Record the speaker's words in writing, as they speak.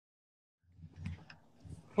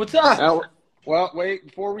What's up? Now, well, wait,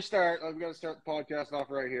 before we start, I've got to start the podcast off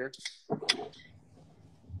right here.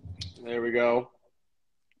 There we go.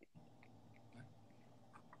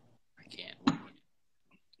 I can't.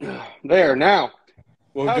 There, now.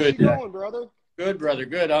 Well, How's good. she going, brother? Good, brother.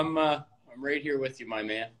 Good. I'm right here with you, my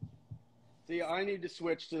man. See, I need to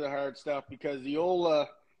switch to the hard stuff because the old,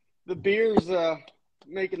 the beer's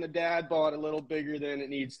making the dad bod a little bigger than it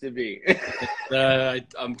needs to be.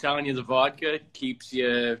 I'm telling you, the vodka keeps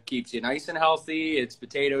you nice and healthy. It's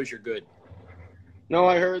potatoes. You're good. No,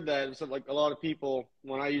 I heard that. It was like a lot of people,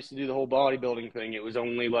 when I used to do the whole bodybuilding thing, it was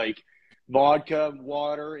only like vodka,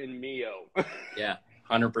 water, and Mio. Yeah,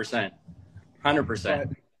 100%.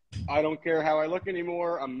 100%. I don't care how I look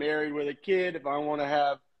anymore. I'm married with a kid. If I want to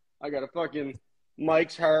have, I got a fucking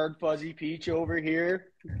Mike's Hard Fuzzy Peach over here.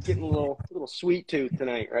 Getting a little sweet tooth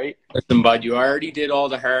tonight, right? Listen, bud, you already did all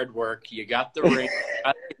the hard work. You got the ring, you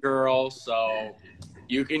got the girl, so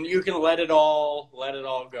you can let it all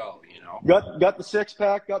go. You know. Got the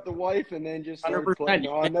 6-pack, got the wife, and then just started 100%. putting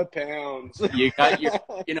on the pounds. You got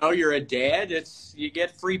your, you're a dad. You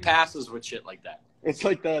get free passes with shit like that. It's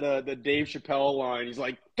like that the Dave Chappelle line. He's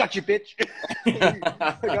like, "Gotcha, bitch." I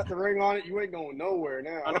got the ring on it. You ain't going nowhere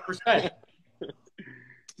now. 100%.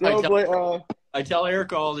 I tell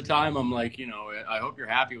Erica all the time, I'm like, I hope you're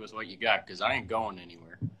happy with what you got because I ain't going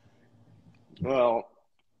anywhere. Well,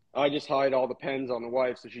 I just hide all the pens on the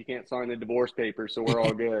wife so she can't sign the divorce papers, so we're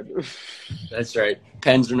all good. That's right.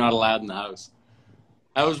 Pens are not allowed in the house.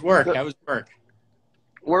 How was work?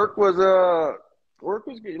 Work was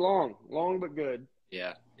good. Long but good.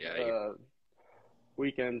 Yeah.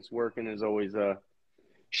 Weekends working is always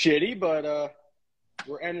shitty, but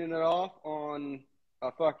we're ending it off on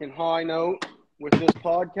a fucking high note with this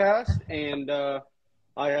podcast, and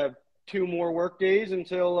I have 2 more work days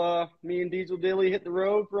until me and Diesel Dilly hit the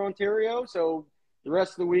road for Ontario. So the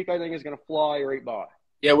rest of the week I think is going to fly right by.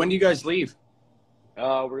 Yeah, when do you guys leave?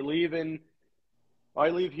 We're leaving. I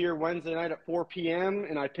leave here Wednesday night at 4 p.m.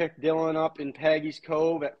 and I pick Dylan up in Peggy's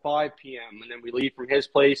Cove at 5 p.m. And then we leave from his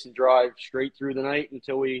place and drive straight through the night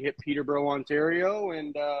until we hit Peterborough, Ontario.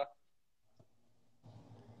 And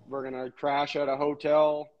we're going to crash at a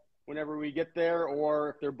hotel whenever we get there, or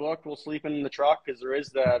if they're booked, we'll sleep in the truck because there is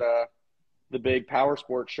that the big power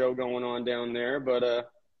sports show going on down there. But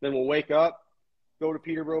then we'll wake up, go to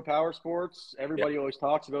Peterborough Power Sports. Everybody always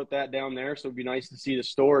talks about that down there, so it'd be nice to see the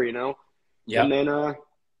store, Yeah. And then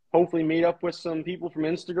hopefully meet up with some people from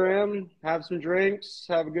Instagram, have some drinks,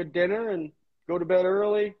 have a good dinner, and go to bed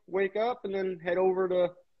early, wake up, and then head over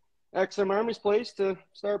to XM Army's place to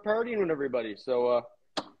start partying with everybody. So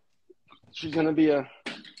she's going to be a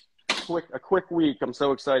quick week. I'm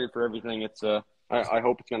so excited for everything. It's I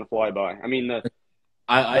hope it's going to fly by. I mean,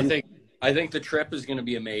 I think the trip is going to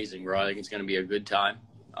be amazing, bro. I think it's going to be a good time.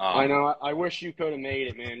 I know. I wish you could have made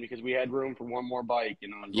it, man, because we had room for one more bike.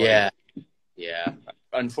 Yeah.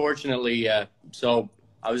 Unfortunately, so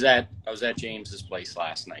I was at James's place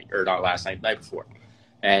last night, or not last night, night before,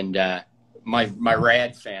 and my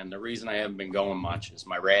rad fan. The reason I haven't been going much is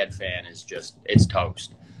my rad fan is just it's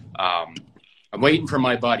toast. I'm waiting for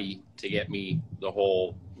my buddy to get me the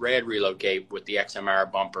whole rad relocate with the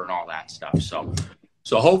XMR bumper and all that stuff. So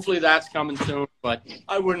hopefully that's coming soon. But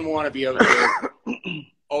I wouldn't want to be out there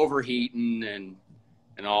overheating and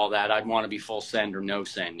all that. I'd want to be full send or no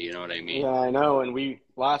send. You know what I mean? Yeah, I know. And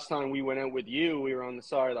last time we went out with you, we were on the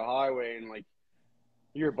side of the highway, and like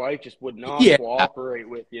your bike just would not cooperate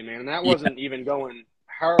with you, man. And that wasn't even going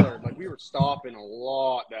hard. Like we were stopping a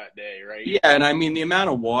lot that day, right? Yeah, and I mean the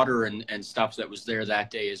amount of water and stuff that was there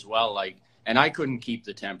that day as well. Like, and I couldn't keep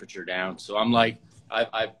the temperature down. So I'm like,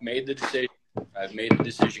 I've made the decision. I've made the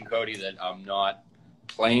decision, Cody, that I'm not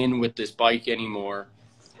playing with this bike anymore.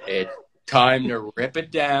 It's time to rip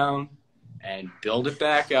it down and build it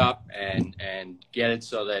back up and get it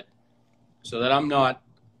so that I'm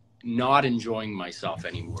not enjoying myself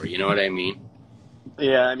anymore. You know what I mean?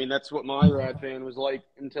 Yeah, I mean that's what my rad fan was like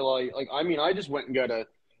until I just went and got a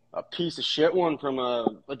piece of shit one from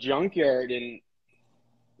a junkyard, and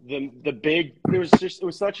it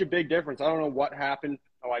was such a big difference. I don't know what happened.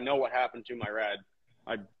 Oh, I know what happened to my rad.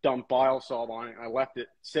 I dumped Biosol on it. I left it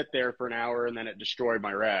sit there for an hour, and then it destroyed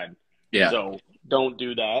my rad. Yeah. So don't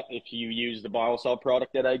do that if you use the Biosol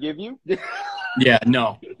product that I give you. Yeah,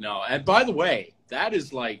 no. And by the way, that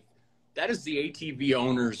is the ATV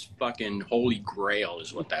owner's fucking holy grail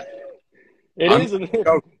is what that is. It is,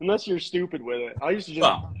 unless you're stupid with it. I used to just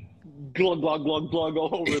glug, glug, glug, glug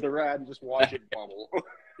all over the rad and just watch it bubble.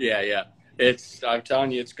 Yeah. I'm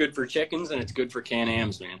telling you, it's good for chickens and it's good for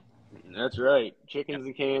Can-Ams, man. That's right. Chickens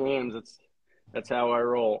and Can-Ams, that's how I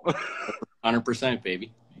roll. 100%,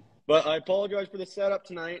 baby. But I apologize for the setup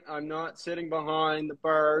tonight. I'm not sitting behind the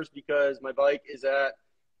bars because my bike is at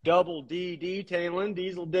Double D detailing,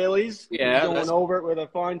 Diesel Dillies. Yeah, He's going over it with a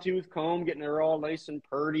fine-tooth comb, getting her all nice and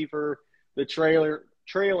purty for the trailer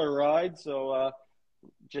ride. So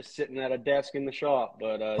just sitting at a desk in the shop,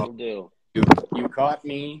 but it'll do. You caught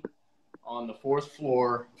me on the 4th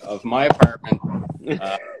floor of my apartment.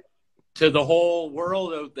 To the whole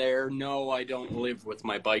world out there, no, I don't live with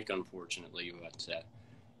my bike, unfortunately,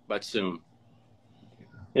 but soon.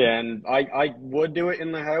 Yeah, and I would do it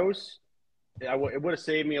in the house. It would have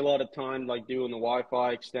saved me a lot of time, like doing the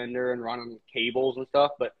Wi-Fi extender and running cables and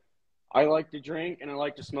stuff. But I like to drink and I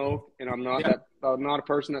like to smoke, and I'm not a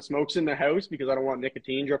person that smokes in the house because I don't want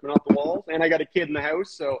nicotine dripping off the walls. And I got a kid in the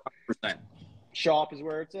house, so 100%. Shop is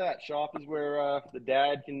where it's at. Shop is where the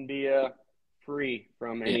dad can be free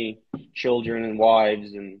from any children and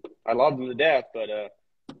wives. And I love them to death, but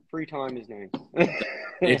free time is nice.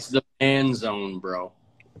 It's the man zone, bro.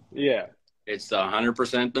 Yeah. It's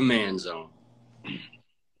 100% the man zone.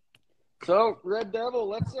 So, Red Devil,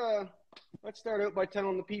 let's start out by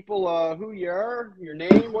telling the people who you are, your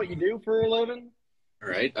name, what you do for a living. All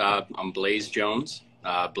right. I'm Blaize Jones.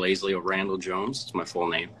 Blaize Leo Randall Jones. It's my full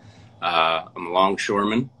name. I'm a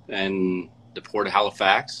longshoreman in the Port of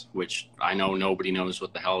Halifax, which I know nobody knows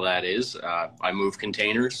what the hell that is. I move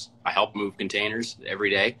containers. I help move containers every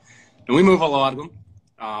day. And we move a lot of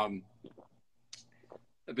them.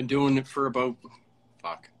 I've been doing it for about,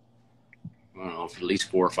 I don't know, for at least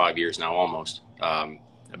 4 or 5 years now, almost.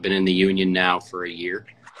 I've been in the union now for a year.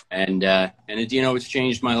 And it, it's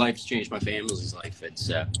changed my life. It's changed my family's life. It's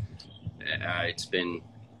been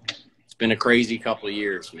a crazy couple of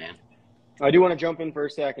years, man. I do want to jump in for a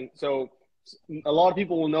second. So a lot of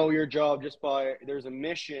people will know your job just by, there's a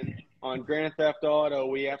mission on Grand Theft Auto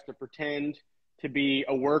where you have to pretend to be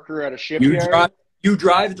a worker at a shipyard. You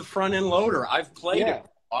drive the front end loader. I've played it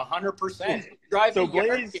 100%. So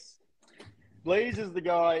Blaize is the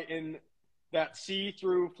guy in that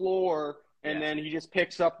see-through floor, and then he just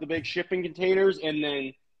picks up the big shipping containers and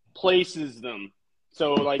then places them.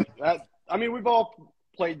 So like that, I mean, we've all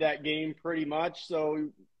played that game pretty much. So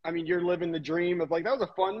I mean, you're living the dream of like, that was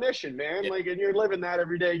a fun mission, man. Like, and you're living that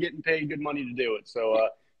every day, getting paid good money to do it. So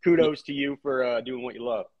kudos to you for doing what you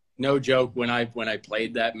love. No joke. When I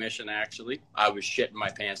played that mission, actually, I was shitting my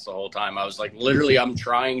pants the whole time. I was like, literally, I'm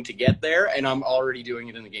trying to get there, and I'm already doing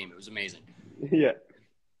it in the game. It was amazing. Yeah.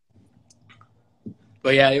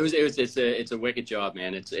 But yeah, it's a wicked job,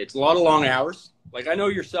 man. It's a lot of long hours. Like, I know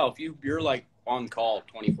yourself, you're like on call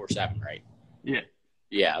 24/7, right? Yeah.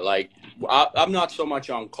 Yeah, like I'm not so much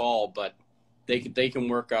on call, but they can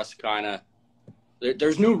work us kind of.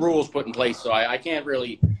 There's new rules put in place, so I can't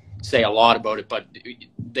really say a lot about it, but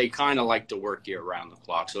they kind of like to work you around the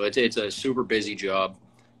clock. So it's a super busy job.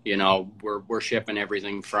 We're shipping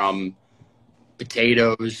everything from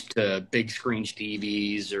potatoes to big screen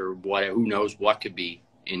TVs or what. Who knows what could be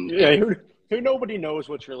in? Yeah, who nobody knows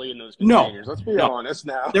what's really in those containers. Let's be honest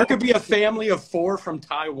now. There could be a family of 4 from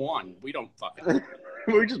Taiwan. We don't fucking.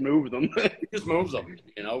 We just move them. We just move them.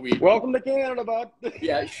 Welcome to Canada, bud.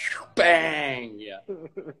 Yeah, bang. Yeah.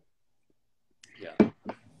 Yeah.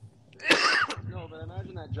 No, but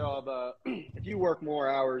imagine that job. If you work more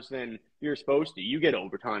hours than you're supposed to, you get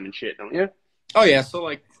overtime and shit, don't you? Oh yeah. So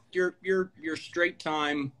like your straight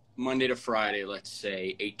time Monday to Friday, let's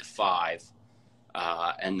say 8 to 5,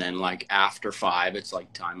 and then like after 5, it's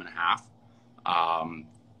like time and a half,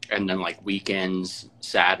 and then like weekends,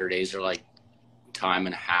 Saturdays are like time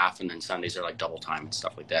and a half, and then Sundays are like double time and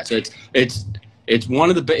stuff like that. So it's one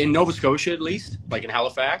of the in Nova Scotia, at least, like in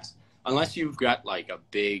Halifax, unless you've got like a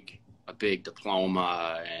big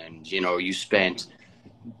diploma and you spent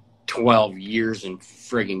 12 years in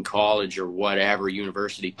frigging college or whatever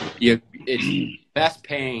university, it's best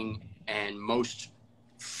paying and most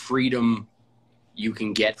freedom you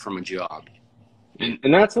can get from a job.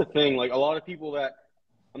 And that's the thing, like a lot of people that,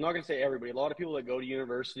 I'm not going to say everybody, a lot of people that go to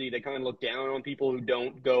university, they kind of look down on people who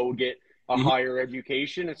don't go get a higher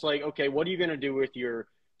education. It's like, okay, what are you going to do with your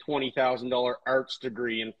 $20,000 arts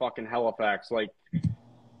degree in fucking Halifax? Like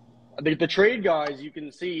the trade guys, you can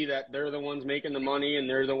see that they're the ones making the money, and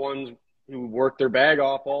they're the ones who work their bag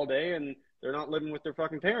off all day, and they're not living with their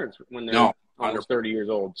fucking parents when they're almost 30 years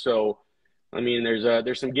old. So, I mean,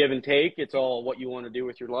 there's some give and take. It's all what you want to do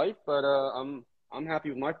with your life. But I'm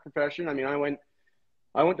happy with my profession. I mean, I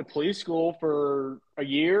went to police school for a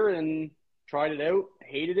year and tried it out,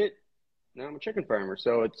 hated it. Now I'm a chicken farmer.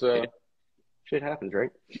 So it's shit happens, right?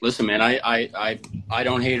 Listen, man, I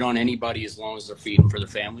don't hate on anybody as long as they're feeding for their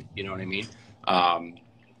family. You know what I mean?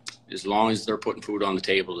 As long as they're putting food on the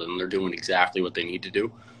table, then they're doing exactly what they need to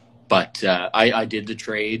do. But I did the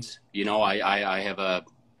trades. You know, I have a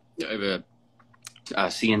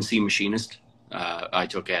CNC machinist I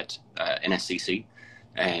took at NSCC,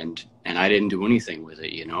 and I didn't do anything with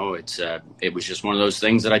it. You know, it was just one of those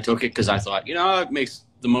things that I took it because I thought, you know, it makes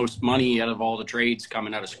the most money out of all the trades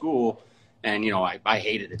coming out of school, and you know, I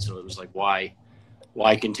hated it, so it was like, why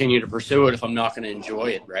continue to pursue it if I'm not going to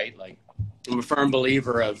enjoy it, right? Like, I'm a firm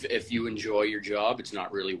believer of if you enjoy your job, it's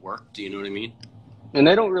not really work. Do you know what I mean? And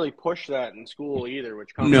they don't really push that in school either,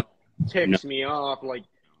 which kind of ticks me off. Like,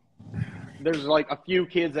 there's like a few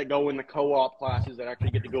kids that go in the co-op classes that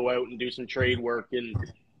actually get to go out and do some trade work and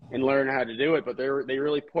learn how to do it. But they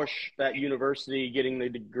really push that university getting the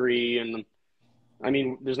degree. And I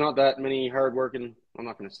mean, there's not that many hardworking. I'm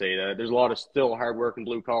not going to say that. There's a lot of still hardworking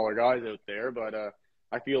blue collar guys out there, but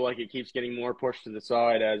I feel like it keeps getting more pushed to the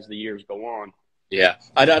side as the years go on. Yeah,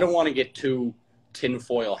 I don't want to get too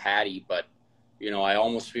tinfoil hatty, but you know, I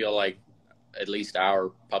almost feel like at least our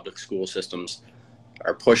public school systems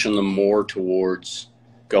are pushing them more towards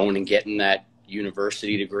going and getting that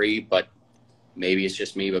university degree. But maybe it's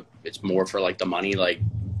just me, but it's more for like the money. Like,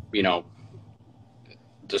 you know,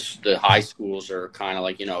 the high schools are kind of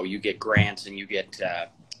like, you know, you get grants and you get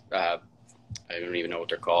I don't even know what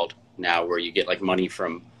they're called now, where you get like money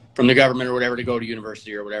from the government or whatever to go to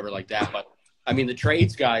university or whatever like that. But I mean, the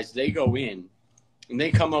trades guys, they go in and they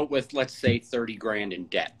come out with, let's say, 30 grand in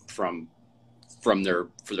debt from their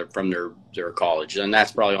college, and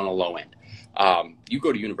that's probably on a low end. You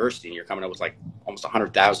go to university and you're coming up with like almost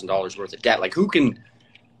 $100,000 worth of debt. Like, who can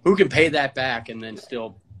pay that back and then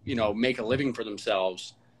still, you know, make a living for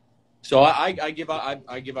themselves? So I give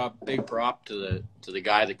a big prop to the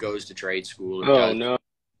guy that goes to trade school and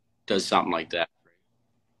does something like that.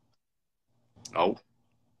 Oh,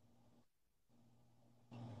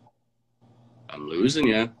 I'm losing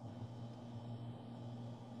you.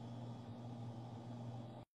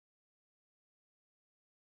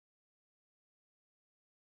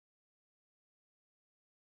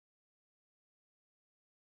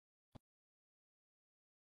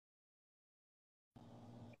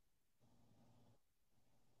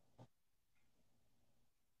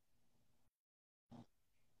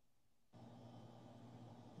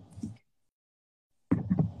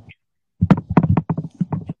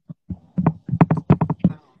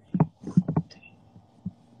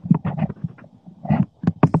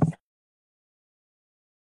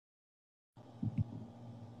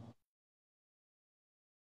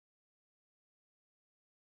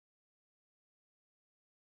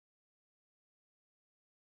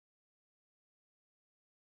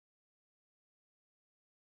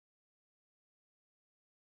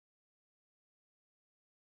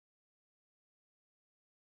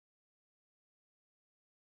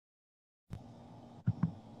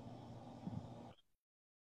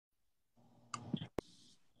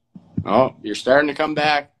 Oh, you're starting to come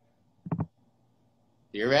back.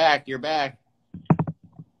 You're back. You're back.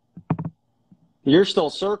 You're still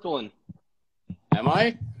circling. Am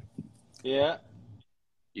I? Yeah.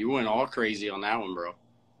 You went all crazy on that one, bro.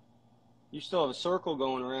 You still have a circle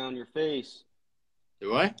going around your face.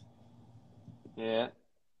 Do I? Yeah.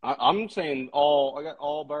 I'm saying I got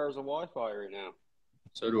all bars of Wi-Fi right now.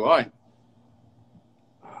 So do I.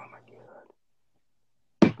 Oh my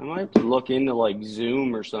God. I might have to look into like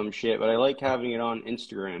Zoom or some shit, but I like having it on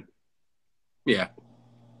Instagram. Yeah.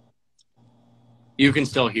 You can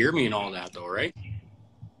still hear me and all that though, right?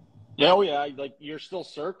 Yeah, oh yeah, like you're still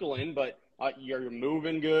circling, but you're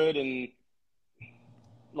moving good, and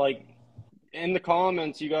like in the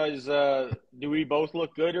comments, you guys, do we both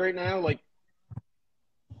look good right now? Like,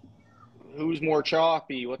 who's more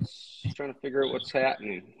choppy? Trying to figure out what's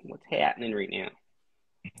happening. What's happening right now?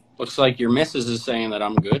 Looks like your missus is saying that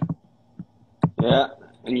I'm good. Yeah,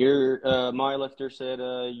 and my lifter said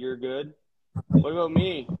you're good. What about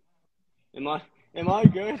me? Am I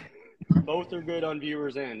good? Both are good on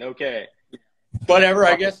viewers' end. Okay. Whatever.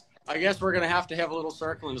 I guess we're gonna have a little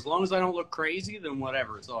circling. As long as I don't look crazy, then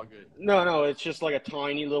whatever. It's all good. No, it's just like a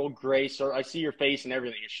tiny little gray circle. I see your face and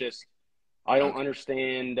everything. It's just I don't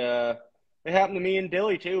understand. It happened to me and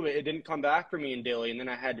Dilly too, but it didn't come back for me and Dilly, and then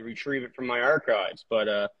I had to retrieve it from my archives.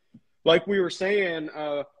 But like we were saying,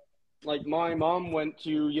 like my mom went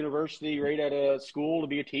to university right at a school to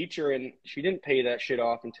be a teacher, and she didn't pay that shit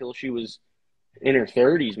off until she was in her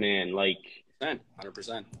 30s, man. Like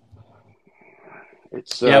 100%.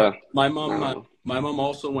 It's my mom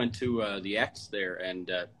also went to the X there, and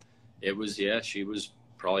it was she was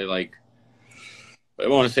probably like, I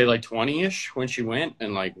want to say like 20-ish when she went,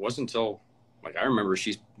 and like wasn't until like I remember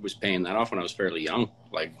she was paying that off when I was fairly young.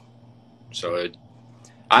 Like, so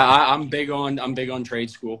I'm big on trade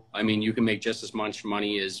school. I mean, you can make just as much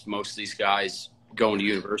money as most of these guys going to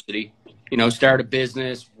university. You know, start a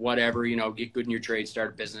business, whatever. You know, get good in your trade,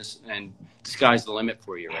 start a business, and the sky's the limit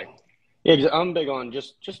for you, right? Yeah, 'cause I'm big on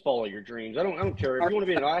just follow your dreams. I don't care if you want to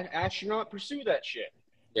be an astronaut, pursue that shit.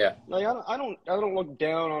 Yeah, Like I don't look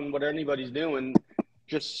down on what anybody's doing.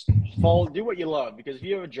 Just do what you love, because if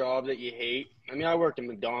you have a job that you hate, I mean, I worked at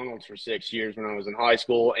McDonald's for 6 years when I was in high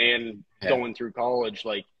school and yeah. going through college.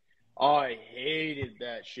 Like, I hated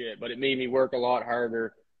that shit, but it made me work a lot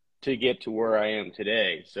harder to get to where I am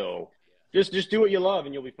today. So just do what you love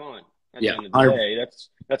and you'll be fine. At the Yeah, end of the day,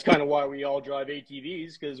 that's kind of why we all drive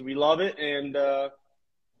ATVs, because we love it, and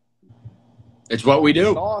it's what we it's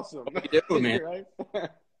do. awesome. What we do, man. Right?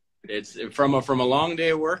 It's from a long day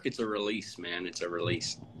of work. It's a release, man. It's a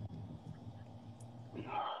release.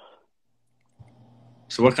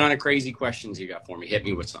 So, what kind of crazy questions you got for me? Hit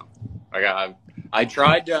me with some. I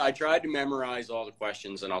tried to memorize all the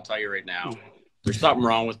questions, and I'll tell you right now, there's something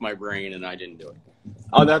wrong with my brain, and I didn't do it.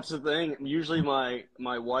 Oh, that's the thing. Usually my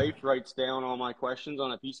wife writes down all my questions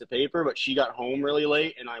on a piece of paper, but she got home really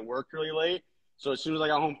late and I worked really late. So as soon as I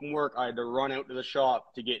got home from work, I had to run out to the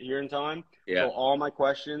shop to get here in time. Yeah. So all my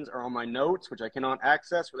questions are on my notes, which I cannot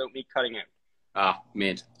access without me cutting out. Ah,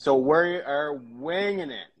 mint. So we are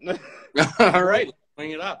winging it. All right,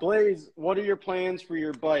 wing it up. Blaize, what are your plans for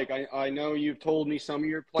your bike? I know you've told me some of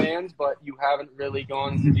your plans, but you haven't really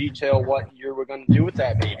gone into detail what you were going to do with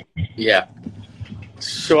that baby. Yeah.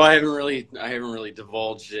 So I haven't really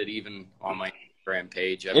divulged it even on my Instagram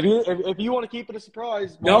page. If you want to keep it a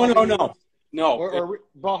surprise, No. Or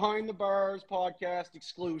Behind the Bars podcast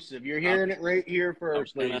exclusive. You're hearing it right here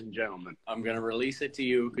first, ladies and gentlemen. I'm gonna release it to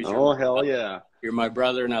you because hell yeah, you're my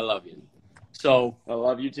brother and I love you. So I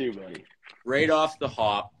love you too, buddy. Right off the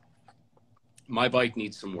hop, my bike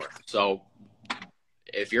needs some work. So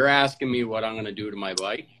if you're asking me what I'm gonna do to my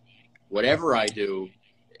bike, whatever I do,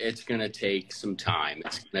 it's going to take some time.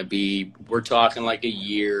 It's going to be, we're talking like a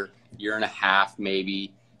year and a half,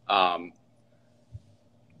 maybe. And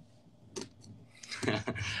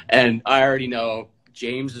I already know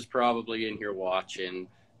James is probably in here watching.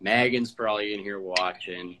 Megan's probably in here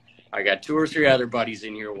watching. I got 2 or 3 other buddies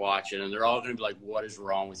in here watching, and they're all going to be like, what is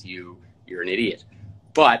wrong with you? You're an idiot.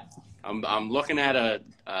 But I'm looking at a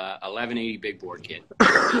 1180 big board kit.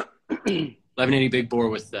 1180 big board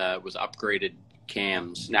with upgraded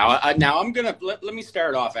cams. Now I'm gonna let me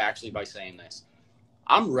start off actually by saying this.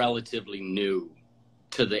 I'm relatively new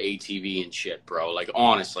to the ATV and shit, bro. Like,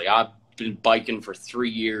 honestly, I've been biking for 3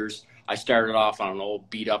 years. I started off on an old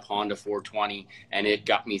beat up Honda 420 and it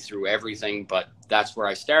got me through everything, but that's where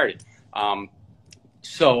I started.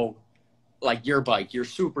 So like your bike, you're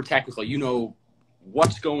super technical. You know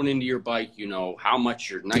what's going into your bike, you know how much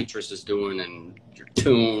your nitrous is doing and your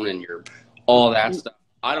tune and your all that stuff.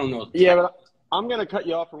 I don't know. Yeah, but I'm going to cut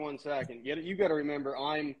you off for 1 second. You got to remember,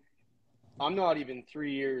 I'm not even 3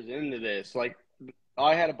 years into this. Like,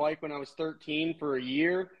 I had a bike when I was 13 for a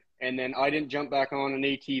year, and then I didn't jump back on an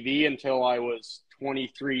ATV until I was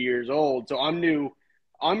 23 years old. So I'm new.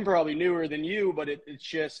 I'm probably newer than you, but it's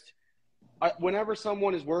just, whenever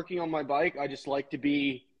someone is working on my bike, I just like to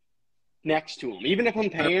be next to them, even if I'm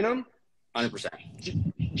paying them.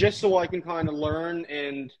 100%. Just so I can kind of learn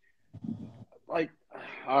and, like,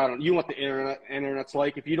 I don't know. You know what the internet's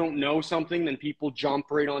like. If you don't know something, then people jump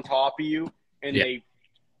right on top of you and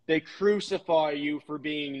they crucify you for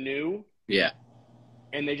being new. Yeah.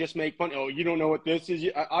 And they just make fun. Oh, you don't know what this is.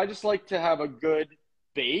 I just like to have a good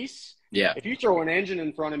base. Yeah. If you throw an engine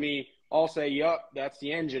in front of me, I'll say, yup, that's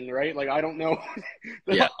the engine, right? Like, I don't know.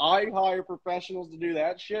 I hire professionals to do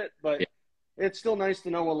that shit, but it's still nice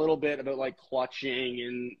to know a little bit about, like, clutching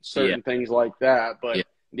and certain things like that. But at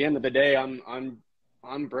the end of the day, I'm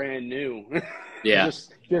brand new. Yeah.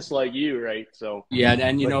 just like you, right? So yeah,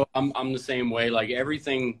 and you know, I'm the same way. Like,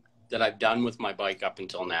 everything that I've done with my bike up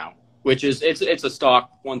until now, which is it's a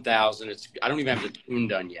stock 1000. I don't even have the tune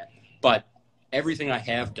done yet, but everything I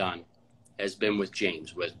have done has been with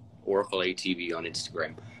James with Oracle ATV on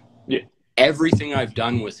Instagram. Yeah. Everything I've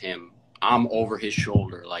done with him, I'm over his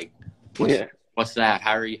shoulder. Like, what's that?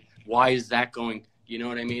 Why is that going? You know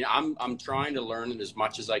what I mean? I'm trying to learn it as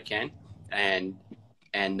much as I can, and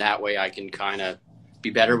that way I can kind of be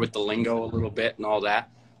better with the lingo a little bit and all that.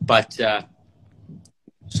 But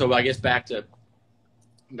so I guess back to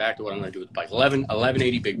what I'm going to do with the bike.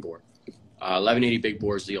 1180 big bore. 1180 big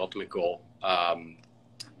bore is the ultimate goal.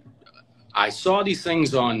 I saw these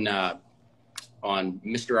things on Mr.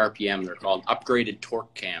 RPM. They're called upgraded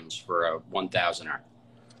torque cams for a 1000R.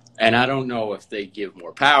 And I don't know if they give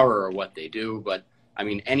more power or what they do, but I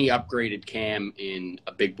mean, any upgraded cam in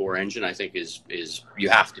a big bore engine, I think is you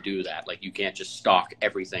have to do that. Like, you can't just stock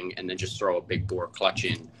everything and then just throw a big bore clutch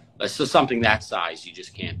in. So something that size, you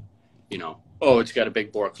just can't, you know, oh, it's got a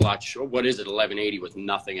big bore clutch. Or what is it, 1180 with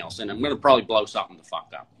nothing else? And I'm going to probably blow something the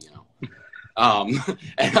fuck up, you know.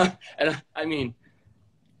 And I mean,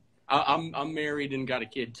 I'm married and got a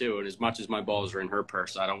kid too, and as much as my balls are in her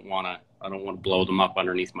purse, I don't want to blow them up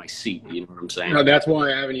underneath my seat. You know what I'm saying? No, that's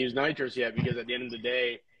why I haven't used nitrous yet, because at the end of the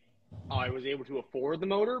day, I was able to afford the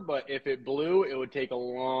motor, but if it blew, it would take a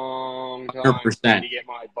long time 100%. to get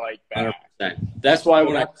my bike back. 100%. That's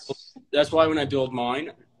why when I build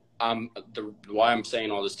mine, why I'm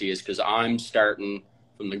saying all this to you is because I'm starting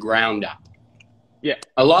from the ground up. Yeah,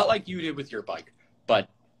 a lot like you did with your bike. But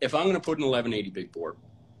if I'm going to put an 1180 big bore,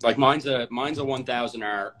 like mine's a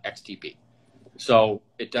 1000R XTP, so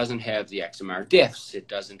it doesn't have the XMR diffs. It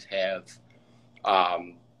doesn't have,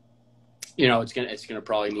 you know, it's gonna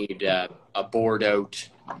probably need a bored out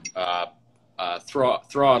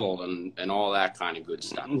throttle and all that kind of good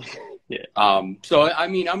stuff. Yeah. So I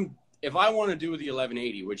mean, if I want to do the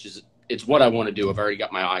 1180, which is it's what I want to do. I've already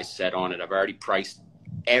got my eyes set on it. I've already priced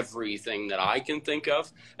everything that I can think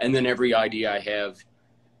of, and then every idea I have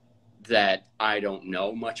that I don't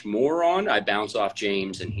know much more on, I bounce off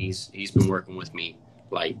James, and he's been working with me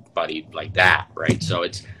like buddy like that, right? So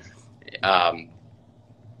it's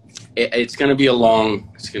going to be a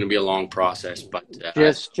long process, but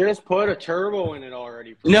just put a turbo in it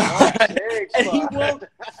already. No,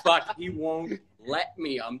 he won't let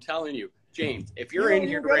me. I'm telling you, James, if you're in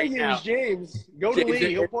here right now, James, go to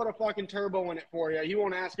Lee. He'll put a fucking turbo in it for you. He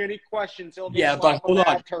won't ask any questions. He'll just but hold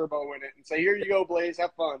on, turbo in it and say, "Here you go, Blaize.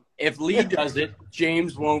 Have fun." If Lee does it,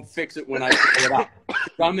 James won't fix it when I blow it up.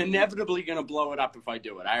 I'm inevitably going to blow it up if I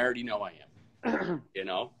do it. I already know I am. You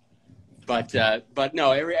know, but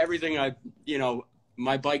no, everything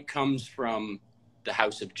my bike comes from the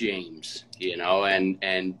house of James. You know,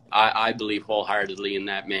 and I believe wholeheartedly in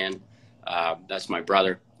that man. That's my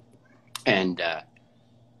brother. And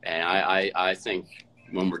I think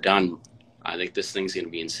when we're done, I think this thing's going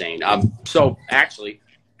to be insane. So actually,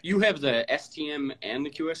 you have the STM and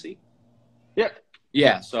the QSC? Yeah.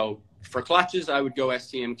 Yeah. So for clutches, I would go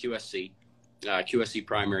STM QSC, QSC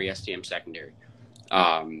primary, STM secondary.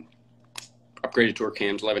 Upgraded torque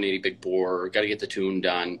cams, 1180 big bore. Got to get the tune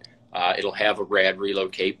done. It'll have a rad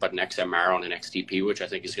reload cape, but an XMR on an XTP, which I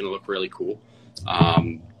think is going to look really cool.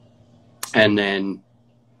 And then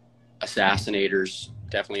assassinators,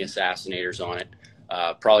 definitely assassinators on it.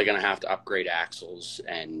 Probably going to have to upgrade axles,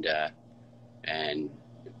 and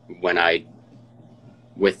when I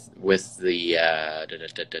with the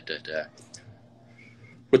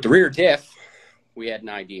rear diff, we had an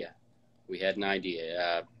idea. We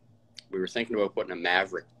were thinking about putting a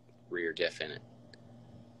Maverick rear diff in it.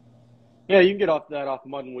 Yeah, you can get off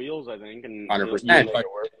Mud and Wheels, I think, and 100%.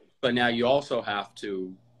 But now you also have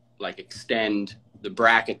to extend the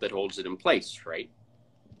bracket that holds it in place, right?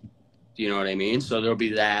 Do you know what I mean? So there'll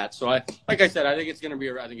be that. So like I said, I think it's going to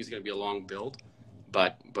be a long build,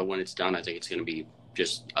 but when it's done, I think it's going to be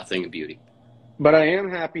just a thing of beauty. But I am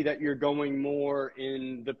happy that you're going more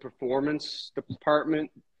in the performance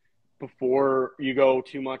department before you go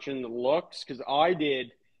too much into looks, because I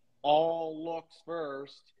did all looks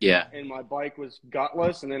first. Yeah. And my bike was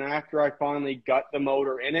gutless, and then after I finally got the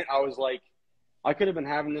motor in it, I was like, I could have been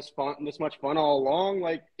having this much fun all along.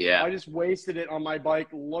 Like, yeah. I just wasted it on my bike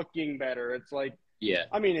looking better. It's like, yeah.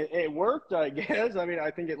 I mean, it worked, I guess. I mean, I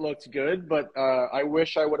think it looks good, but I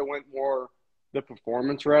wish I would have went more the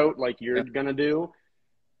performance route like you're gonna do.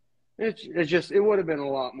 It's just, it would have been a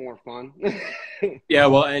lot more fun. Yeah,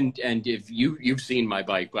 well, and if you've seen my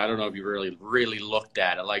bike, but I don't know if you really looked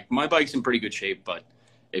at it. Like, my bike's in pretty good shape, but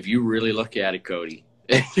if you really look at it, Cody,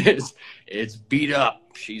 it's beat up.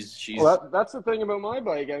 She's Well, that's the thing about my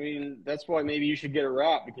bike. I mean, that's why maybe you should get a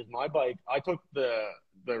wrap, because my bike, I took the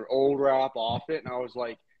old wrap off it, and I was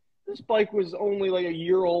like, this bike was only like a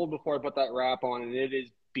year old before I put that wrap on, and it is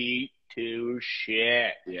beat to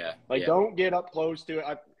shit. Yeah. Like, don't get up close to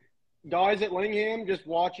it. Guys at Lingham, just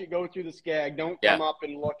watch it go through the skag. Don't come up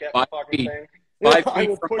and look at the fucking thing. 5 I feet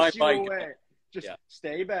will from push my you bike. away. Just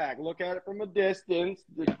stay back. Look at it from a distance.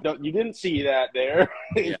 You didn't see that there.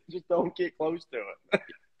 Just don't get close to it.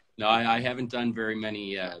 No, I haven't done very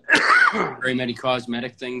many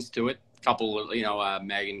cosmetic things to it. A couple,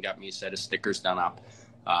 Megan got me a set of stickers done up.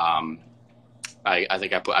 I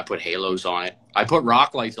think I put halos on it. I put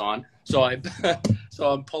rock lights on. So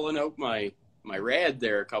I'm pulling out my rad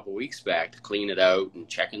there a couple weeks back to clean it out and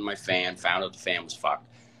checking my fan. Found out the fan was fucked.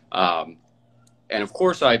 And of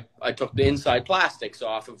course, I took the inside plastics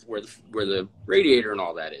off of where the radiator and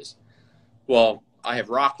all that is. Well, I have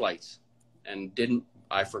rock lights, and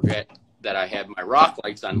I forget that I had my rock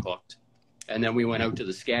lights unhooked. And then we went out to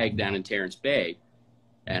the Skag down in Terrence Bay,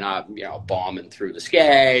 and I'm, bombing through the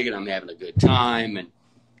Skag, and I'm having a good time. And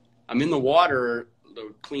I'm in the water,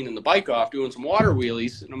 cleaning the bike off, doing some water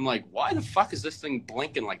wheelies, and I'm like, why the fuck is this thing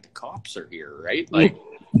blinking like the cops are here, right? Like,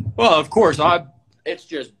 well, of course, it's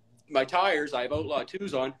just my tires. I have Outlaw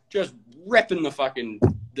 2s on, just ripping the fucking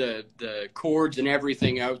the cords and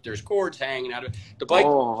everything out. There's cords hanging out of the bike.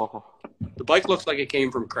 Oh. The bike looks like it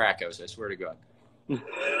came from crack house, I swear to God.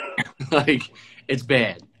 Like, it's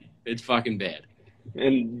bad. It's fucking bad.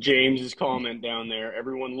 And James's comment down there,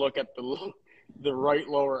 everyone look at the right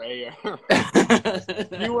lower AR.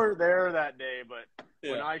 You weren't there that day, but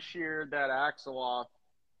when I sheared that axle off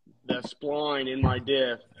the spline in my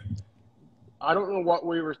diff, I don't know what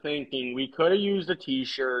we were thinking. We could have used a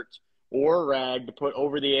T-shirt or a rag to put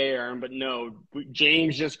over the A-arm, but no,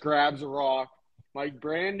 James just grabs a rock. My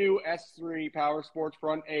brand new S3 Power Sports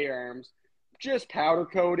front A-arms, just powder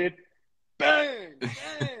coated. Bang,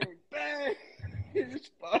 bang, bang.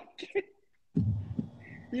 It's fucking...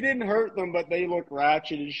 He didn't hurt them, but they look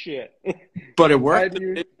ratchet as shit. But it worked.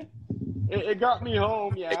 It got me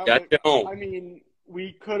home, yeah. It got you home. I mean,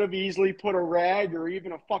 we could have easily put a rag or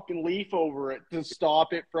even a fucking leaf over it to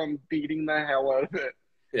stop it from beating the hell out of it.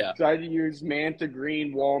 Yeah. So I had to use Manta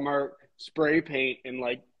Green Walmart spray paint and,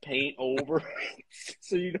 paint over it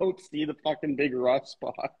so you don't see the fucking big rust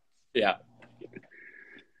spot. Yeah.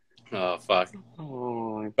 Oh, fuck.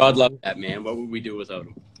 Oh, God love that man. What would we do without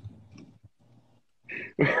him?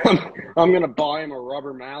 I'm going to buy him a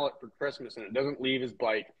rubber mallet for Christmas and it doesn't leave his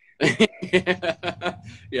bike.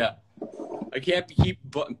 Yeah. I can't keep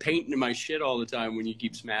painting my shit all the time when you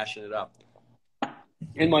keep smashing it up.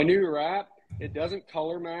 In my new wrap, it doesn't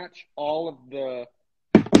color match all of the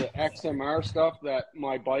XMR stuff that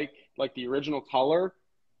my bike, like the original color,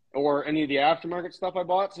 or any of the aftermarket stuff I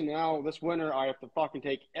bought. So now this winter, I have to fucking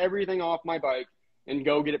take everything off my bike and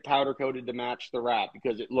go get it powder coated to match the wrap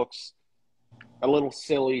because it looks a little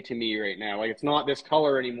silly to me right now. Like, it's not this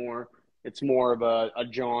color anymore. It's more of a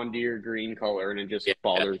John Deere green color, and it just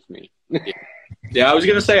bothers me. Yeah, I was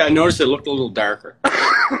going to say, I noticed it looked a little darker.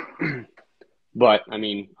 But, I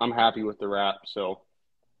mean, I'm happy with the wrap, so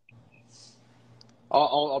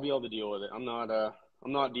I'll be able to deal with it. I'm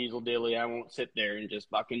not Diesel Dilly. I won't sit there and just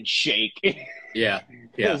fucking shake. Yeah.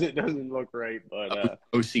 Because it doesn't look right, but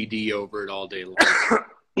OCD over it all day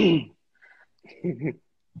long.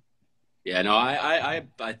 Yeah, no, I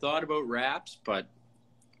thought about wraps, but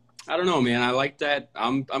I don't know, man. I like that.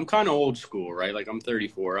 I'm kind of old school, right? Like, I'm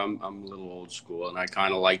 34. I'm a little old school, and I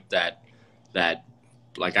kind of like that.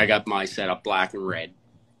 Like, I got my setup black and red,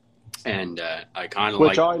 and I kind of like.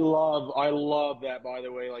 Which I love. I love that, by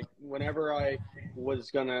the way. Like, whenever I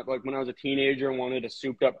was gonna, like, when I was a teenager and wanted a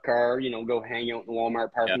souped-up car, go hang out in the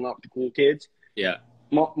Walmart parking lot with the cool kids. Yeah.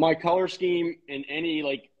 My color scheme in any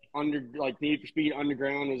Need for Speed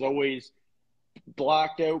Underground was always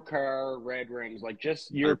blacked out car, red rims. Like,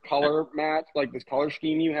 just your color match, like this color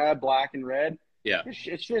scheme you had, black and red. Yeah.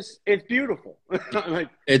 It's beautiful. Like,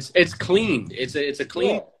 it's clean. It's a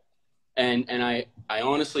clean, yeah. And I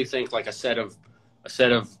honestly think like a set of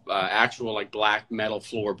actual like black metal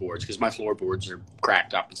floorboards, because my floorboards are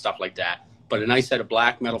cracked up and stuff like that. But a nice set of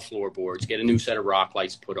black metal floorboards, get a new set of rock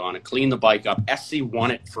lights put on it, clean the bike up. SC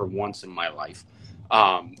won it for once in my life.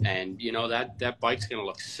 And that bike's gonna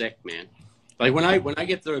look sick, man. Like when I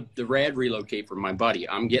get the rad relocate from my buddy,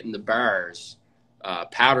 I'm getting the bars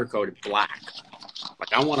powder coated black.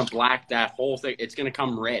 Like, I want to black that whole thing. It's gonna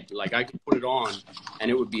come red. Like, I could put it on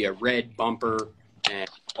and it would be a red bumper and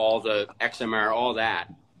all the XMR, all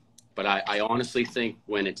that. But I honestly think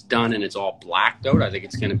when it's done and it's all blacked out, I think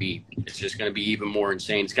it's just gonna be even more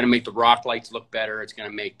insane. It's gonna make the rock lights look better. It's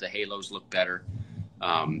gonna make the halos look better.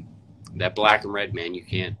 That black and red, man, you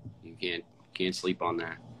can't sleep on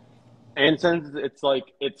that. And since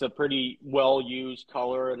it's a pretty well used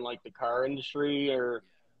color in like the car industry, or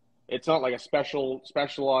it's not like a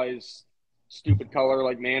specialized stupid color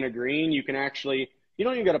like Mana Green, you can actually, you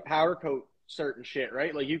don't even got to powder coat certain shit,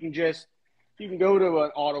 right? Like, you can go to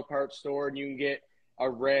an auto parts store and you can get a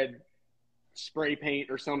red spray paint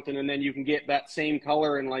or something, and then you can get that same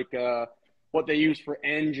color in like what they use for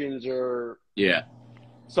engines, or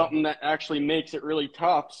something that actually makes it really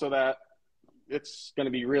tough so that it's going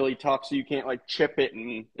to be really tough so you can't like chip it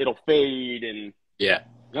and it'll fade. And I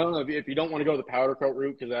don't know if you don't want to go the powder coat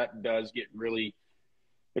route, because that does get really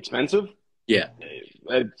expensive. Yeah.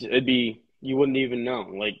 It'd be, you wouldn't even know.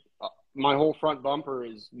 Like, my whole front bumper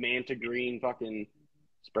is manta green fucking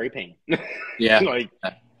spray paint. Yeah. Like,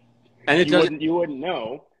 and it you wouldn't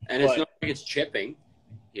know. And it's not like it's chipping,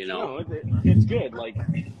 you know? No, it's good. Like,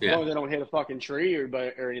 yeah. as long as I don't hit a fucking tree or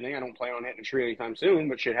anything. I don't plan on hitting a tree anytime soon,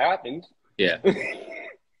 but shit happens. Yeah.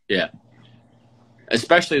 Yeah.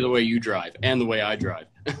 Especially the way you drive and the way I drive.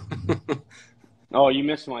 Oh, you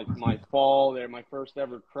missed my fall there, my first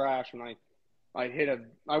ever crash when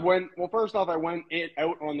first off, I went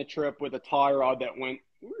out on the trip with a tie rod that went,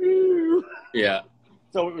 woo. Yeah.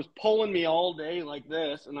 So it was pulling me all day like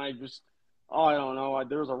this, and I just, I don't know,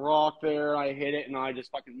 there was a rock there, I hit it, and I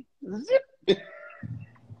just fucking zip.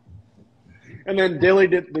 And then Dilly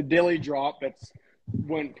did the Dilly drop that's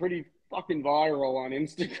went pretty fucking viral on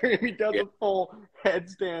Instagram. He does a full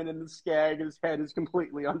headstand in the skag, and his head is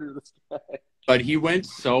completely under the skag. But he went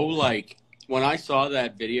so, like, when I saw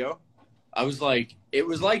that video, I was like, it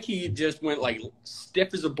was like he just went, like,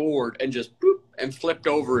 stiff as a board and just boop, and flipped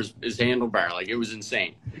over his handlebar. Like, it was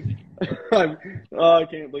insane. I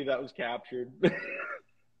can't believe that was captured.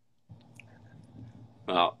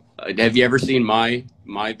 Well, have you ever seen my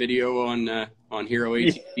video on Hero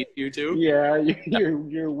ATV YouTube? Yeah,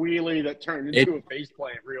 your wheelie that turned into a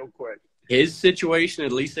faceplant real quick. His situation,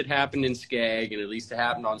 at least it happened in skag, and at least it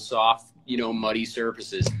happened on soft, muddy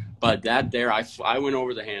surfaces. But that there, I went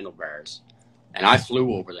over the handlebars, and I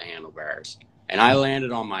flew over the handlebars, and I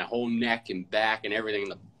landed on my whole neck and back and everything.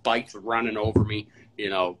 And the bike's running over me,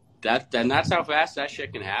 that's how fast that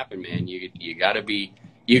shit can happen, man. You gotta be,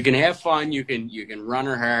 you can have fun, you can run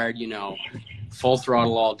her hard, full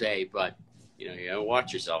throttle all day, but you gotta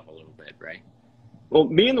watch yourself a little bit, right? Well,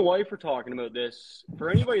 me and the wife were talking about this. For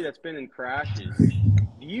anybody that's been in crashes, do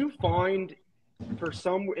you find for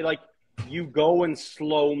some, like, you go in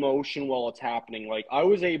slow motion while it's happening? Like, I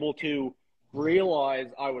was able to realize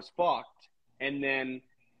I was fucked and then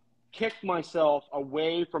kick myself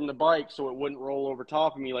away from the bike so it wouldn't roll over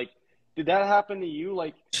top of me. Like, did that happen to you?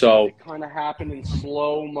 Like, so it kind of happened in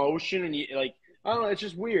slow motion, and you, like, I don't know, it's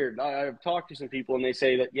just weird. I've talked to some people, and they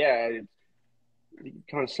say that, yeah, it's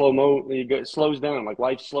kind of slows down. Like,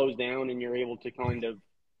 life slows down, and you're able to kind of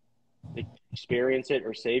experience it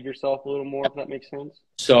or save yourself a little more, if that makes sense.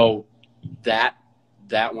 So that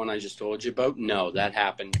one I just told you about, no, that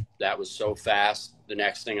happened. That was so fast. The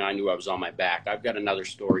next thing I knew, I was on my back. I've got another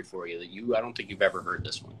story for you that I don't think you've ever heard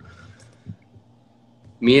this one.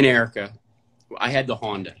 Me and Erica, I had the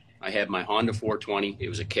Honda. I had my Honda 420. It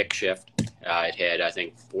was a kick shift. It had, I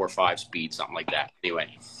think, 4 or 5 speed, something like that.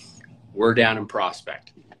 Anyway, we're down in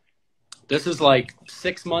Prospect. This is like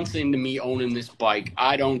 6 months into me owning this bike.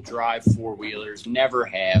 I don't drive four-wheelers, never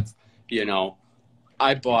have.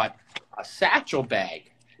 I bought a satchel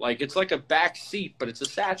bag. Like, it's like a back seat, but it's a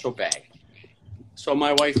satchel bag. So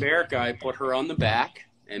my wife, Erica, I put her on the back,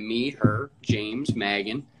 and me, her, James,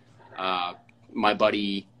 Megan, my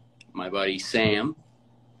buddy Sam,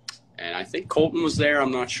 and I think Colton was there.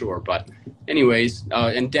 I'm not sure. But anyways,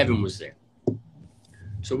 and Devin was there.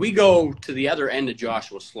 So we go to the other end of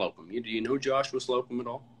Joshua Slocum. Do you know Joshua Slocum at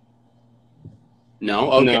all?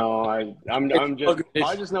 No? Okay. No,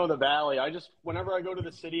 I just know the valley. Whenever I go to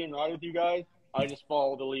the city and ride with you guys, I just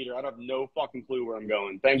follow the leader. I have no fucking clue where I'm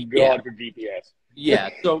going. Thank God for GPS. Yeah.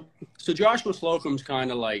 So Joshua Slocum's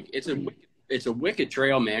kind of like, it's a wicked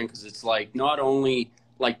trail, man, because it's like not only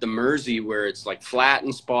like the Mersey where it's like flat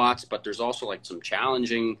in spots, but there's also like some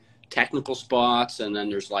challenging technical spots, and then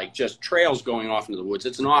there's like just trails going off into the woods.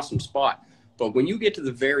 It's an awesome spot. But when you get to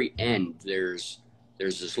the very end, there's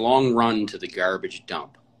this long run to the garbage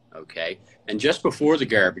dump, okay? And just before the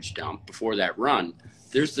garbage dump, before that run,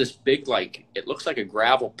 there's this big, like, it looks like a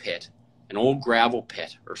gravel pit, an old gravel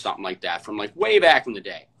pit or something like that from like way back in the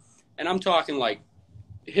day. And I'm talking like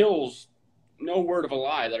hills, no word of a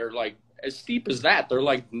lie, that are like as steep as that. They're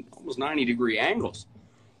like almost 90-degree angles.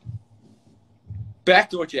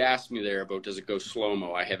 Back to what you asked me there about, does it go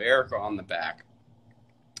slow-mo? I have Erica on the back.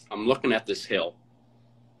 I'm looking at this hill.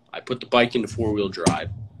 I put the bike into four-wheel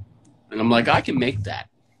drive, and I'm like, I can make that.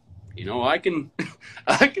 I can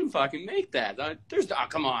fucking make that.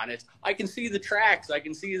 Come on. I can see the tracks. I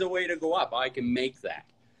can see the way to go up. I can make that.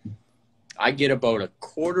 I get about a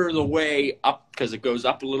quarter of the way up because it goes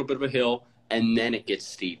up a little bit of a hill, and then it gets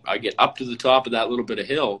steep. I get up to the top of that little bit of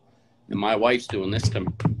hill, and my wife's doing this to me,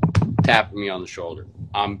 tapping me on the shoulder.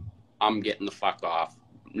 I'm getting the fuck off.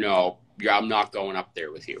 No, I'm not going up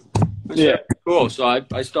there with you. I said, cool. So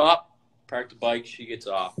I stop, park the bike. She gets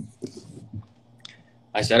off.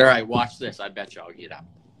 I said, all right, watch this. I bet you I'll get up.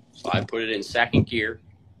 So I put it in second gear.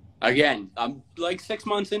 Again, I'm like 6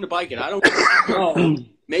 months into biking. I don't know.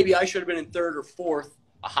 Maybe I should have been in third or fourth,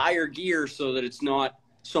 a higher gear so that it's not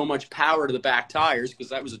so much power to the back tires because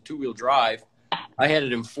that was a 2-wheel drive. I had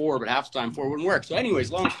it in 4, but half the time 4 wouldn't work. So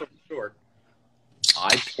anyways, long story short,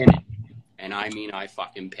 I pin it. And I mean, I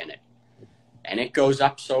fucking pin it. And it goes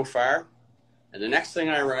up so far. And the next thing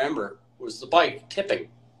I remember was the bike tipping.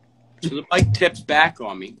 So the bike tips back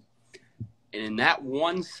on me. And in that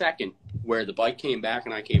 1 second where the bike came back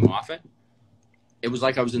and I came off it, it was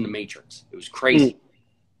like I was in the Matrix. It was crazy.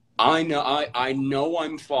 I know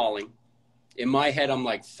I'm falling. In my head, I'm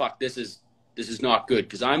like, fuck, this is not good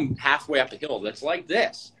because I'm halfway up a hill that's like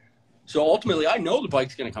this. So ultimately, I know the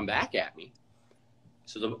bike's going to come back at me.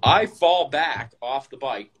 So I fall back off the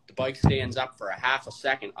bike. The bike stands up for a half a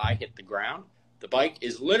second. I hit the ground. The bike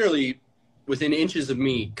is literally within inches of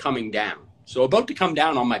me coming down. So about to come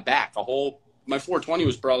down on my back. My 420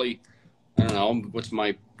 was probably, I don't know, what's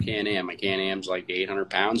my Can-Am? My Can-Am's like 800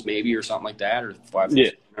 pounds maybe or something like that, or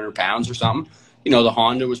 500 pounds or something. You know, the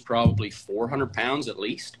Honda was probably 400 pounds at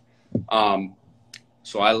least.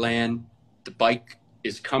 So I land, the bike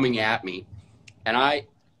is coming at me, and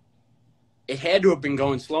it had to have been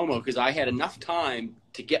going slow-mo because I had enough time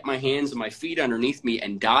to get my hands and my feet underneath me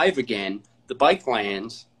and dive again. The bike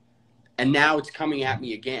lands, and now it's coming at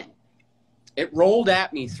me again. It rolled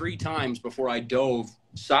at me 3 times before I dove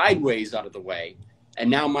sideways out of the way, and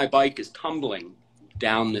now my bike is tumbling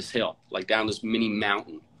down this hill, like down this mini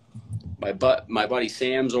mountain. My buddy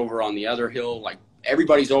Sam's over on the other hill, like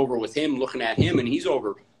everybody's over with him, looking at him, and he's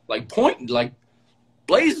over, like pointing, like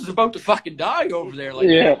Blaize is about to fucking die over there. Like,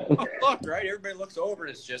 oh, look, right? Everybody looks over,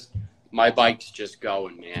 and it's just my bike's just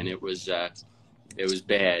going, man. It was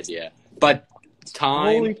bad, yeah. But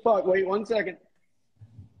time. Holy fuck! Wait 1 second.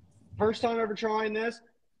 First time ever trying this.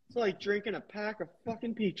 It's like drinking a pack of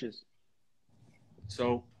fucking peaches.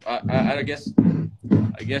 So I guess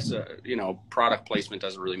you know, product placement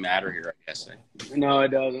doesn't really matter here. I guess. No, it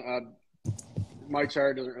doesn't. Mike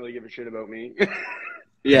Chard doesn't really give a shit about me.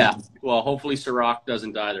 Yeah. Well, hopefully Ciroc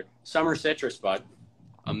doesn't either. Summer citrus, bud.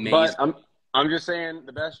 Amazing. But I'm just saying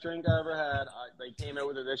the best drink I ever had. They came out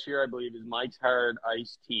with it this year, I believe, is Mike's Hard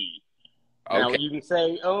Iced Tea. Okay. Now you can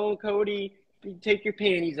say, "Oh, Cody, you take your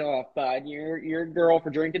panties off, bud. You're a girl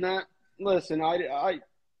for drinking that." Listen, I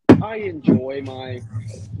enjoy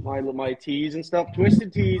my teas and stuff.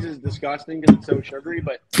 Twisted teas is disgusting because it's so sugary,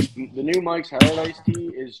 but the new Mike's Hard Iced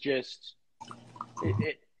Tea is just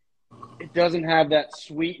it doesn't have that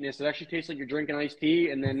sweetness. It actually tastes like you're drinking iced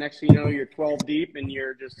tea, and then next thing you know, you're 12 deep and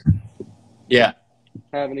you're just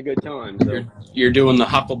having a good time. So you're doing the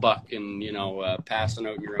hucklebuck and passing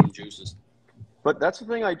out your own juices. But that's the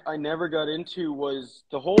thing I never got into was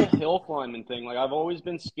the whole hill climbing thing. Like, I've always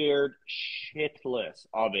been scared shitless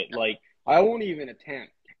of it. Like, I won't even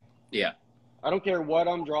attempt. Yeah. I don't care what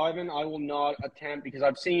I'm driving. I will not attempt because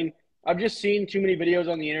I've just seen too many videos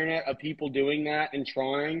on the internet of people doing that and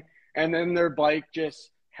trying, and then their bike just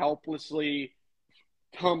helplessly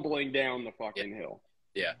tumbling down the fucking hill.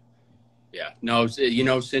 Yeah. Yeah. No,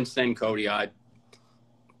 since then, Cody, I'll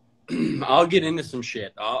get into some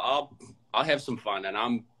shit. I'll have some fun, and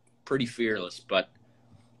I'm pretty fearless. But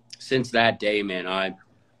since that day, man, I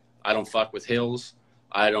don't fuck with hills.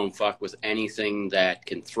 I don't fuck with anything that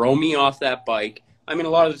can throw me off that bike. I mean, a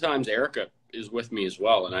lot of the times Erica is with me as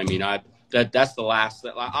well, and I mean, that's the last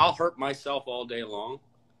that I'll hurt myself all day long.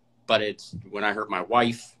 But it's when I hurt my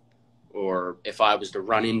wife, or if I was to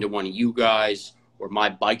run into one of you guys, or my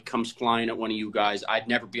bike comes flying at one of you guys, I'd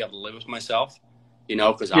never be able to live with myself.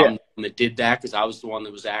 Because I'm the one that did that because I was the one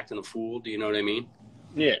that was acting a fool. Do you know what I mean?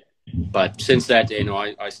 Yeah. But since that day, no,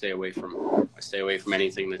 I stay away from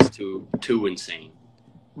anything that's too insane.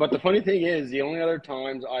 But the funny thing is, the only other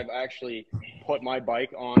times I've actually put my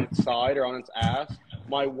bike on its side or on its ass,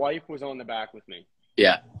 my wife was on the back with me.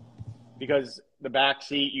 Yeah. Because the back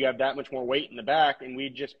seat, you have that much more weight in the back, and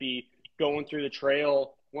we'd just be going through the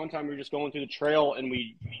trail. One time we were just going through the trail, and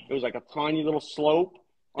it was like a tiny little slope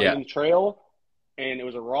on the trail. And it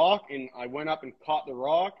was a rock, and I went up and caught the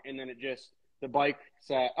rock, and then the bike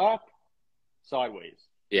sat up sideways.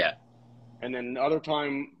 Yeah. And then the other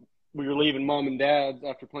time we were leaving Mom and Dad's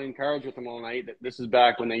after playing cards with them all night. This is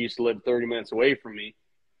back when they used to live 30 minutes away from me.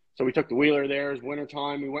 So we took the wheeler there. It was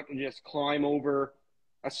wintertime. We went and just climb over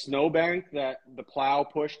a snowbank that the plow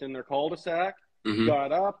pushed in their cul-de-sac. Mm-hmm.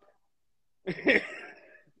 Got up,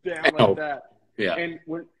 down like that. Yeah. And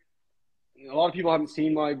a lot of people haven't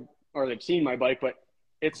seen they've seen my bike, but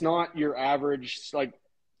it's not your average, like,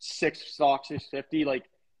 650. Like,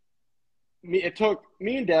 me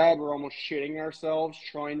and Dad were almost shitting ourselves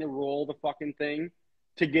trying to roll the fucking thing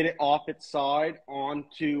to get it off its side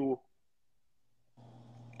onto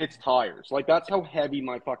its tires. Like, that's how heavy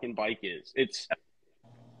my fucking bike is.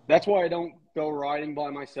 That's why I don't go riding by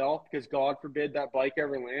myself because God forbid that bike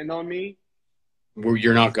ever land on me, Where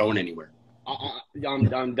you're not going anywhere.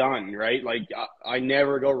 I'm done, right? Like I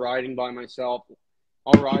never go riding by myself.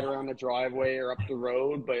 I'll ride around the driveway or up the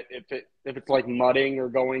road, but if it's like mudding or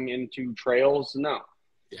going into trails, no.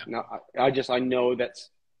 Yeah. No, I know that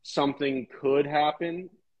something could happen.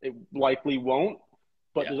 It likely won't,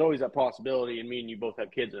 but there's always that possibility. And me and you both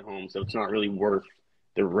have kids at home, so it's not really worth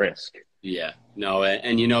the risk. Yeah. No,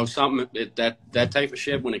 and you know something that type of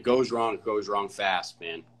shit, when it goes wrong fast,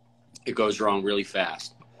 man. It goes wrong really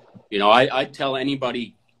fast. You know, I'd tell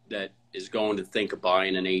anybody that is going to think of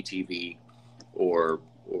buying an ATV or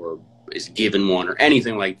is given one or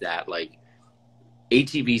anything like that, like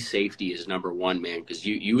ATV safety is number one, man, because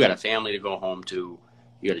you got a family to go home to,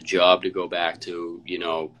 you got a job to go back to. You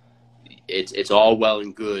know, it's all well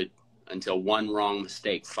and good until one wrong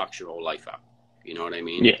mistake fucks your whole life up. You know what I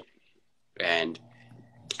mean? Yeah. And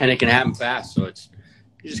it can happen fast. So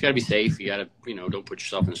you just got to be safe. You got to, you know, don't put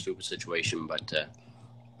yourself in a stupid situation. But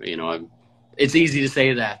you know, it's easy to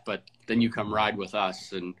say that, but then you come ride with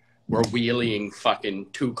us and we're wheeling fucking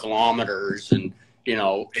 2 kilometers and, you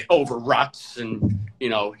know, over ruts and, you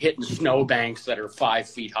know, hitting snowbanks that are 5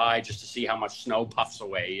 feet high just to see how much snow puffs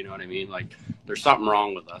away. You know what I mean? Like, there's something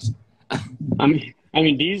wrong with us. I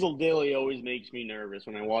mean, Diesel Dilly always makes me nervous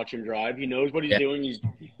when I watch him drive. He knows what he's doing.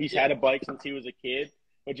 He's had a bike since he was a kid,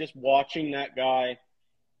 but just watching that guy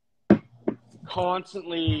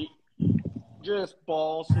constantly just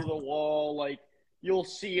balls to the wall, like you'll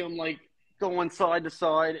see him like going side to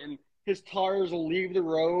side, and his tires will leave the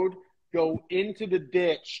road, go into the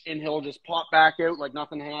ditch, and he'll just pop back out like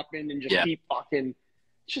nothing happened and just keep fucking.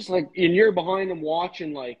 It's just like, and you're behind him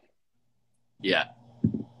watching, like, yeah.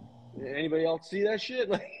 Anybody else see that shit?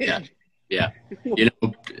 Like, yeah. You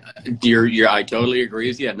know, you're. I totally agree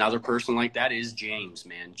with you. Another person like that is James,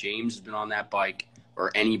 man. James has been on that bike or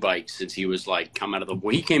any bike since he was like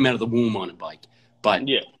he came out of the womb on a bike. But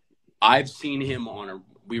I've seen him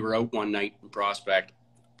we were out one night in Prospect,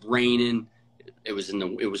 raining. It was in the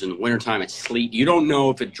wintertime. It's sleet. You don't know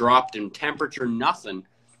if it dropped in temperature, nothing.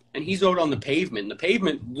 And he's out on the pavement. And the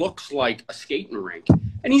pavement looks like a skating rink.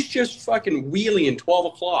 And he's just fucking wheeling 12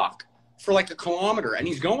 o'clock for like a kilometer. And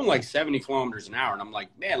he's going like 70 kilometers an hour. And I'm like,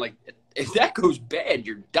 man, like if that goes bad,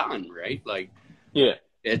 you're done, right? Like,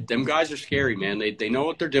 them guys are scary, man. They know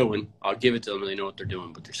what they're doing. I'll give it to them. They know what they're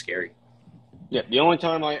doing, but they're scary. Yeah. The only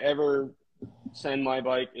time I ever send my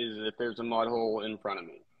bike is if there's a mud hole in front of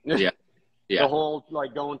me. Yeah. The whole,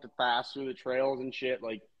 like, going too fast through the trails and shit,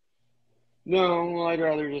 like, no, I'd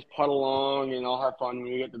rather just puddle along and I'll have fun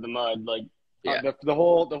when we get to the mud. Like, the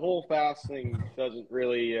whole fast thing doesn't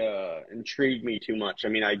really intrigue me too much. I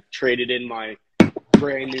mean, I traded in my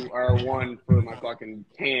brand new R1 for my fucking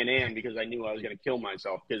Can-Am because I knew I was going to kill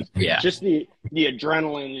myself. Because just the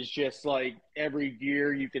adrenaline is just like every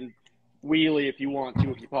gear you can wheelie if you want to,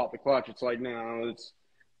 if you pop the clutch. It's like, no,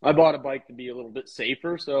 I bought a bike to be a little bit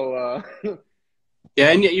safer. So,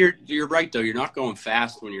 yeah, and you're right though. You're not going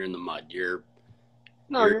fast when you're in the mud. You're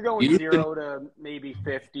going 0 to maybe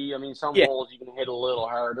 50. I mean, some holes you can hit a little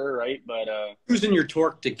harder, right? But using your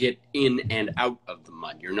torque to get in and out of the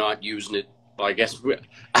mud. You're not using it. Well, I guess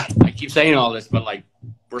I keep saying all this, but like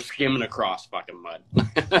we're skimming across fucking mud.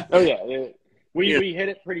 Oh yeah, we hit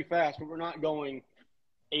it pretty fast, but we're not going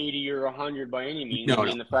 80 or 100 by any means. I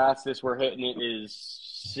mean, the fastest we're hitting it is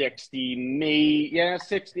 60,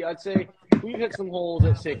 60. I'd say we've hit some holes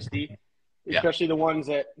at 60, especially the ones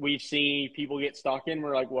that we've seen people get stuck in.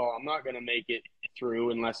 We're like, well, I'm not going to make it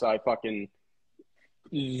through unless I fucking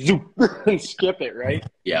zoop and skip it, right?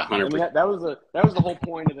 Yeah, 100%. I mean, that was the whole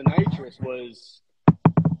point of the nitrous, was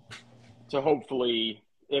to hopefully,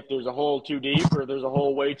 if there's a hole too deep or if there's a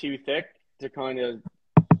hole way too thick, to kind of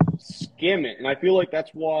skim it. And I feel like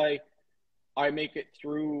that's why I make it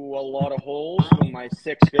through a lot of holes when my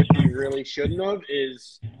 650 really shouldn't have.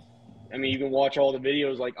 I mean, you can watch all the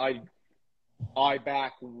videos, like I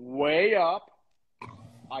back way up,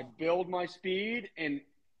 I build my speed, and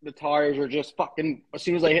the tires are just fucking, as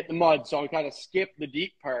soon as I hit the mud, so I kind of skip the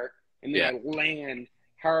deep part, and then I land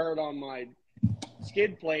hard on my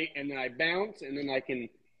skid plate, and then I bounce, and then I can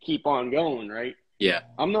keep on going, right? Yeah.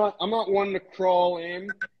 I'm not one to crawl in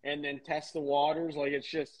and then test the waters. Like,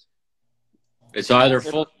 it's either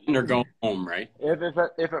full or go home, right?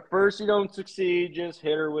 If at first you don't succeed, just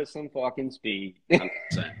hit her with some fucking speed.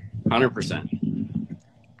 100%.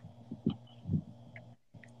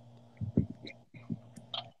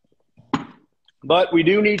 But we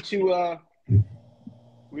do need to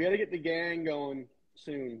we got to get the gang going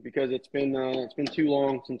soon, because it's been too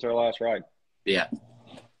long since our last ride. Yeah.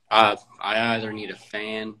 I either need a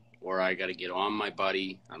fan or I got to get on my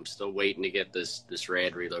buddy. I'm still waiting to get this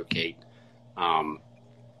rad relocate.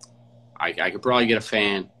 I could probably get a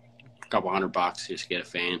fan, a couple $100 just get a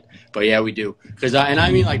fan. But yeah, we do.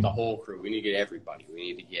 I mean like the whole crew. We need to get everybody.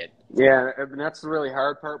 We need to get. Yeah, and that's the really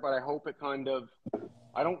hard part, but I hope it kind of,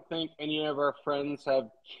 I don't think any of our friends have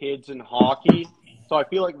kids in hockey. So I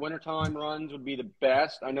feel like wintertime runs would be the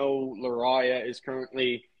best. I know Lariah is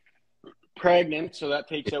currently pregnant, so that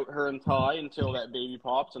takes out her and Ty until that baby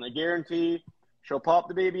pops. And I guarantee she'll pop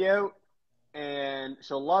the baby out, and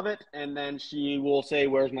she'll love it, and then she will say,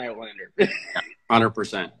 "Where's my Outlander?"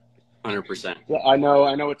 100%. 100%. I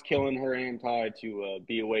know it's killing her and Ty to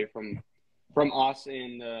be away from us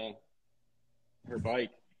and her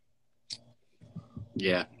bike.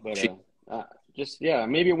 Yeah. But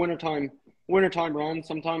maybe a wintertime run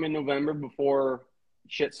sometime in November before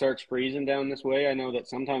shit starts freezing down this way. I know that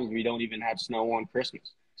sometimes we don't even have snow on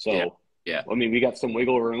Christmas. So, yeah. I mean, we got some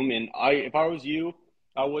wiggle room. And if I was you,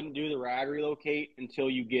 I wouldn't do the rad relocate until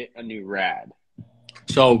you get a new rad.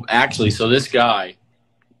 So, actually, this guy,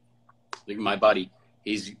 my buddy,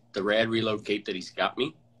 the rad relocate that he's got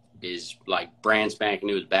me is like brand spanking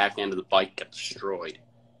new. The back end of the bike got destroyed.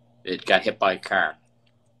 It got hit by a car.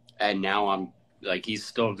 And now I'm like, he's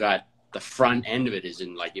still got the front end of it is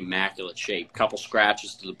in like immaculate shape. Couple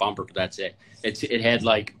scratches to the bumper, but that's it. It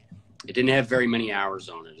didn't have very many hours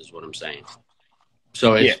on it, is what I'm saying.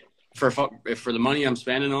 So for the money I'm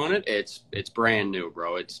spending on it, it's brand new,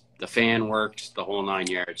 bro. It's the fan works, the whole 9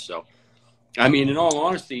 yards. So, I mean, in all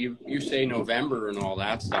honesty, you say November and all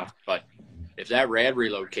that stuff, but if that rad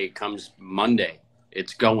relocate comes Monday,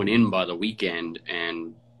 it's going in by the weekend,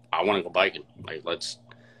 and I want to go biking. Like,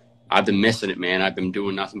 I've been missing it, man. I've been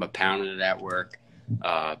doing nothing but pounding it at work.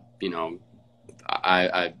 You know,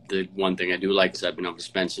 the one thing I do like is I've been able to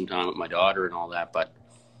spend some time with my daughter and all that, but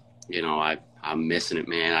you know, I'm missing it,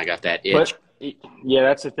 man. I got that itch. But, yeah,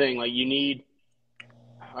 that's the thing. Like, you need,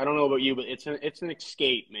 I don't know about you, but it's an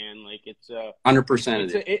escape, man. Like, it's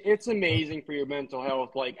 100%. It's amazing for your mental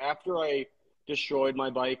health. Like, after I destroyed my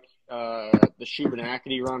bike, the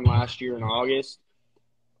Shubenacadie run last year in August,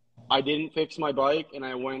 I didn't fix my bike, and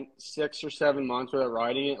I went 6 or 7 months without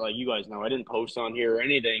riding it. Like, you guys know, I didn't post on here or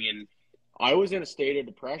anything, and I was in a state of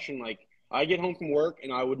depression. Like, I get home from work,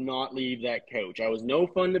 and I would not leave that couch. I was no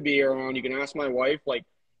fun to be around. You can ask my wife. Like,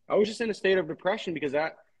 I was just in a state of depression because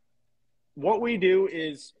what we do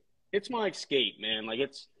is, it's my escape, man. Like,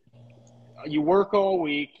 you work all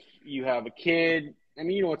week, you have a kid. I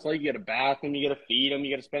mean, you know, it's like you got to bath them, you got to feed them,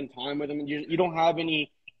 you got to spend time with them, and you don't have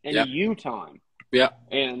any you time. Yeah.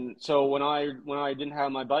 And so when I didn't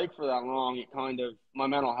have my bike for that long, it kind of, my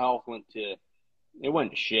mental health went to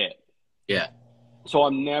shit. Yeah. So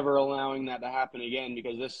I'm never allowing that to happen again,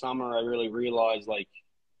 because this summer I really realized, like,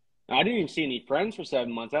 I didn't even see any friends for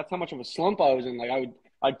 7 months. That's how much of a slump I was in. Like,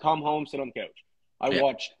 I'd come home, sit on the couch. I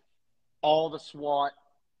watched all the SWAT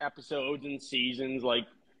episodes and seasons. Like,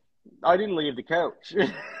 I didn't leave the couch.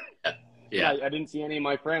 Yeah. I didn't see any of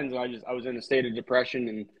my friends. I was in a state of depression,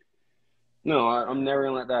 and no, I'm never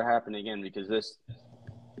gonna let that happen again, because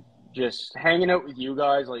just hanging out with you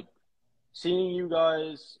guys, like seeing you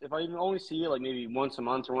guys, if I even only see you like maybe once a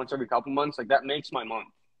month or once every couple months, like that makes my month.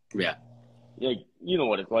 Yeah. Like, you know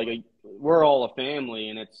what it's like. We're all a family,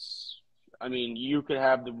 and I mean, you could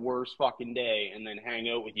have the worst fucking day and then hang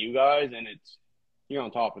out with you guys, and you're on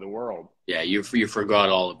top of the world. Yeah, you forgot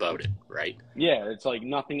all about it, right? Yeah, it's like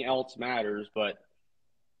nothing else matters but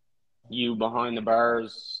you behind the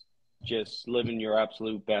bars, just living your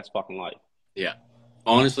absolute best fucking life. Yeah.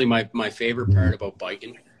 Honestly, my favorite part about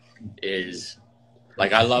biking is,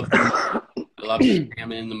 like, I love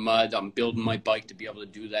slamming in the mud. I'm building my bike to be able to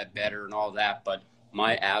do that better and all that. But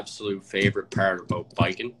my absolute favorite part about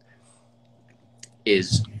biking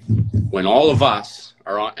is when all of us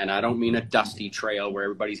are on, and I don't mean a dusty trail where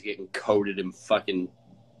everybody's getting coated in fucking,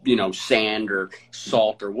 you know, sand or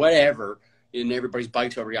salt or whatever, and everybody's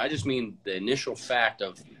bikes over here. I just mean the initial fact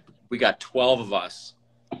of, we got 12 of us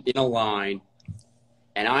in a line,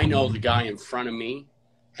 and I know the guy in front of me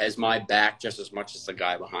has my back just as much as the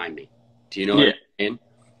guy behind me. Do you know what I mean?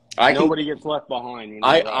 Nobody gets left behind.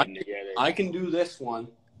 I can do this one,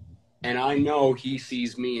 and I know he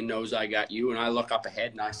sees me and knows I got you, and I look up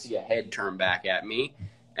ahead and I see a head turn back at me,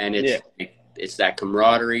 and it's that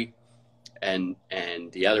camaraderie. And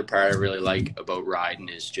the other part I really like about riding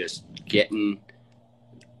is just getting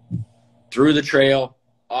through the trail,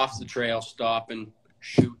 off the trail, stopping,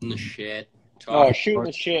 shooting the shit. Shooting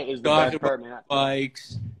the shit is the best part, man.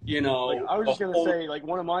 Bikes, you know. Like, I was just gonna say, like,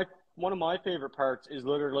 one of my favorite parts is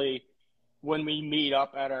literally when we meet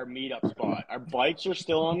up at our meetup spot. Our bikes are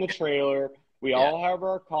still on the trailer. We all have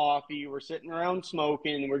our coffee. We're sitting around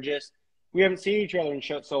smoking. We haven't seen each other in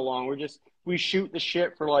so long. We shoot the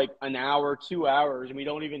shit for like an hour, 2 hours, and we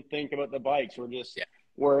don't even think about the bikes.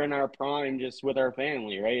 We're in our prime just with our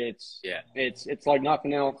family, right? It's like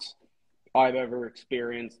nothing else I've ever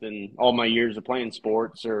experienced in all my years of playing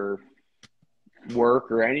sports or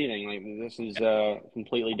work or anything. Like, this is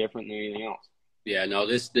completely different than anything else. Yeah, no,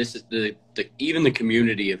 this is the even the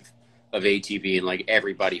community of ATV and like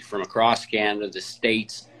everybody from across Canada, the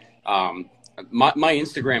States. My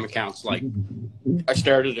Instagram account's like, I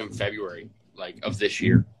started in February of this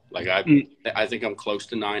year. Like I think I'm close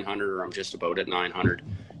to 900, or I'm just about at 900.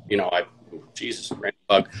 You know, Jesus, ran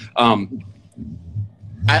a bug.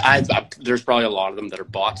 There's probably a lot of them that are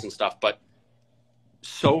bots and stuff, but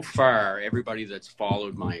so far, everybody that's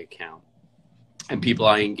followed my account and people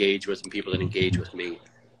I engage with and people that engage with me,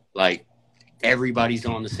 like, everybody's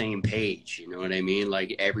on the same page. You know what I mean?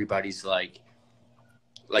 Like, everybody's like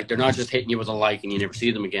they're not just hitting you with a like and you never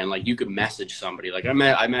see them again. Like, you could message somebody. Like, I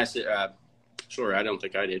messaged, sorry, I don't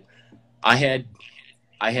think I did. I had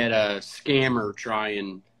a scammer try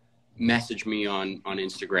and message me on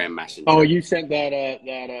Instagram Messenger. Oh, you sent that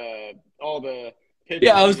all the pictures.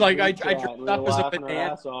 Yeah, I was like, I dress up as a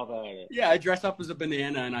banana. Yeah, I dress up as a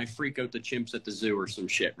banana and I freak out the chimps at the zoo or some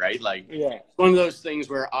shit, right? Like, yeah, one of those things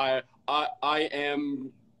where I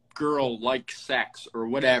am girl like sex or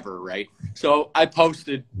whatever, right? So I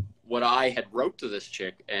posted what I had wrote to this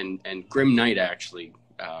chick, and Grim Knight actually.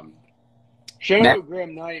 Shout out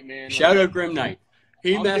Grim Knight, man. Shout out Grim Knight.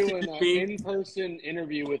 He messaged me. In-person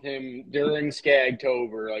interview with him during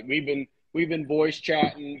Skagtober. Like, we've been voice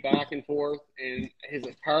chatting back and forth, and his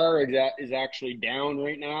car is actually down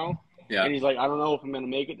right now. Yeah. And he's like, I don't know if I'm gonna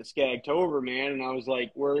make it to Skagtober, man. And I was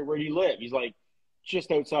like, where do you live? He's like,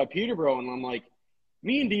 just outside Peterborough. And I'm like,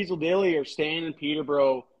 me and Diesel Dilly are staying in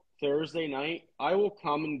Peterborough Thursday night. I will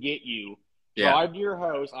come and get you. Yeah. Drive to your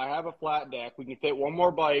house. I have a flat deck. We can fit one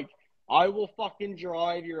more bike. I will fucking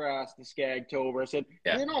drive your ass to Skagtober. I said,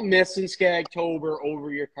 You're not missing Skagtober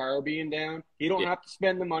over your car being down. You don't have to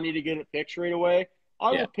spend the money to get it fixed right away.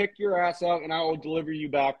 I will pick your ass up and I will deliver you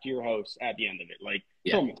back to your house at the end of it. Like,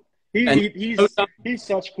 come on. He's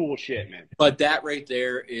such cool shit, man. But that right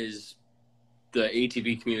there is the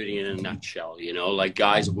ATV community in a nutshell. You know, like,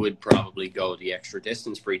 guys would probably go the extra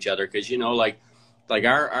distance for each other because, you know, like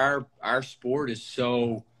our sport is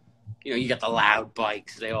so, you know, you got the loud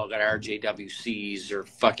bikes, they all got RJWCs or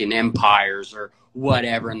fucking Empires or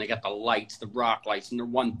whatever, and they got the lights, the rock lights, and their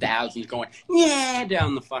 1000s going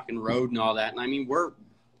down the fucking road and all that. And I mean, we're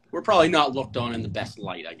probably not looked on in the best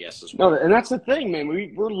light, I guess, as well. No, and that's the thing, man.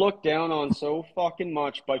 We're looked down on so fucking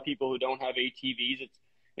much by people who don't have ATVs.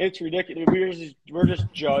 It's ridiculous. We're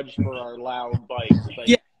just judged for our loud bikes. Like,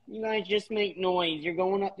 you guys just make noise. You're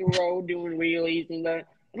going up the road doing wheelies and that.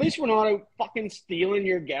 At least we're not out fucking stealing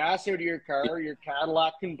your gas out of your car, your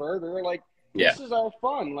Cadillac converter. Like, this is our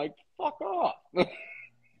fun. Like, fuck off.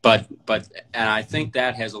 But and I think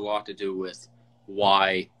that has a lot to do with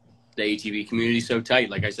why the ATV community is so tight.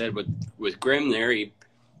 Like I said, with Grim there,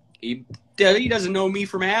 he doesn't know me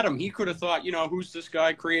from Adam. He could have thought, you know, who's this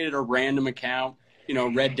guy? Created a random account, you know,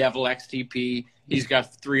 Red Devil XTP. He's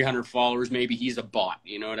got 300 followers. Maybe he's a bot.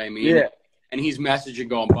 You know what I mean? Yeah. And he's messaging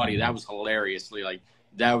going, buddy, that was hilariously like.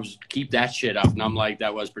 Keep that shit up. And I'm like,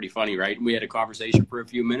 that was pretty funny, right? And we had a conversation for a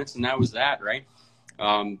few minutes, and that was that, right?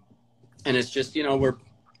 And it's just, you know, we're,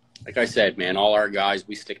 like I said, man, all our guys,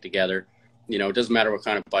 we stick together. You know, it doesn't matter what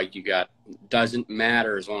kind of bike you got. Doesn't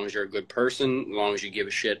matter as long as you're a good person, as long as you give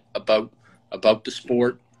a shit about the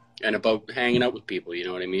sport and about hanging out with people. You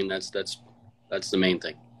know what I mean? That's the main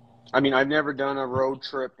thing. I mean, I've never done a road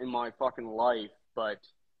trip in my fucking life, but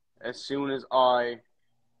as soon as I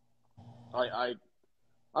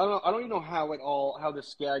don't even know how the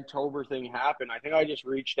Skagtober thing happened. I think I just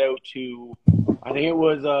reached out to, I think it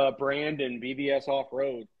was Brandon, BBS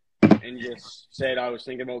Off-Road, and just said I was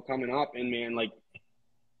thinking about coming up. And, man, like,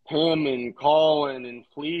 him and Colin and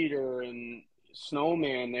Fleeter and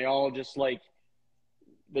Snowman, they all just, like,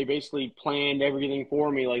 they basically planned everything for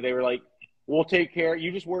me. Like, they were like, we'll take care. You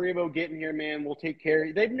just worry about getting here, man. We'll take care of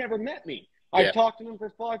you. They've never met me. I've talked to them for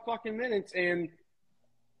 5 fucking minutes, and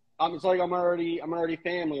it's like I'm already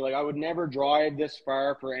family. Like, I would never drive this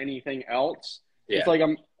far for anything else. Yeah. It's like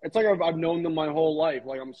I've known them my whole life.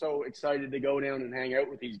 Like, I'm so excited to go down and hang out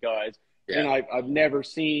with these guys. Yeah. And I've never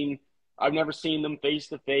seen them face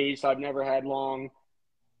to face. I've never had long,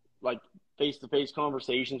 like, face to face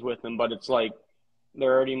conversations with them. But it's like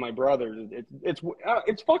they're already my brothers.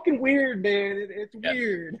 It's fucking weird, man. It's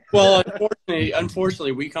weird. Well,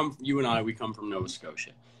 unfortunately, you and I come from Nova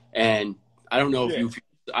Scotia, and I don't know if you feel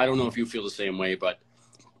I don't know if you feel the same way, but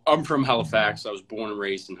I'm from Halifax. I was born and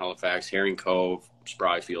raised in Halifax, Herring Cove,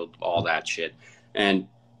 Spryfield, all that shit. And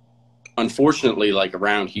unfortunately, like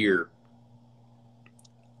around here,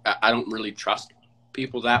 I don't really trust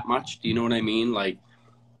people that much. Do you know what I mean? Like,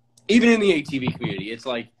 even in the ATV community, it's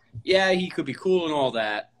like, yeah, he could be cool and all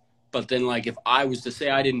that. But then, like, if I was to say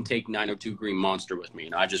I didn't take 902 Green Monster with me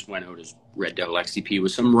and I just went out as Red Devil XCP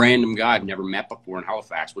with some random guy I've never met before in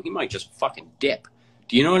Halifax, well, he might just fucking dip.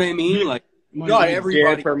 Do you know what I mean? Like, not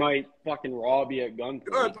everybody. Or might fucking rob you at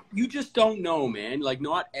gunpoint. You just don't know, man. Like,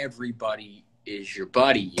 not everybody is your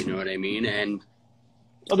buddy. You know what I mean? And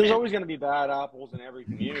well, there's always going to be bad apples in every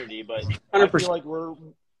community, but 100%. I feel like we're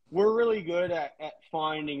really good at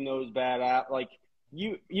finding those bad apples. Like,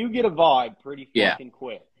 you get a vibe pretty fucking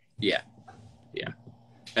quick. Yeah.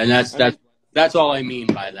 And that's all I mean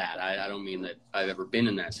by that. I don't mean that I've ever been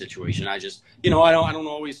in that situation. I just, I don't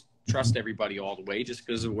always trust everybody all the way just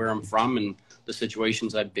because of where I'm from and the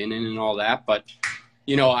situations I've been in and all that. But,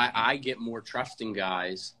 I get more trusting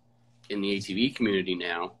guys in the ATV community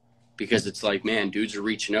now because it's like, man, dudes are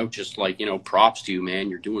reaching out just like, props to you, man.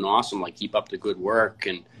 You're doing awesome. Like, keep up the good work.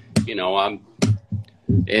 And, I'm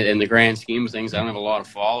in the grand scheme of things, I don't have a lot of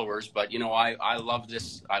followers, but I love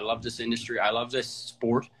this. I love this industry. I love this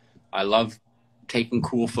sport. I love taking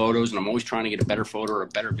cool photos, and I'm always trying to get a better photo or a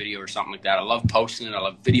better video or something like that. I love posting it. I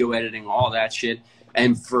love video editing, all that shit.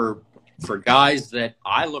 And for guys that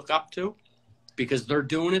I look up to, because they're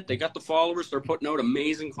doing it, they got the followers, they're putting out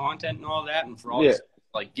amazing content and all that, and for all this,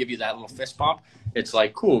 like, give you that little fist bump, it's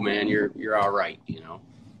like, cool, man, you're all right,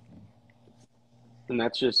 And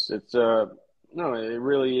that's just no, it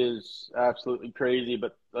really is absolutely crazy.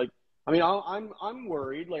 But like, I mean, I'm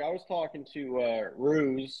worried. Like, I was talking to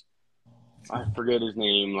Ruse, I forget his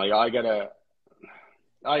name. Like,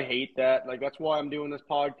 I hate that. Like, that's why I'm doing this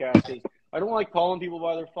podcast. Is I don't like calling people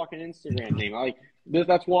by their fucking Instagram name.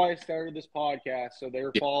 That's why I started this podcast, so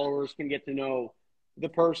their followers can get to know the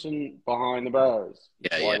person behind the bars.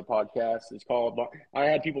 That's why the podcast is called. I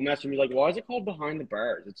had people message me like, "Why is it called Behind the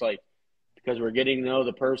Bars?" It's like, because we're getting to know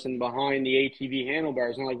the person behind the ATV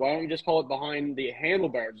handlebars. And I'm like, why don't we just call it Behind the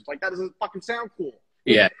Handlebars? It's like, that doesn't fucking sound cool.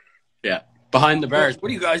 Yeah. Behind the bars. What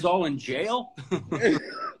are you guys all in jail?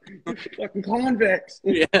 Fucking convicts.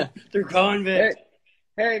 Yeah, they're convicts.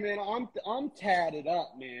 Hey, man, I'm tatted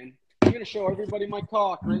up, man. I'm gonna show everybody my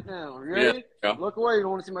cock right now. You ready? Yeah. Look away. You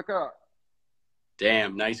don't want to see my cock.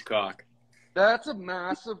 Damn, nice cock. That's a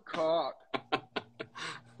massive cock.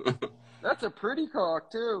 That's a pretty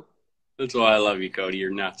cock too. That's why I love you, Cody.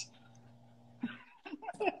 You're nuts.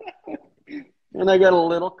 And I got a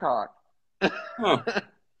little cock. Huh.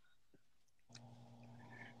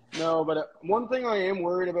 No, but one thing I am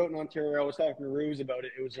worried about in Ontario, I was talking to Ruse about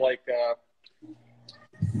it. It was like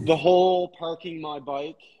the whole parking my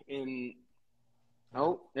bike in.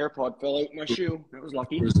 Oh, AirPod fell out my shoe. That was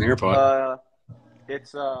lucky. It was an AirPod.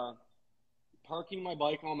 It's parking my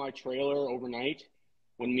bike on my trailer overnight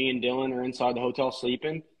when me and Dylan are inside the hotel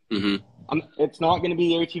sleeping. Mm-hmm. It's not going to be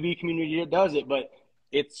the ATV community that does it, but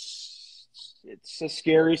it's a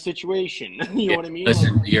scary situation. You know what I mean?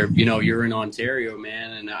 Listen, you're in Ontario,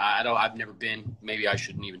 man, and I've never been. Maybe I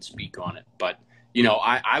shouldn't even speak on it, but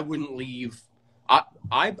I wouldn't leave.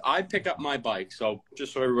 I pick up my bike. So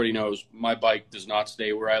just so everybody knows, my bike does not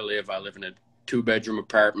stay where I live. I live in a 2-bedroom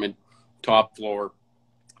apartment, top floor,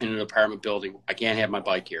 in an apartment building. I can't have my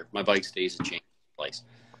bike here. My bike stays in James Place.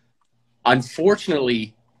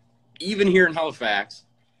 Unfortunately, even here in Halifax,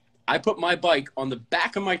 I put my bike on the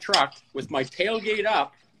back of my truck with my tailgate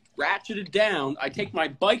up, ratcheted down. I take my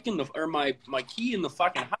bike my key in the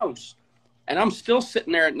fucking house, and I'm still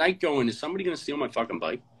sitting there at night going, is somebody going to steal my fucking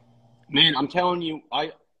bike? Man, I'm telling you,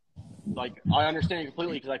 I understand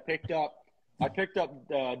completely because I picked up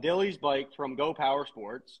Dilly's bike from Go Power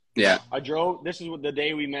Sports. Yeah. This is the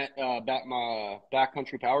day we met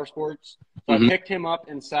Backcountry Power Sports. So I picked him up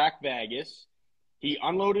in Sac Vegas. He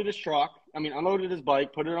unloaded his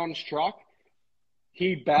bike, put it on his truck.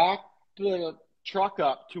 He backed the truck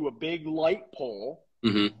up to a big light pole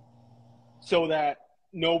so that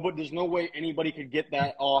there's no way anybody could get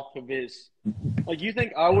that off of his. Like, you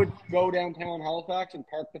think I would go downtown Halifax and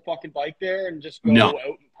park the fucking bike there and just go out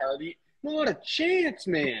and party? Not a chance,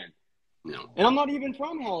 man. No. And I'm not even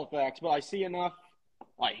from Halifax, but I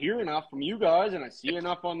hear enough from you guys, and I see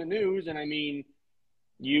enough on the news, and I mean,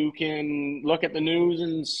 you can look at the news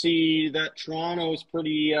and see that Toronto's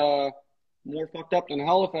pretty more fucked up than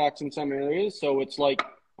Halifax in some areas. So it's like,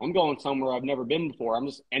 I'm going somewhere I've never been before. I'm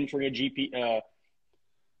just entering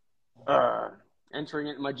entering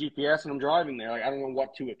it in my GPS, and I'm driving there. Like, I don't know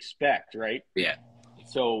what to expect, right? Yeah.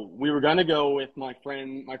 So we were gonna go with my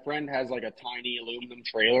friend. My friend has like a tiny aluminum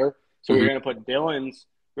trailer, so we were gonna put Dylan's.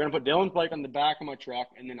 We're gonna put Dylan's bike on the back of my truck,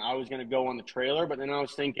 and then I was gonna go on the trailer. But then I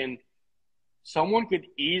was thinking, someone could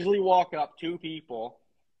easily walk up, 2 people,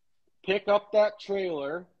 pick up that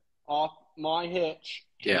trailer off my hitch,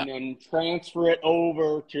 and then transfer it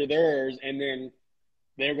over to theirs, and then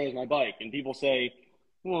there goes my bike. And people say,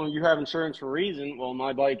 well, you have insurance for a reason. Well,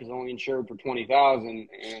 my bike is only insured for $20,000,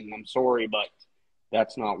 and I'm sorry, but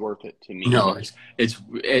that's not worth it to me. No,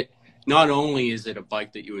 it. Not only is it a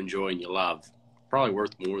bike that you enjoy and you love, probably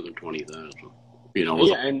worth more than $20,000. You know.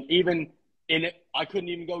 Yeah, and even in it, I couldn't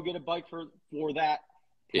even go get a bike for that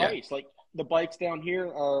price. Like the bikes down here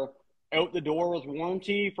are out the door with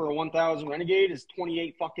warranty for a 1,000 Renegade is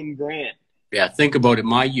 28 fucking grand. Yeah, think about it.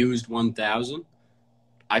 My used 1,000,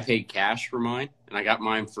 I paid cash for mine, and I got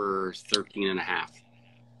mine for 13.5.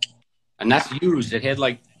 And that's used. It had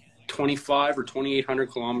like 25 or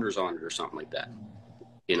 2,800 kilometers on it or something like that.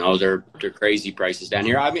 You know, they're crazy prices down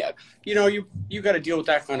here. I mean, you know, you got to deal with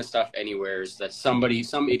that kind of stuff anywhere. Is that some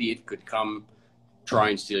idiot could come try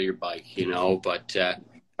and steal your bike, you know? But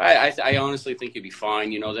I honestly think you'd be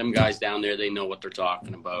fine. You know, them guys down there, they know what they're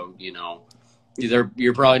talking about. You know,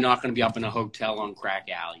 you're probably not going to be up in a hotel on Crack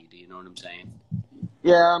Alley. Do you know what I'm saying?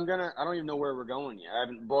 Yeah, I don't even know where we're going yet.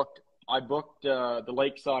 I booked the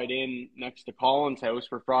Lakeside Inn next to Colin's house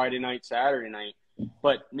for Friday night, Saturday night.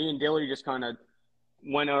 But me and Dilly just kind of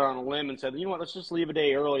went out on a limb and said, you know what, let's just leave a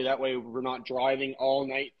day early. That way we're not driving all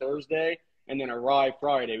night Thursday and then arrive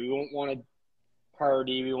Friday. We won't want to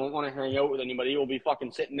party. We won't want to hang out with anybody. We'll be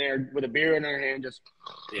fucking sitting there with a beer in our hand just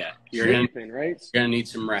sleeping, right? You're going to need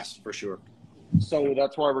some rest for sure. So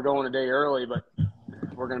that's why we're going a day early, but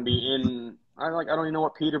we're going to be in – I don't even know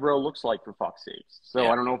what Peterborough looks like, for fuck's sakes. So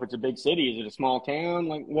I don't know if it's a big city. Is it a small town?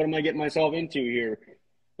 Like, what am I getting myself into here?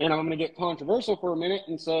 And I'm going to get controversial for a minute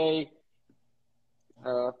and say,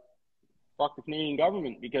 fuck the Canadian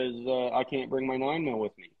government, because I can't bring my 9mm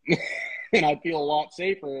with me. And I'd feel a lot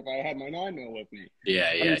safer if I had my 9mm with me.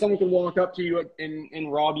 Yeah. I mean, someone can walk up to you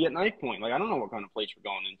and rob you at knife point. Like, I don't know what kind of place we're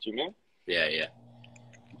going into, man. Yeah.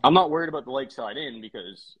 I'm not worried about the Lakeside Inn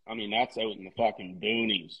because, I mean, that's out in the fucking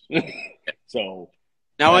boonies. So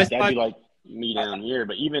now that'd be like me down here.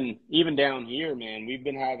 But even down here, man, we've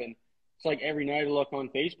been having – it's like every night I look on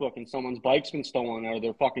Facebook and someone's bike's been stolen out of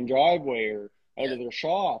their fucking driveway or out of their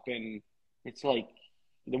shop. And it's like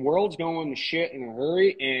the world's going to shit in a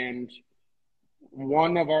hurry. And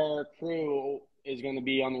one of our crew is going to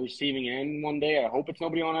be on the receiving end one day. I hope it's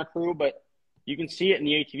nobody on our crew, but – you can see it in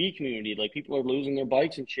the ATV community. Like, people are losing their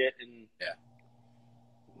bikes and shit. And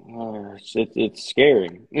it's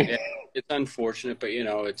scary. Yeah, it's unfortunate, but, you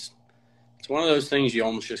know, it's one of those things you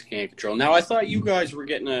almost just can't control. Now, I thought you guys were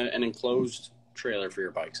getting an enclosed trailer for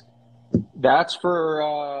your bikes. That's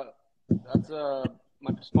for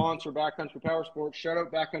my sponsor, Backcountry Power Sports. Shout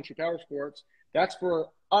out Backcountry Power Sports. That's for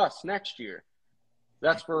us next year.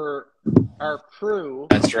 That's for our crew.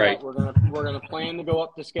 That's right. We're gonna plan to go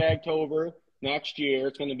up to Skagtober next year.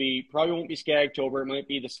 It's gonna be probably won't be Skagtober. It might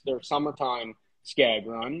be their summertime Skag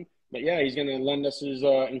run. But yeah, he's gonna lend us his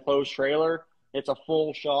enclosed trailer. It's a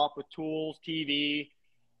full shop with tools, TV.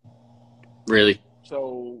 Really?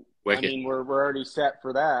 So Wicked. I mean, we're already set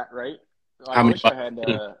for that, right? How many? I had.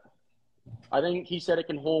 I think he said it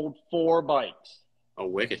can hold 4 bikes. Oh,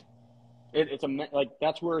 wicked. It's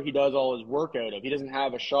that's where he does all his work out of. He doesn't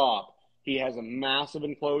have a shop. He has a massive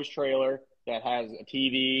enclosed trailer that has a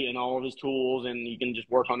TV and all of his tools, and you can just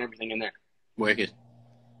work on everything in there. Wicked.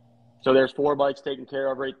 So there's 4 bikes taken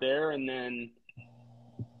care of right there, and then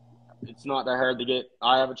it's not that hard to get.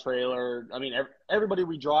 I have a trailer. I mean, everybody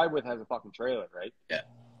we drive with has a fucking trailer, right? Yeah.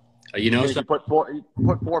 You know, if you put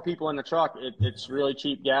 4 people in the truck, it's really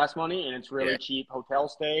cheap gas money, and it's really cheap hotel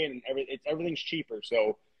stay, and everything's cheaper.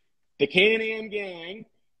 So the Can-Am gang,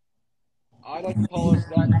 I like to call us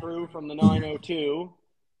that crew from the 902,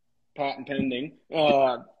 patent pending.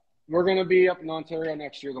 We're going to be up in Ontario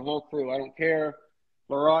next year, the whole crew. I don't care.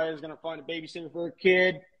 Mariah's going to find a babysitter for her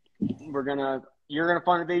kid. You're going to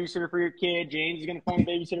find a babysitter for your kid. James is going to find a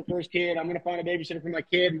babysitter for his kid. I'm going to find a babysitter for my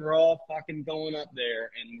kid. And we're all fucking going up there.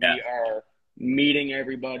 And we are meeting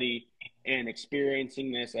everybody and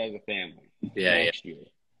experiencing this as a family next year.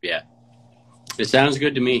 Yeah. It sounds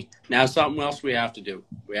good to me. Now, something else we have to do.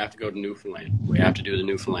 We have to go to Newfoundland. We have to do the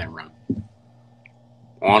Newfoundland run.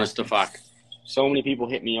 Honest to fuck. So many people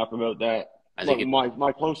hit me up about that.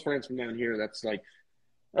 My close friends from down here, that's like,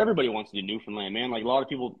 everybody wants to do Newfoundland, man. Like, a lot of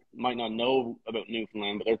people might not know about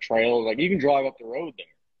Newfoundland, but their trails, like, you can drive up the road there.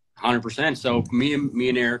 100%. So me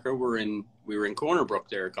and Erica were in we were in Corner Brook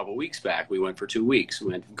there a couple weeks back. We went for 2 weeks.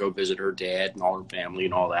 We went to go visit her dad and all her family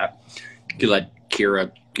and all that. To let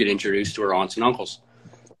Kira get introduced to her aunts and uncles.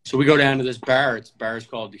 So we go down to this bar. It's bar's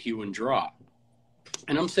called the Hue and Draw.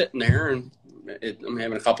 And I'm sitting there, and I'm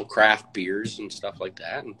having a couple craft beers and stuff like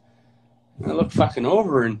that. And I look fucking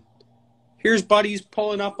over, and here's buddies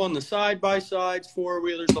pulling up on the side-by-sides,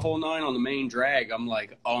 four-wheelers, the whole nine on the main drag. I'm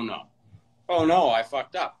like, oh, no. Oh, no, I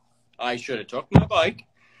fucked up. I should have took my bike,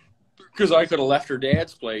 because I could have left her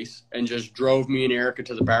dad's place and just drove me and Erica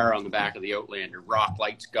to the bar on the back of the Outlander. Rock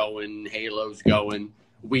lights going, halos going,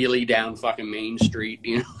 wheelie down fucking Main Street.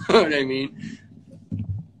 You know what I mean?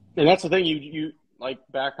 And that's the thing. You like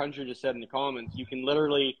Backcountry just said in the comments, you can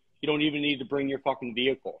literally, you don't even need to bring your fucking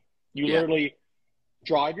vehicle. You literally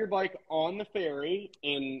drive your bike on the ferry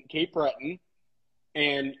in Cape Breton,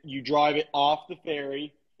 and you drive it off the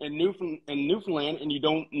ferry in Newfoundland, and you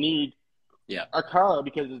don't need a car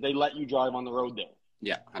because they let you drive on the road there.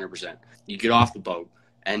 Yeah, 100%. You get off the boat,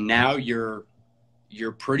 and now you're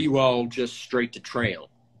pretty well just straight to trail.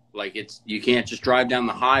 Like, you can't just drive down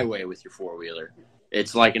the highway with your four-wheeler.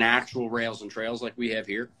 It's like an actual rails and trails like we have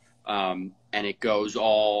here. And it goes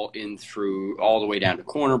all the way down to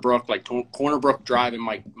Corner Brook. Like Corner Brook driving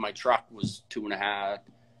my truck was 2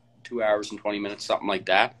 hours and 20 minutes, something like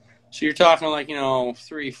that. So you're talking like,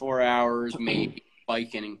 3-4 hours, maybe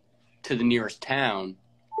biking to the nearest town,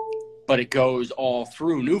 but it goes all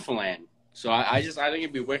through Newfoundland. So I think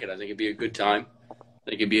it'd be wicked. I think it'd be a good time. I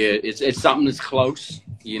think it'd be it's something that's close.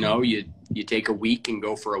 You take a week and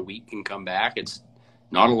go for a week and come back. It's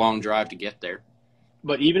not a long drive to get there.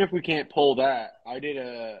 But even if we can't pull that, I did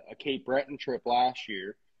a Cape Breton trip last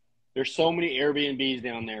year. There's so many Airbnbs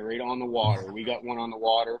down there right on the water. We got one on the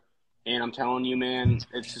water, and I'm telling you, man,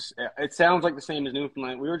 it sounds like the same as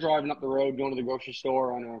Newfoundland. We were driving up the road, going to the grocery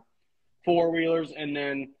store on our four-wheelers, and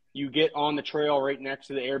then you get on the trail right next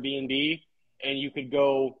to the Airbnb, and you could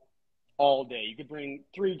go all day. You could bring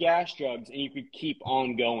 3 gas jugs, and you could keep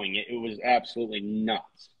on going. It was absolutely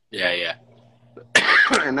nuts. Yeah.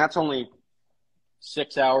 And that's only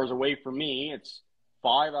 6 hours away from me. It's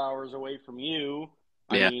 5 hours away from you.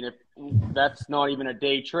 I mean, if that's not even a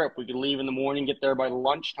day trip. We could leave in the morning, get there by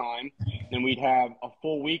lunchtime, and we'd have a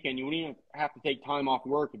full weekend. You wouldn't even have to take time off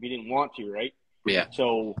work if you didn't want to, right? Yeah.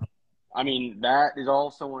 So, I mean, that is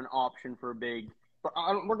also an option for a big.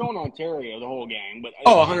 We're going to Ontario, the whole gang. But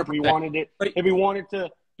 100%. If we wanted to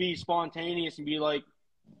be spontaneous and be like,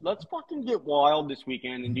 let's fucking get wild this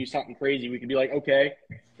weekend and do something crazy, we could be like, okay,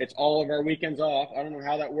 it's all of our weekends off. I don't know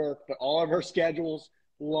how that works, but all of our schedules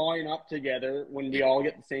line up together when we all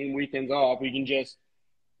get the same weekends off. We can just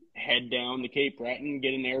head down to Cape Breton,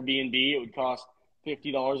 get an Airbnb. It would cost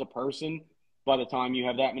 $50 a person by the time you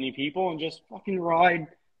have that many people, and just fucking ride.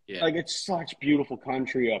 Yeah. Like, it's such beautiful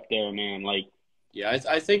country up there, man. Like, yeah,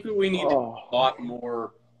 I think we need a lot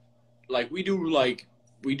more. Like, we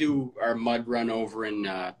do our mud run over in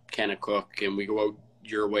Kennecook, and we go out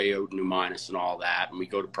your way out in New Minas and all that, and we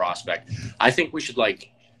go to Prospect. I think we should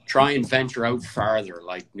try and venture out farther,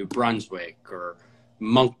 like New Brunswick or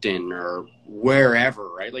Moncton or wherever,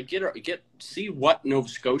 right? Like see what Nova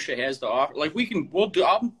Scotia has to offer. Like we'll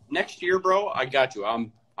do next year, bro. I got you.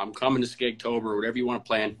 I'm coming to Skegtober, whatever you want to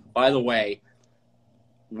plan. By the way,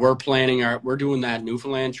 we're doing that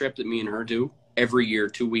Newfoundland trip that me and her do every year,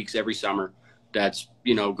 2 weeks every summer. That's,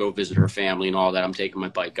 go visit her family and all that. I'm taking my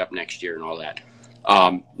bike up next year and all that.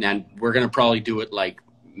 And we're going to probably do it like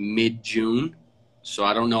mid-June. So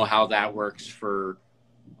I don't know how that works for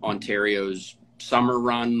Ontario's summer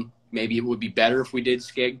run. Maybe it would be better if we did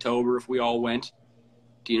Skegtober if we all went.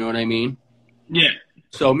 Do you know what I mean? Yeah.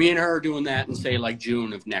 So me and her are doing that in, say, like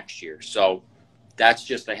June of next year. So that's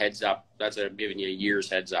just a heads up. I'm giving you a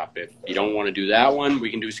year's heads up. If you don't want to do that one,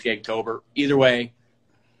 we can do Skegtober. Either way,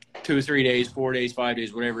 2 or 3 days, 4 days, 5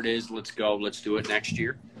 days, whatever it is, let's go. Let's do it next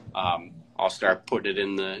year. I'll start putting it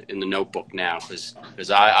in the notebook now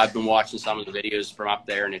because I've been watching some of the videos from up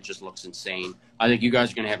there, and it just looks insane. I think you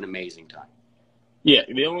guys are going to have an amazing time. Yeah,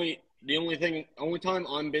 the only time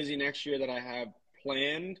I'm busy next year that I have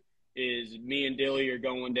planned is me and Dilly are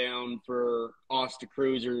going down for Osta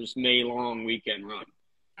Cruiser's May long weekend run.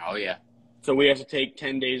 Oh, yeah. So we have to take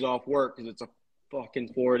 10 days off work because it's a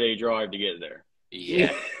fucking 4-day drive to get there.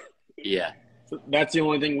 Yeah. Yeah. So that's the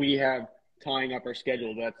only thing we have tying up our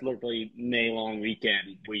schedule. That's literally May long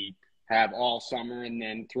weekend. We have all summer and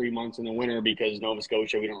then 3 months in the winter because Nova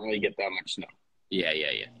Scotia, we don't really get that much snow. Yeah.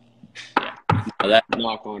 Well,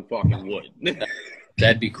 knock on fucking wood.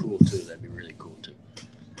 That'd be cool too. That'd be really cool too.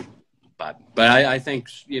 But I think,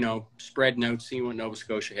 spreading out, seeing what Nova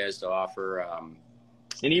Scotia has to offer.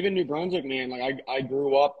 And even New Brunswick, man, like I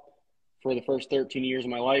grew up for the first 13 years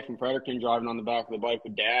of my life in Fredericton, driving on the back of the bike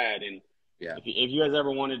with Dad. And Yeah. if you guys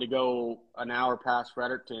ever wanted to go an hour past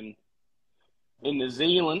Fredericton in New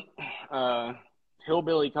Zealand,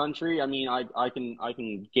 hillbilly country, I mean, I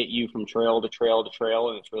can get you from trail to trail to trail,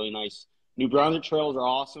 and it's really nice. New Brunswick trails are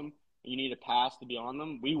awesome. You need a pass to be on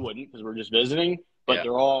them. We wouldn't because we're just visiting, but Yeah.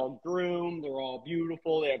 they're all groomed. They're all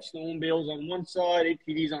beautiful. They have snowmobiles on one side,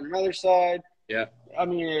 ATVs on another side. Yeah. I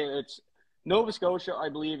mean, it's Nova Scotia, I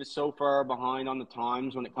believe, is so far behind on the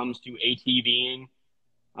times when it comes to ATVing.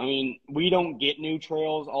 I mean, we don't get new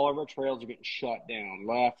trails. All of our trails are getting shut down,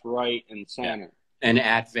 left, right, and center. Yeah. And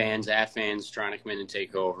at-vans trying to come in and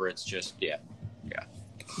take over. It's just, yeah.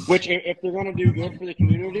 Which, if they're going to do good for the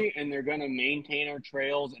community and they're going to maintain our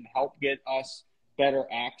trails and help get us better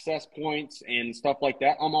access points and stuff like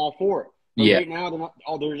that, I'm all for it. But right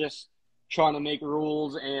now, they're just trying to make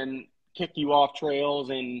rules and kick you off trails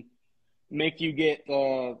and make you get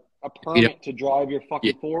a permit to drive your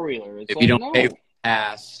fucking four-wheeler. It's if you don't pay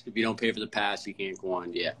for the pass, you can't go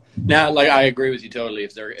on. Yeah. Now, like, I agree with you totally.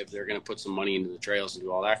 If they're going to put some money into the trails and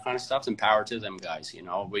do all that kind of stuff, then power to them guys. You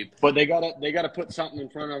know, but they gotta put something in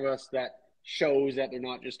front of us that shows that they're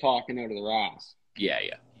not just talking out of their ass. Yeah.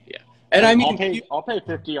 And I mean, I'll pay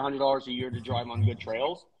 $50, $100 a year to drive on good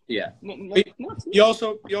trails. Yeah. You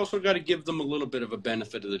also got to give them a little bit of a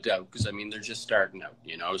benefit of the doubt because I mean they're just starting out,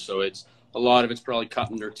 you know. So it's a lot of it's probably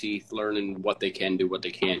cutting their teeth, learning what they can do, what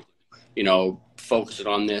they can't. You know, focusing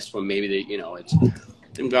on this when maybe they, you know, it's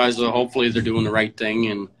them guys. Hopefully they're doing the right thing,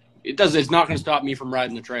 and it's not going to stop me from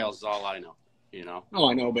riding the trails. Is all I know. You know. Oh,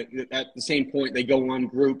 I know, but at the same point, they go on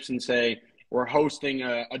groups and say we're hosting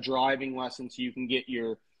a driving lesson so you can get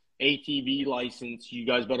your ATV license. You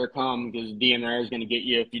guys better come because DNR is going to get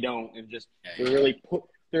you if you don't. And just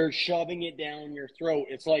they're shoving it down your throat.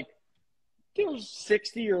 It's like there's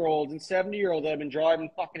 60-year-olds and 70-year-olds that have been driving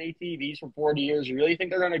fucking ATVs for 40 years. You really think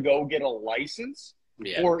they're going to go get a license?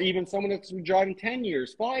 Yeah. Or even someone that's been driving 10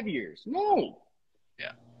 years, 5 years? No.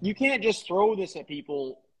 Yeah. You can't just throw this at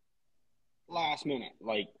people last minute.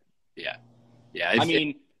 Like, yeah. I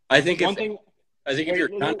think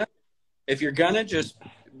if you're gonna just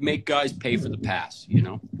make guys pay for the pass, you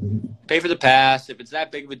know, pay for the pass. If it's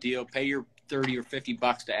that big of a deal, pay your $30 or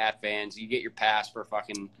 $50 to at-vans. You get your pass for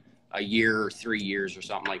fucking a year or 3 years or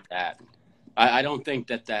something like that. I don't think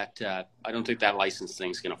that license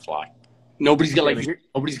thing's gonna fly. Nobody's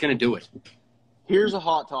gonna do it. Here's a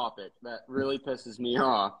hot topic that really pisses me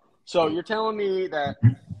off. So you're telling me that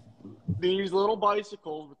these little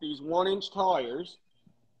bicycles with these 1-inch tires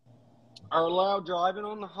are allowed driving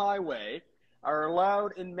on the highway, are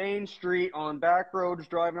allowed in Main Street on back roads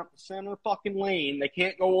driving up the center fucking lane. They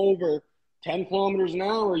can't go over 10 kilometers an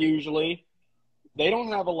hour usually. They don't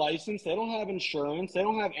have a license. They don't have insurance. They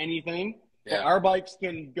don't have anything. Yeah. But our bikes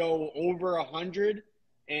can go over 100,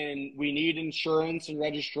 and we need insurance and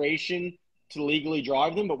registration to legally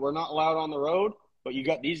drive them, but we're not allowed on the road. But you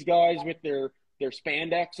got these guys with their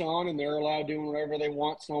spandex on, and they're allowed doing whatever they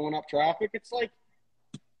want, slowing up traffic. It's like,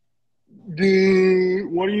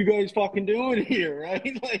 dude, what are you guys fucking doing here,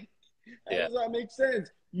 right? Like, how does that make sense?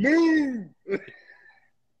 Move!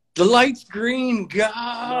 The light's green,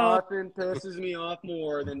 God. Nothing pisses me off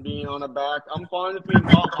more than being on a back. I'm fine with being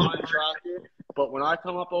not behind a tractor, but when I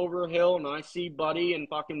come up over a hill and I see Buddy and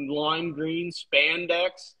fucking lime green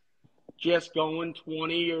spandex just going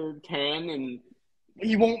 20 or 10 and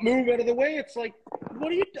he won't move out of the way, it's like,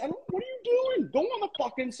 what are you doing? Go on the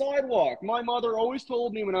fucking sidewalk. My mother always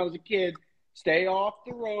told me when I was a kid, stay off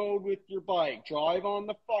the road with your bike. Drive on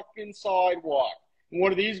the fucking sidewalk. And what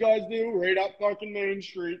do these guys do? Right up fucking Main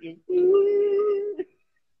Street. Just,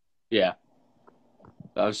 yeah.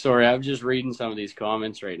 I'm sorry. I'm just reading some of these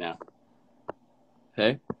comments right now.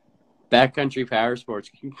 Hey, Backcountry Power Sports,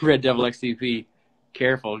 Red Devil XTP.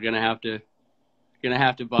 Careful, gonna have to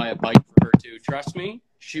buy a bike for her too. Trust me,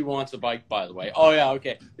 she wants a bike. By the way. Oh yeah,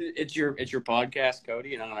 okay. It's your podcast,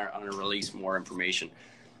 Cody, and I'm gonna release more information.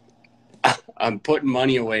 I'm putting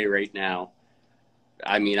money away right now.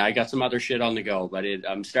 I mean, I got some other shit on the go, but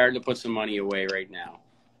I'm starting to put some money away right now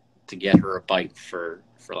to get her a bike for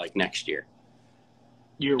like next year.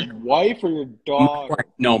 Your wife or your daughter?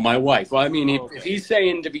 No, my wife. Well, I mean, if he's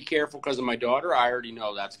saying to be careful because of my daughter, I already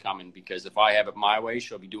know that's coming because if I have it my way,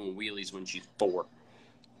 she'll be doing wheelies when she's 4.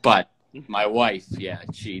 But my wife, yeah,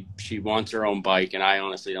 she wants her own bike, and I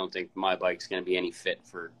honestly don't think my bike's going to be any fit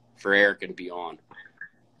for Erica to be on.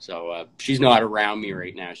 So she's not around me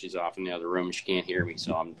right now. She's off in the other room. She can't hear me.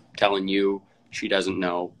 So I'm telling you, she doesn't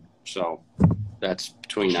know. So that's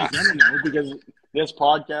between us. She doesn't know because this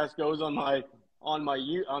podcast goes on my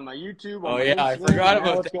YouTube. I forgot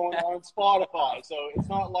about what's going on Spotify. So it's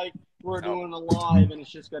not like we're doing a live and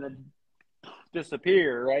it's just gonna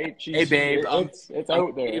disappear, right? Hey, babe, It's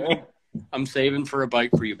out there. I'm saving for a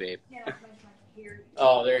bike for you, babe.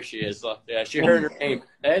 Oh, there she is. Yeah, she heard her name.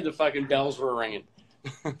 Hey, the fucking bells were ringing.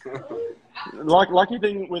 Lucky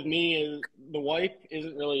thing with me is the wife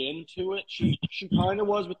isn't really into it. She kind of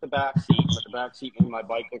was with the back seat, but the back seat made my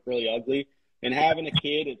bike look really ugly. And having a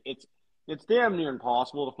kid, it's damn near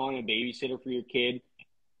impossible to find a babysitter for your kid.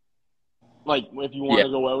 Like if you want to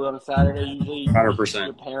go out on a Saturday, usually 100%.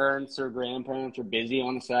 your parents or grandparents are busy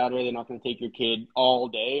on a Saturday. They're not going to take your kid all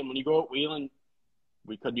day. And when you go out wheeling,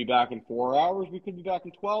 we could be back in 4 hours. We could be back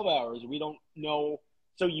in 12 hours. We don't know.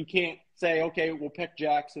 So you can't say, okay, we'll pick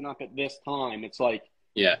Jackson up at this time. It's like,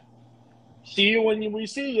 see you when we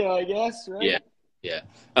see you, I guess, right? Yeah.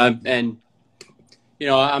 And you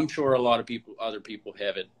know, I'm sure a lot of other people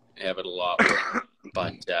have it a lot worse,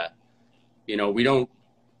 but you know, we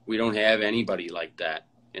don't have anybody like that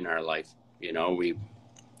in our life. You know,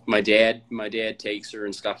 my dad takes her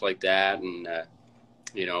and stuff like that, and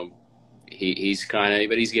you know, he's kind of,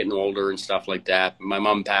 but he's getting older and stuff like that. My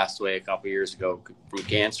mom passed away a couple of years ago from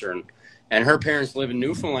cancer, and her parents live in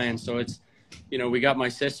Newfoundland, so it's, you know, we got my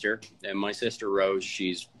sister, and my sister Rose,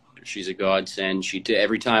 she's a godsend.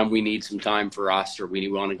 Every time we need some time for us, or we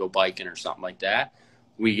want to go biking or something like that,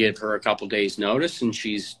 we give her a couple days notice, and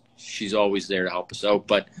she's always there to help us out.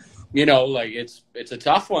 But you know, like it's a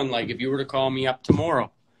tough one. Like if you were to call me up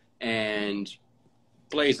tomorrow and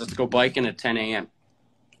Blaize, let's go biking at 10 a.m.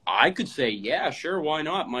 I could say, yeah, sure, why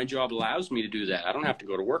not? My job allows me to do that. I don't have to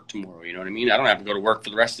go to work tomorrow. You know what I mean? I don't have to go to work for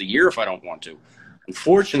the rest of the year if I don't want to.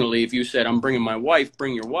 Unfortunately, if you said, I'm bringing my wife,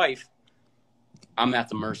 bring your wife, I'm at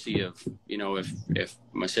the mercy of, you know, if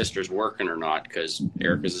my sister's working or not, because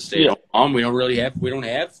Erica's a stay-at-home mom. We don't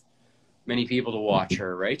have many people to watch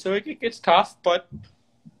her, right? So it gets tough, but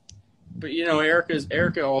you know,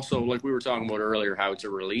 Erica also, like we were talking about earlier, how it's a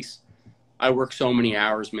release. I work so many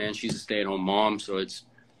hours, man. She's a stay-at-home mom, so it's,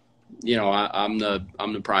 you know, I'm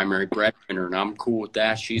the primary breadwinner, and I'm cool with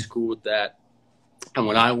that. She's cool with that. And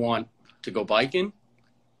when I want to go biking,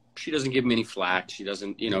 she doesn't give me any flack. She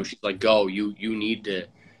doesn't, you know, she's like, go, you need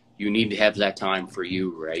to have that time for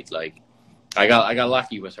you, right? Like I got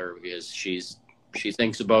lucky with her because she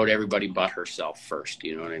thinks about everybody but herself first.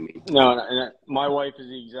 You know what I mean? No, and my wife is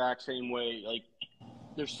the exact same way. Like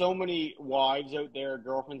there's so many wives out there,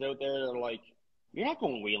 girlfriends out there that are like, you're not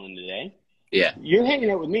going wheeling today. Yeah. You're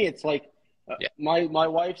hanging out with me. It's like my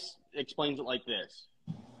wife explains it like this.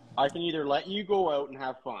 I can either let you go out and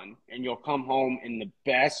have fun and you'll come home in the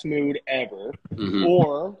best mood ever,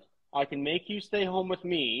 or I can make you stay home with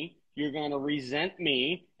me. You're going to resent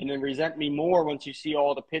me and then resent me more once you see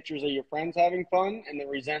all the pictures of your friends having fun, and then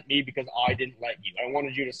resent me because I didn't let you. I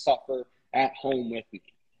wanted you to suffer at home with me.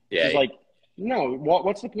 Yeah. It's like, no,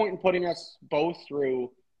 what's the point in putting us both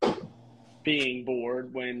through being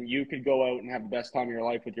bored when you could go out and have the best time of your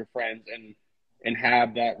life with your friends and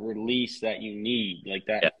have that release that you need, like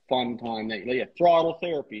that fun time, that throttle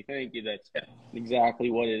therapy. Thank you. That's exactly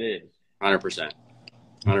what it is. 100%.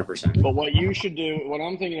 100%. But what you should do, what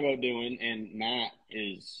I'm thinking about doing, and Matt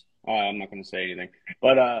is, I'm not going to say anything,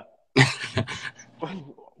 but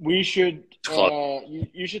we should,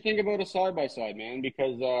 you should think about a side-by-side, man,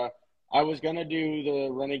 because I was going to do the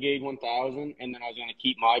Renegade 1000, and then I was going to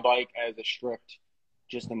keep my bike as a strict,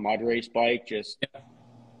 just a mud race bike, and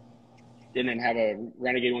then have a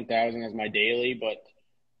Renegade 1000 as my daily. But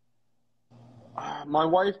my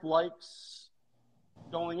wife likes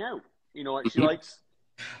going out. You know what she likes?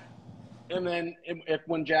 And then if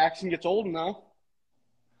when Jackson gets old enough,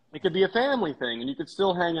 it could be a family thing, and you could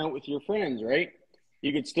still hang out with your friends, right?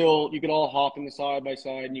 You could all hop in the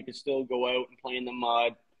side-by-side, and you could still go out and play in the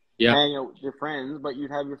mud. Hang out with your friends, but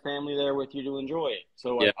you'd have your family there with you to enjoy it.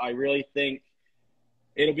 So I really think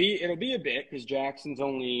it'll be a bit, because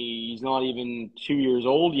he's not even 2 years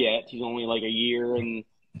old yet. He's only like a year and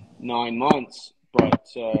 9 months. But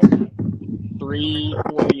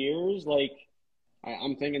 3-4 years, like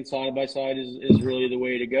I'm thinking side by side is really the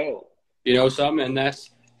way to go. You know something, and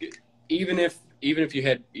that's even if you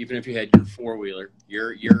had your four-wheeler,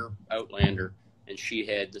 your Outlander, and she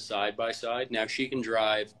had the side by side. Now she can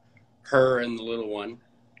drive her and the little one,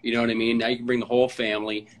 you know what I mean? Now you can bring the whole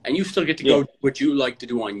family, and you still get to go do what you like to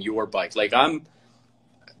do on your bike. Like I'm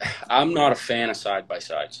not a fan of side by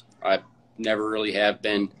sides. I never really have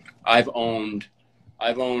been. I've owned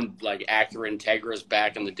like Acura Integras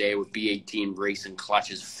back in the day with B18 racing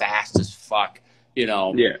clutches, fast as fuck. You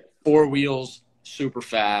know, 4 wheels, super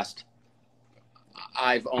fast.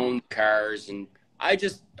 I've owned cars, and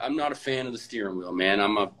I'm not a fan of the steering wheel, man.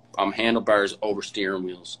 I'm handlebars over steering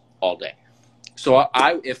wheels all day. So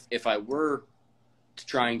if I were to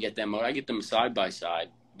try and get them out, I get them side by side,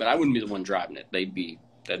 but I wouldn't be the one driving it.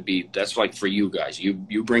 That's like for you guys.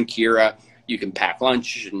 You bring Kira, you can pack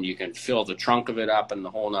lunch and you can fill the trunk of it up and the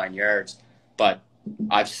whole 9 yards. But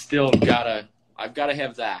I've gotta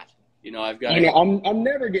have that. I've got to. I'm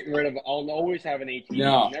never getting rid of it. I'll always have an ATV.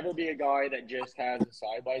 No. I'll never be a guy that just has a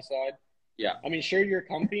side by side. Yeah. I mean, sure, you're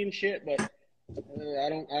comfy and shit, but I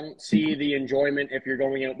don't see the enjoyment if you're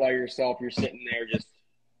going out by yourself. You're sitting there just.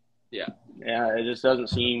 Yeah. Yeah, it just doesn't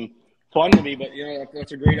seem fun to me. But if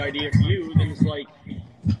that's a great idea for you, then it's like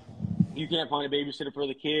you can't find a babysitter for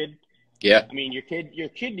the kid. Yeah. I mean, your kid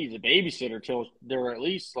needs a babysitter till they're at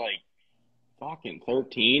least like fucking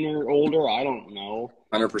 13 or older. I don't know.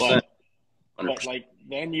 100%. But like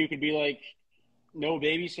then you could be like, no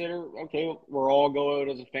babysitter. Okay, we'll all go out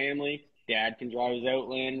as a family. Dad can drive his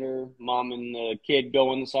Outlander. Mom and the kid go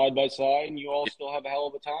on the side by side, and you all still have a hell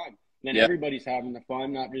of a time. And then everybody's having the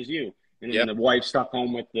fun, not just you. And then the wife's stuck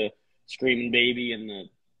home with the screaming baby and the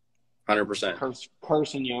 100%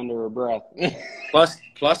 cursing you under her breath.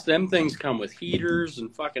 plus them things come with heaters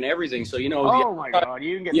and fucking everything. So oh my god,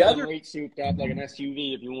 you can get them right souped up like an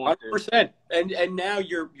SUV if you want 100%. And now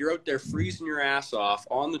you're out there freezing your ass off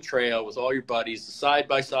on the trail with all your buddies. The side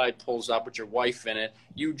by side pulls up with your wife in it.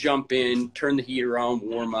 You jump in, turn the heater on,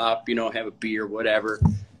 warm up. Have a beer, whatever.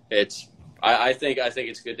 I think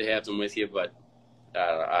it's good to have them with you, but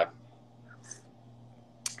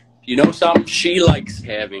something she likes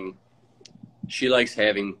having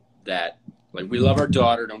that. Like, we love our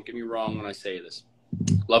daughter. Don't get me wrong when I say this.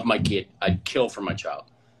 Love my kid. I'd kill for my child.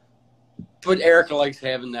 But Erica likes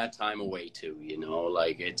having that time away too.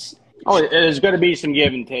 Like it's. Oh, there's got to be some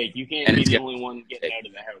give and take. You can't be the only one getting out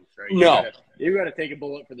of the house, right? You got to take a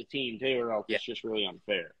bullet for the team too, or else it's just really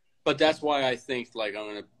unfair. But that's why I think like I'm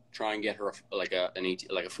gonna try and get her like a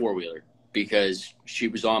 4-wheeler, because she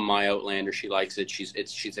was on my Outlander. She likes it. She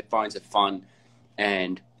finds it fun,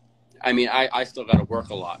 and I mean I still got to work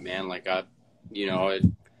a lot, man. Like I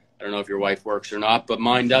don't know if your wife works or not, but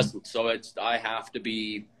mine doesn't. So I have to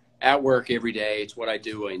be at work every day. It's what I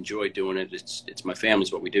do. I enjoy doing it. It's my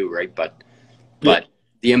family's what we do, right? But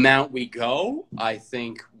the amount we go, I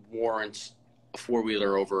think warrants a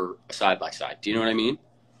 4-wheeler over a side by side. Do you know what I mean?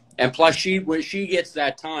 And plus, she gets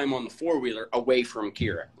that time on the 4-wheeler away from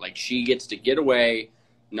Kira. Like, she gets to get away.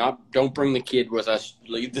 Don't bring the kid with us.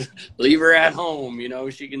 Leave her at home.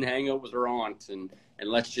 She can hang out with her aunt and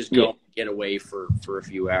let's just go get away for a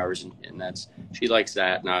few hours. And she likes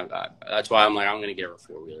that. And that's why I'm going to get her a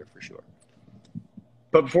 4-wheeler for sure.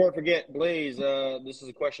 But before I forget, Blaize, this is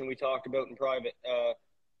a question we talked about in private.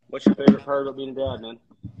 What's your favorite part about being a dad, man?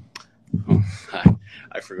 Oh,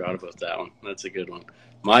 I forgot about that one. That's a good one.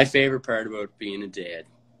 My favorite part about being a dad,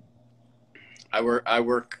 I work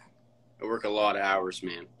a lot of hours,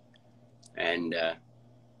 man, and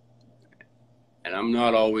I'm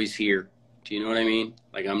not always here. Do you know what I mean?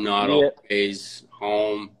 Like, I'm not always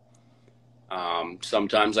home.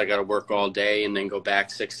 Sometimes I got to work all day and then go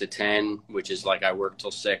back 6 to 10, which is like I work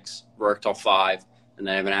till 6, work till 5, and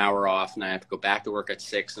then I have an hour off, and I have to go back to work at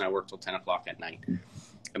 6, and I work till 10 o'clock at night.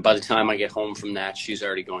 And by the time I get home from that, she's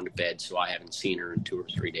already gone to bed, so I haven't seen her in 2 or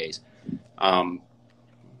 3 days. The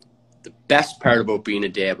best part about being a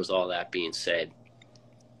dad, with all that being said,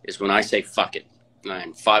 is when I say fuck it,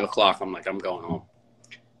 and 5 o'clock, I'm like, I'm going home.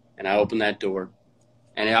 And I open that door,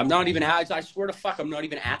 and I'm not even I swear to fuck, I'm not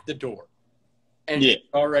even at the door. And she's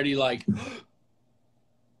already like,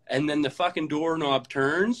 and then the fucking doorknob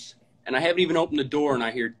turns, and I haven't even opened the door, and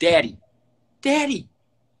I hear, Daddy, Daddy.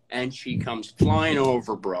 And she comes flying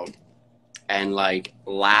over, bro, and like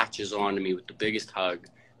latches onto me with the biggest hug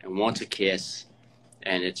and wants a kiss.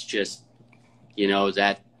 And it's just,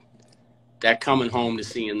 that coming home to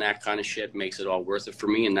seeing that kind of shit makes it all worth it for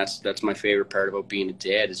me. And that's my favorite part about being a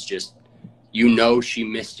dad. It's just, she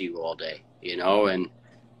missed you all day, and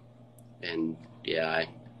yeah,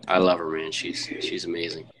 I love her, man. She's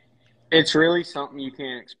amazing. It's really something you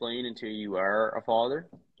can't explain until you are a father,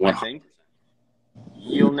 I think.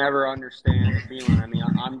 You'll never understand the feeling. I mean,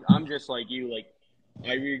 I'm just like you. Like,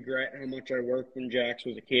 I regret how much I worked when Jax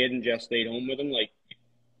was a kid and just stayed home with him.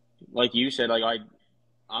 Like you said, like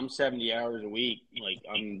I'm 70 hours a week. Like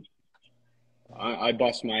I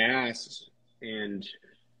bust my ass, and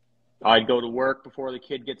I'd go to work before the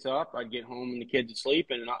kid gets up. I'd get home and the kid's asleep,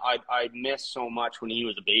 and I miss so much when he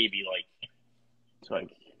was a baby. Like, it's like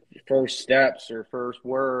first steps or first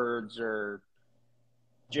words or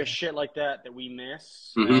just shit like that we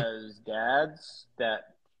miss as dads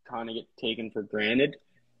that kind of get taken for granted.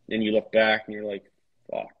 And you look back and you're like,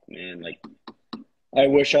 fuck, man, like I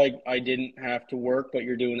wish I didn't have to work, but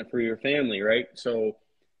you're doing it for your family, right? So,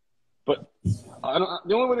 but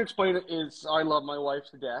the only way to explain it is I love my wife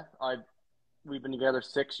to death. We've been together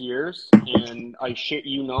 6 years, and I shit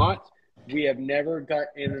you not, we have never got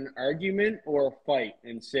in an argument or a fight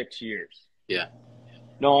in 6 years. Yeah.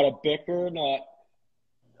 Not a bicker, not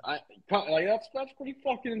like that's pretty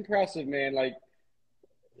fucking impressive, man. Like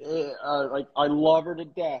I love her to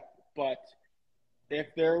death, but if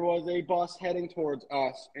there was a bus heading towards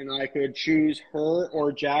us and I could choose her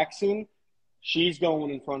or Jackson, she's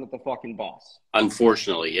going in front of the fucking bus.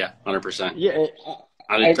 Unfortunately, yeah, 100%. Yeah,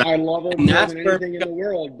 I love her more than anything in the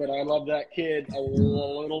world, but I love that kid a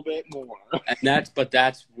little bit more. And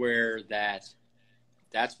that's where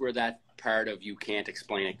that part of you can't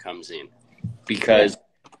explain it comes in, because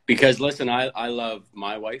listen, I love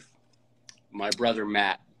my wife, my brother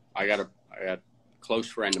Matt. I got a close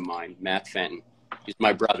friend of mine, Matt Fenton. He's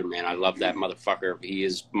my brother, man. I love that motherfucker. He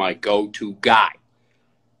is my go-to guy.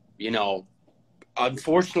 You know,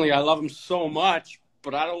 unfortunately, I love him so much,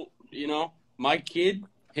 but I don't. You know, my kid,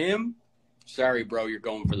 him. Sorry, bro, you're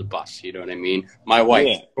going for the bus. You know what I mean? My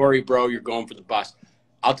wife, sorry, bro, you're going for the bus.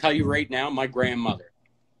 I'll tell you right now, my grandmother.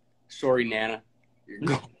 Sorry, Nana,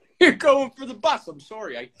 you're going for the bus. I'm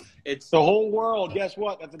sorry. It's the whole world. Guess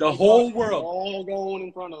what? That's the whole world. All going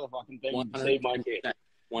in front of the fucking thing to save my kid.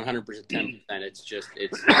 100%, 10%. It's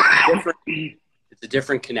different. It's a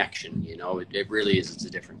different connection. You know, it really is. It's a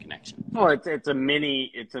different connection. Oh, it's a mini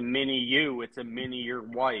you. It's a mini your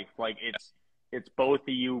wife. Like it's both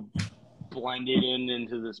of you blended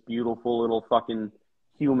into this beautiful little fucking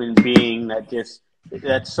human being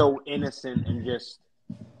that's so innocent and just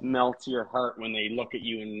melts your heart when they look at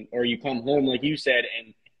you or you come home like you said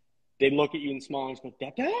and they look at you and smile and go,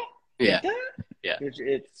 Dada? Yeah. Dada? Yeah.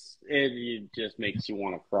 It just makes you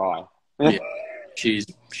want to cry. Yeah.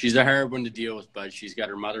 She's a hard one to deal with, but she's got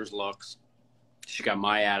her mother's looks. She's got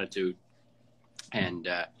my attitude, and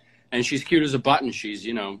she's cute as a button. She's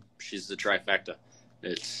the trifecta.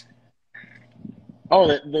 It's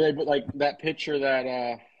like that picture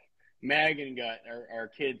that Megan got our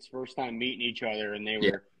kids' first time meeting each other, and they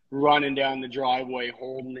were running down the driveway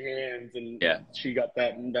holding hands, and she got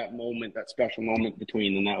that moment, that special moment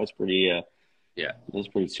between them. That was pretty. It was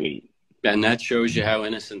pretty sweet. And that shows you how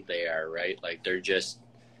innocent they are, right? Like they're just,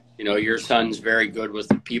 your son's very good with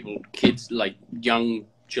kids, like young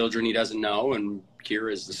children he doesn't know, and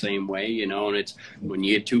Kira's the same way, and it's when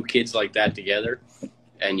you get two kids like that together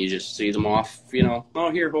and you just see them off,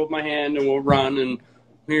 oh, here, hold my hand and we'll run, and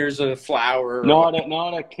here's a flower. Not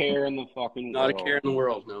a care in the fucking world. Not a care in the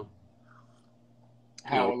world, no.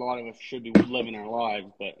 How a lot of us should be living our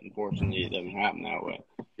lives, but unfortunately it doesn't happen that way.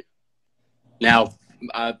 Now,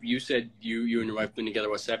 you said you and your wife have been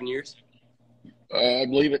together, 7 years? I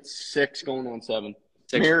believe it's 6 going on 7.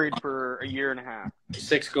 6. Married for a year and a half.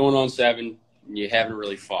 6 going on 7. You haven't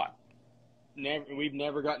really fought. We've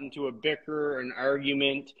never gotten into a bicker, an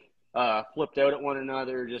argument, flipped out at one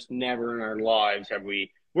another. Just never in our lives have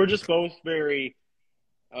we. We're just both very,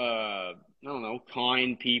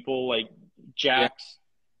 kind people. Like Jax,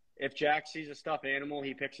 if Jax sees a stuffed animal,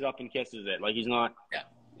 he picks it up and kisses it. Like he's not. Yeah.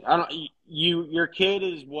 Your kid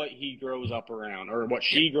is what he grows up around, or what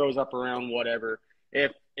she grows up around, whatever.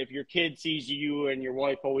 If your kid sees you and your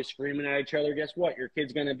wife always screaming at each other, guess what? Your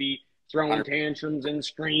kid's going to be throwing 100%. Tantrums and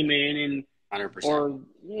screaming 100%. Or,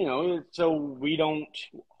 so we don't,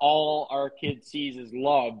 all our kid sees is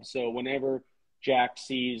love. So whenever Jack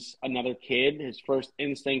sees another kid, his first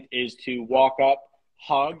instinct is to walk up,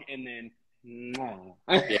 hug, and then, no.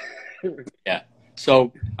 Yeah.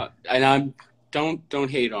 So, and don't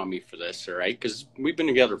hate on me for this, all right? Because we've been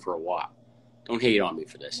together for a while. Don't hate on me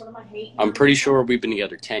for this. What am I hating? I'm pretty sure we've been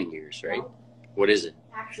together 10 years, right? No. What is it?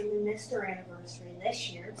 Actually, we missed our anniversary this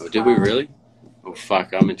year. Oh, did we really? Oh,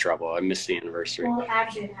 fuck, I'm in trouble. I missed the anniversary. Well,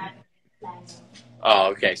 actually, it happened.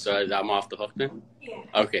 Oh, okay, so I'm off the hook then? Yeah.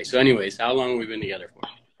 Okay, so anyways, how long have we been together for?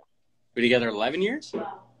 We're together 11 years? 12.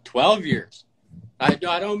 12 years. I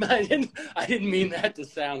didn't mean that to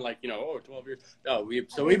sound like, 12 years. No,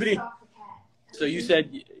 we've been. So you said,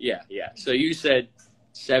 yeah. So you said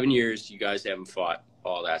 7 years, you guys haven't fought,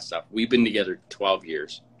 all that stuff. We've been together 12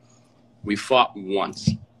 years. We fought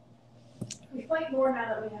once. We fight more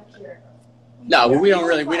now that we have Kira. No, but we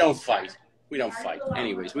don't fight. We don't fight.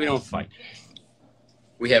 Anyways, we don't fight.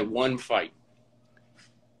 We had one fight.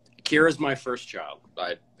 Kira's my first child.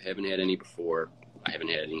 I haven't had any before. I haven't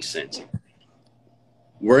had any since.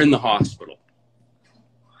 We're in the hospital.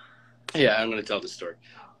 Yeah, I'm going to tell the story.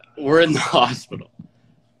 We're in the hospital.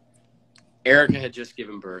 Erica had just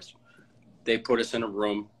given birth. They put us in a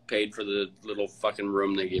room, paid for the little fucking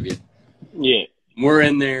room they give you. Yeah. we're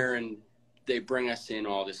in there, and they bring us in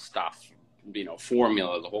all this stuff,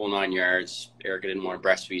 formula, the whole 9 yards. Erica didn't want to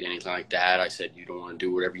breastfeed, anything like that. I said, you don't want to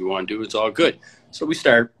do whatever you want to do. It's all good. So we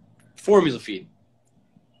start formula feeding.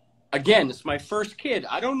 Again, it's my first kid.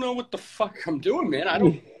 I don't know what the fuck I'm doing, man.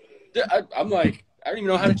 I'm like, I don't even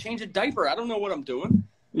know how to change a diaper. I don't know what I'm doing.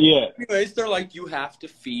 Yeah. Anyways, they're like, you have to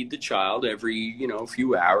feed the child every,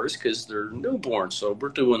 few hours because they're newborn. So we're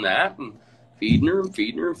doing that and feeding her and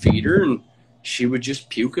feeding her and feeding her. And she would just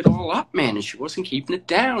puke it all up, man. And she wasn't keeping it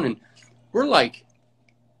down. And we're like,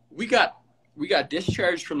 we got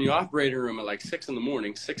discharged from the operating room at like 6 in the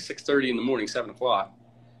morning, 6:30 in the morning, 7 o'clock.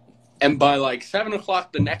 And by like 7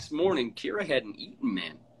 o'clock the next morning, Kira hadn't eaten,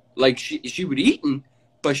 man. Like she would eaten,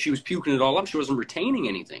 but she was puking it all up. She wasn't retaining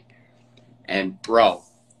anything. And bro,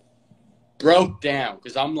 broke down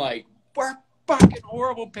because I'm like, we're fucking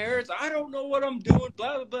horrible parents. I don't know what I'm doing,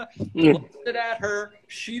 blah, blah, blah. Losing it at her.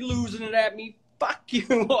 She losing it at me. Fuck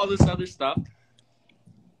you, all this other stuff.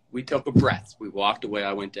 We took a breath. We walked away.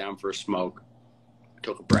 I went down for a smoke.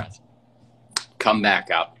 Took a breath. Come back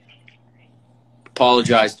up.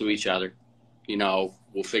 Apologize to each other.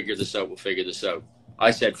 We'll figure this out. We'll figure this out.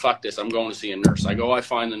 I said, fuck this. I'm going to see a nurse. I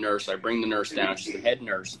find the nurse. I bring the nurse down. She's the head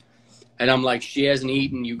nurse. And I'm like, she hasn't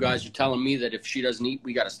eaten. You guys are telling me that if she doesn't eat,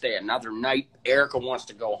 we got to stay another night. Erica wants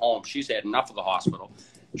to go home. She's had enough of the hospital.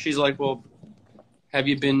 She's like, well, have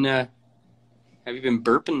you been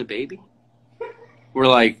burping the baby? We're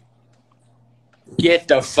like, get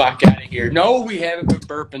the fuck out of here. No, we haven't been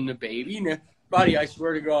burping the baby. No, buddy, I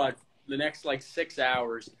swear to God, the next like 6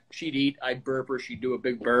 hours, she'd eat, I'd burp her, she'd do a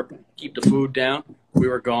big burp, keep the food down. We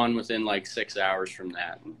were gone within like 6 hours from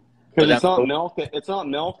that. Because it's not milk. It's not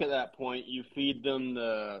milk at that point. You feed them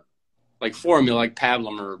the like formula, like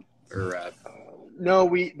Pablum or No,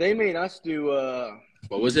 they made us do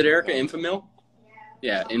what was it, Erica? Infamil?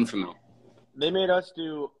 Yeah, Infamil. They made us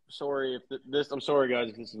do. Sorry if this. I'm sorry, guys,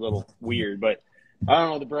 if this is a little weird, but I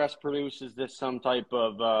don't know. The breast produces this some type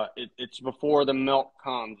of. It's before the milk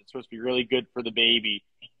comes. It's supposed to be really good for the baby.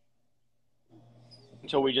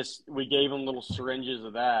 So we gave them little syringes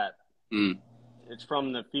of that. Mm. It's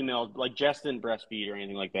from the female. Like Jess didn't breastfeed or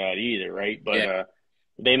anything like that either, right? But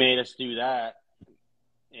they made us do that,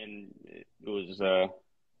 and it was. I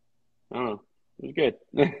don't know. It was good.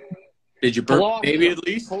 Did you burp the baby at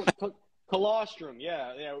least? Colostrum,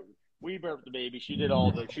 yeah. We burped the baby. She read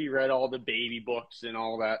all the baby books and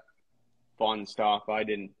all that fun stuff. I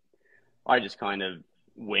didn't. I just kind of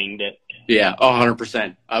winged it. Yeah,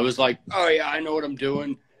 100%. I was like, oh yeah, I know what I'm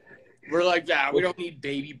doing. We're like, we don't need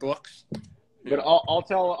baby books. But I'll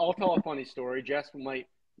tell a funny story.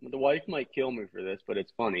 The wife might kill me for this, but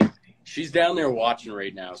it's funny. She's down there watching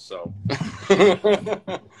right now, so.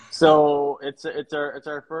 So it's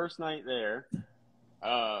our first night there.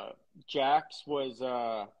 Jax was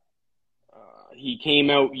he came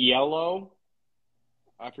out yellow.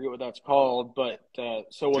 I forget what that's called, but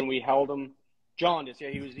so when we held him, jaundice. Yeah,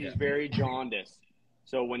 he's very jaundiced.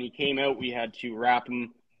 So when he came out, we had to wrap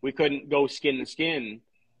him. We couldn't go skin to skin.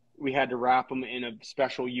 We had to wrap him in a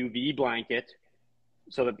special UV blanket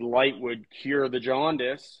so that the light would cure the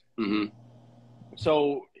jaundice. Mm-hmm.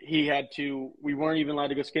 So we weren't even allowed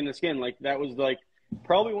to go skin to skin. Like that was like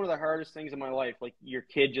probably one of the hardest things in my life. Like your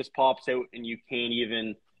kid just pops out and you can't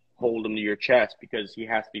even hold him to your chest because he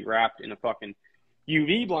has to be wrapped in a fucking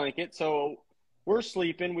UV blanket. So we're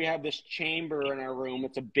sleeping. We have this chamber in our room.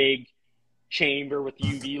 It's a big chamber with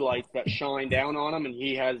UV lights that shine down on him. And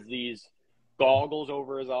he has these goggles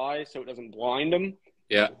over his eyes so it doesn't blind him.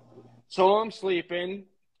 Yeah. So I'm sleeping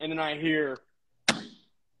and then I hear,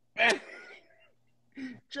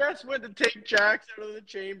 Jess went to take Jax out of the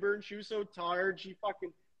chamber and she was so tired she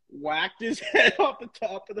fucking whacked his head off the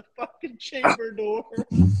top of the fucking chamber door.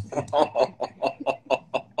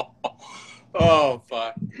 Oh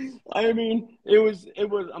fuck. I mean, it was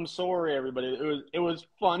I'm sorry everybody. It was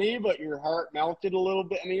funny, but your heart melted a little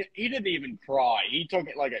bit. I mean, he didn't even cry. He took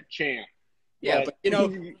it like a champ. Yeah, but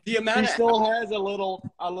the amount he still has a little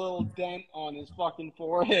dent on his fucking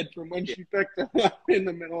forehead from when she picked him up in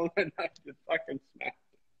the middle of the night to fucking smack.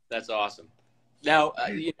 That's awesome. Now,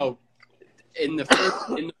 in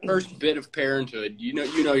the first bit of parenthood, you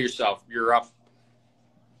know yourself. You're up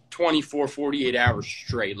 24, 48 hours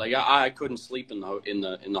straight. Like I couldn't sleep in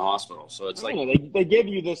the hospital. So it's like they give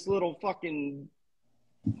you this little fucking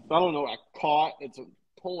a cot. It's a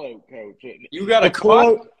pull-out couch. You got a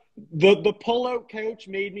cot. The pull-out couch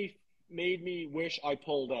made me wish I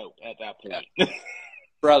pulled out at that point. Yeah.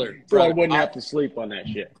 Brother, I wouldn't have to sleep on that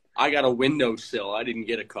shit. I got a windowsill. I didn't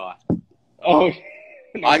get a cot. Oh,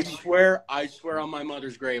 I swear on my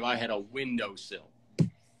mother's grave, I had a windowsill.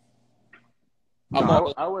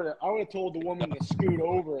 No, I would have told the woman to scoot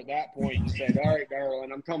over at that point and said, "All right,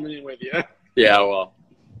 darling, I'm coming in with you." Yeah, well,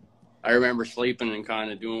 I remember sleeping and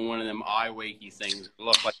kind of doing one of them eye wakey things. It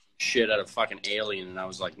looked like shit out of fucking Alien, and I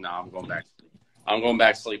was like, "Nah, I'm going back. I'm going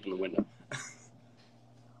back to sleep in the window."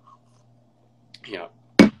 Yeah,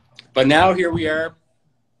 but now here we are,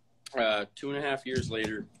 2.5 years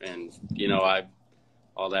later, and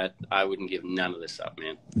I wouldn't give none of this up,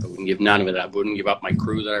 man. I wouldn't give none of it. I wouldn't give up my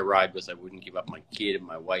crew that I ride with. I wouldn't give up my kid and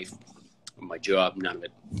my wife, and my job. None of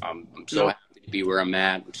it. I'm so happy to be where I'm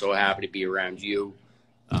at. I'm so happy to be around you.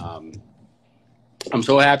 I'm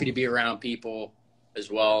so happy to be around people as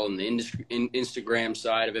well in the Instagram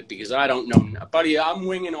side of it, because I don't know, buddy. I'm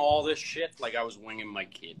winging all this shit like I was winging my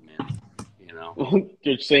kid, man. You know.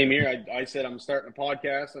 Just same here. I said I'm starting a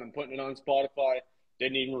podcast and I'm putting it on Spotify.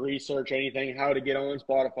 Didn't even research anything how to get on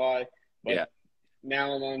Spotify, but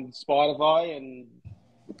now I'm on Spotify and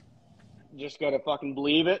just gotta fucking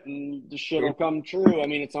believe it, and the shit will come true. I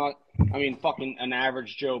mean, it's not. I mean, fucking an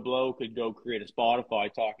average Joe Blow could go create a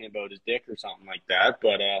Spotify talking about his dick or something like that.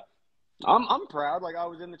 But I'm proud. Like, I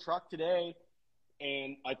was in the truck today,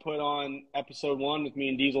 and I put on episode 1 with me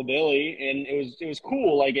and Diesel Billy, and it was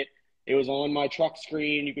cool. Like it was on my truck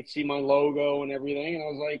screen. You could see my logo and everything, and I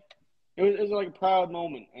was like, it was like a proud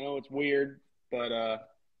moment. I know it's weird, but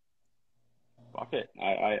fuck it.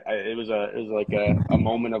 It was like a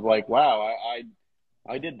moment of like, wow,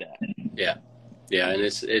 I did that. Yeah. Yeah, and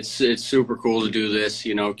it's super cool to do this.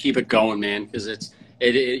 You know, keep it going, man, because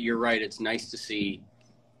you're right. It's nice to see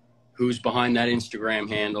who's behind that Instagram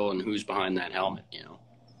handle and who's behind that helmet. You know,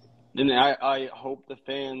 and I hope the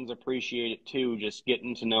fans appreciate it too. Just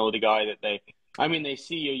getting to know the guy that they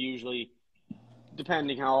see you usually,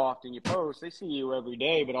 depending how often you post. They see you every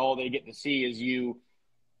day, but all they get to see is you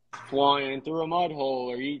flying through a mud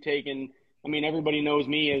hole, or you taking. I mean, everybody knows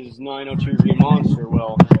me as 902 Green Monster.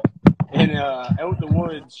 Well. And out the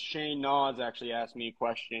woods, Shane Nas actually asked me a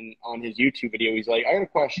question on his YouTube video. He's like, I got a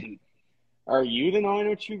question. Are you the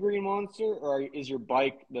 902 Green Monster, or is your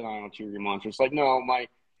bike the 902 Green Monster? It's like, no,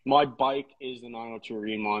 my bike is the 902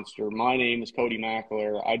 Green Monster. My name is Cody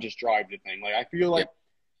Mackler. I just drive the thing. Like, I feel like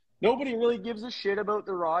nobody really gives a shit about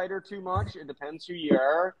the rider too much. It depends who you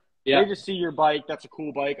are. Yeah. They just see your bike. That's a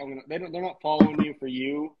cool bike. They're not following you for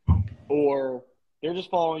you, or they're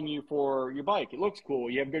just following you for your bike. It looks cool.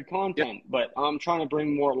 You have good content. Yep. But I'm trying to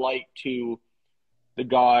bring more light to the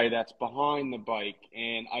guy that's behind the bike.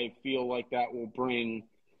 And I feel like that'll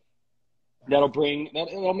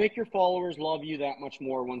make your followers love you that much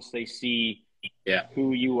more once they see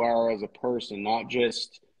who you are as a person, not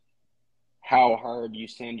just how hard you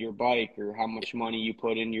send your bike or how much money you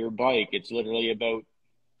put in your bike. It's literally about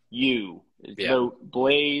you. It's about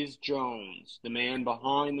Blaize Jones, the man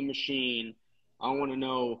behind the machine. I want to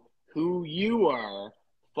know who you are.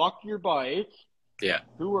 Fuck your bike. Yeah.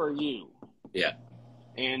 Who are you? Yeah.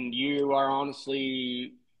 And you are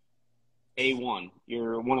honestly A1.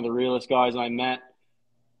 You're one of the realest guys I met.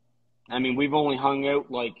 I mean, we've only hung out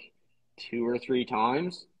like 2 or 3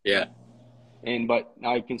 times. Yeah. But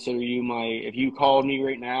I consider you if you called me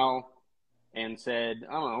right now and said,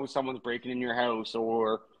 I don't know, someone's breaking in your house,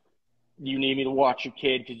 or you need me to watch your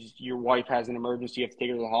kid because your wife has an emergency, you have to take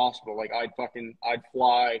her to the hospital. Like, I'd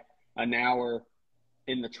fly an hour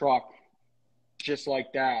in the truck just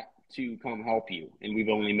like that to come help you. And we've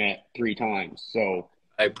only met 3 times. So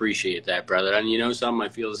I appreciate that, brother. And you know something, I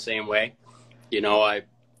feel the same way. You know, I've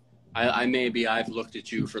looked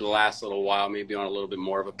at you for the last little while, maybe on a little bit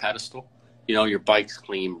more of a pedestal. You know, your bike's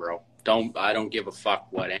clean, bro. I don't give a fuck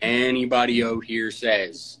what anybody out here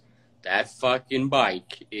says. That fucking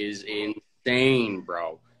bike is insane,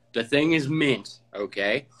 bro. The thing is mint,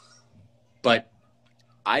 okay? But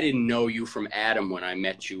I didn't know you from Adam when I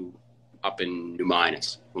met you up in New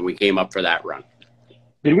Minas when we came up for that run.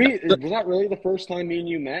 Was that really the first time me and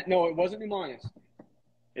you met? No, it wasn't New Minas.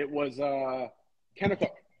 It was Kennecook.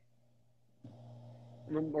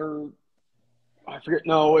 Remember, I forget.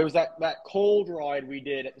 No, it was that cold ride we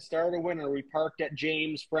did at the start of winter. We parked at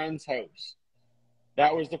James' friend's house.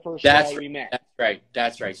 That was the first ride we met.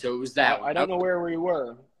 That's right. So it was that. I don't know where we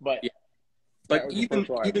were, but but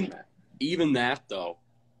even that though,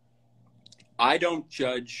 I don't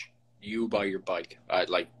judge you by your bike.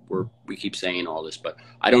 We keep saying all this, but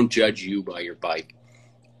I don't judge you by your bike.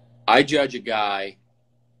 I judge a guy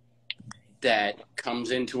that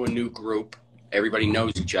comes into a new group. Everybody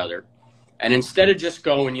knows each other. And instead of just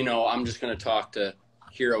going, you know, I'm just going to talk to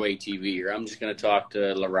Hero ATV, or I'm just going to talk to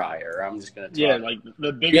Lariah, or I'm just going to talk. Yeah, like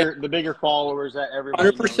the bigger followers that everybody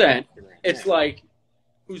 100%. It's like,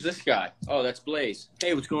 who's this guy? Oh, that's Blaize.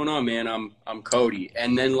 Hey, what's going on, man? I'm Cody.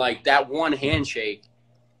 And then like that one handshake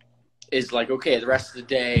is like, okay, the rest of the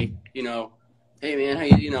day, you know, hey man, how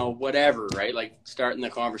you know, whatever, right? Like starting the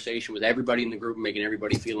conversation with everybody in the group and making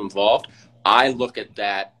everybody feel involved. I look at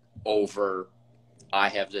that over I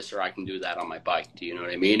have this or I can do that on my bike. Do you know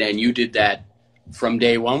what I mean? And you did that from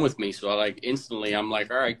day one with me. So like instantly I'm like,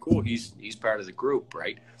 all right, cool. He's part of the group,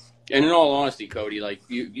 right? And in all honesty, Cody, like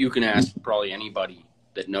you can ask probably anybody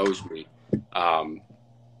that knows me.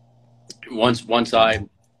 Once I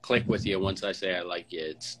click with you, once I say I like you,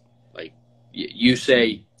 it's like you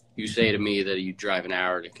say to me that you drive an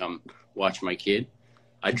hour to come watch my kid.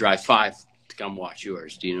 I drive 5 to come watch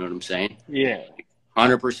yours. Do you know what I'm saying? Yeah.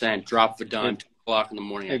 100%. Drop the dime. 2 o'clock in the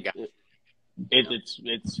morning. I got it's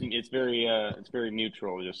very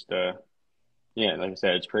mutual. Just yeah, like I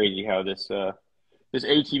said, it's crazy how this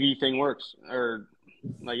ATV thing works. Or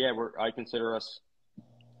like I consider us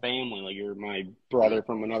family. Like you're my brother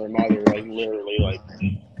from another mother. Like literally, like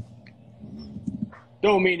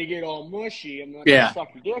don't mean to get all mushy. I'm not gonna suck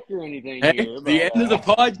your dick or anything hey, here. The but, end of the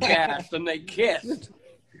podcast and they kissed.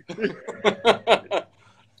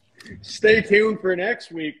 Stay tuned for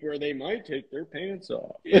next week where they might take their pants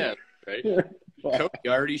off. Yeah, right. Cody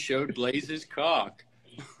already showed Blaize's cock.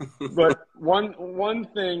 But one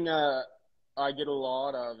thing I get a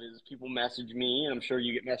lot of is people message me, and I'm sure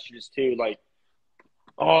you get messages too, like,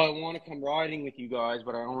 oh, I want to come riding with you guys,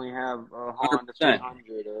 but I only have a Honda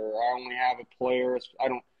 300, or I only have a Polaris.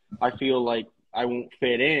 I feel like I won't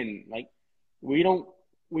fit in. Like, we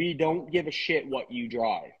don't give a shit what you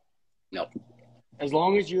drive. No. As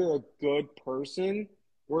long as you're a good person,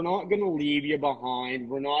 we're not going to leave you behind.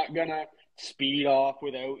 We're not going to speed off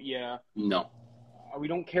without you. No. We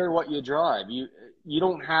don't care what you drive. You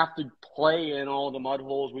don't have to play in all the mud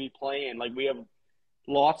holes we play in. Like, we have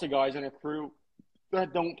lots of guys in our crew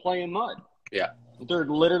that don't play in mud. Yeah. They're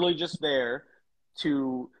literally just there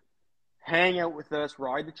to hang out with us,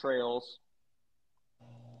 ride the trails.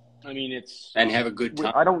 I mean, and have a good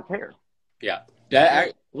time. I don't care. Yeah.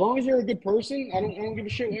 As long as you're a good person, I don't give a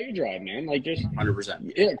shit what you drive, man. Like, just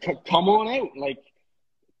 100%. Yeah, come on out. Like,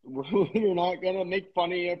 we're not gonna make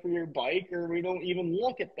fun of you for your bike, or we don't even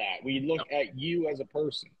look at that. We look at you as a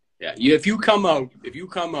person. Yeah. If you come out,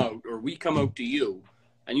 or we come out to you,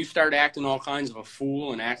 and you start acting all kinds of a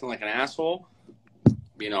fool and acting like an asshole,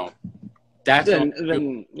 you know, that's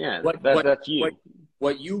that's you.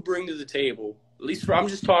 What you bring to the table. At least I'm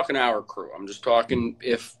just talking our crew. I'm just talking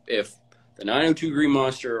if the 902 Green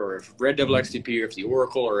Monster, or if Red Devil XTP, or if the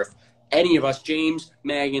Oracle, or if any of us, James,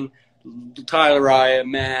 Megan, Tyler, Raya,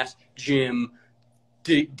 Matt, Jim,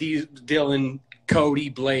 Dylan, Cody,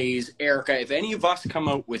 Blaize, Erica, if any of us come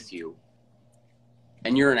out with you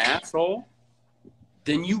and you're an asshole,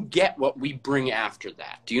 then you get what we bring after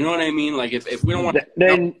that. Do you know what I mean? Like, if we don't want to...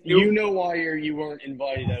 Then you know why you weren't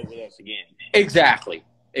invited out with us again. Exactly.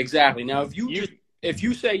 Now, if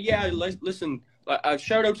you say, yeah, listen,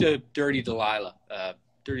 shout out to Dirty Delilah.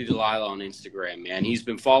 Dirty Delilah on Instagram, man. He's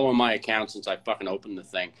been following my account since I fucking opened the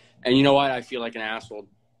thing. And you know what? I feel like an asshole.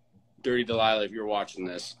 Dirty Delilah, if you're watching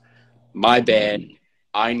this, my bad.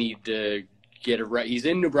 I need to get he's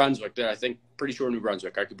in New Brunswick. I think, pretty sure New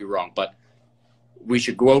Brunswick. I could be wrong. But we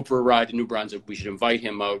should go out for a ride to New Brunswick. We should invite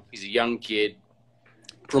him out. He's a young kid.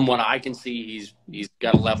 From what I can see, he's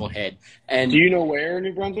got a level head. And do you know where in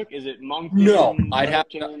New Brunswick? Is it Moncton? No, I'd have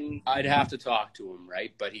to talk to him,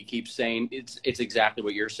 right? But he keeps saying it's exactly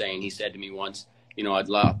what you're saying. He said to me once, you know, I'd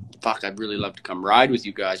really love to come ride with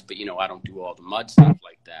you guys, but you know, I don't do all the mud stuff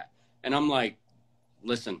like that. And I'm like,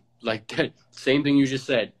 listen, like same thing you just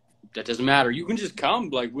said. That doesn't matter. You can just come.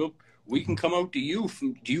 Like we can come out to you.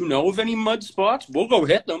 Do you know of any mud spots? We'll go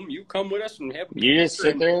hit them. You come with us and have. You just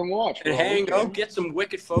sit there and watch and hang out. Get some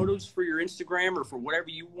wicked photos for your Instagram or for whatever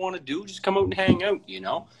you want to do. Just come out and hang out. You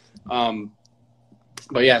know.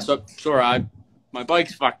 But yeah, so sorry, my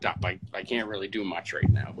bike's fucked up. I can't really do much right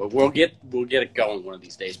now. But we'll get it going one of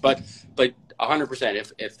these days. But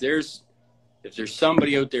 100%. If there's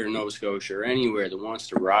somebody out there in Nova Scotia or anywhere that wants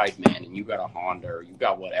to ride, man, and you got a Honda or you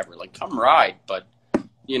got whatever, like come ride. But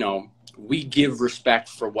you know, we give respect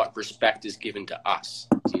for what respect is given to us.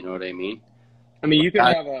 Do you know what I mean? I mean, you can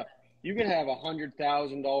have a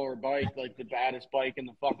 $100,000 bike, like the baddest bike in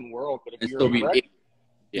the fucking world, but if you're a wreck,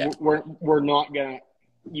 we're not gonna.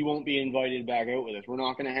 You won't be invited back out with us. We're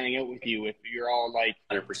not gonna hang out with you if you're all like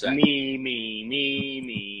 100%. Me.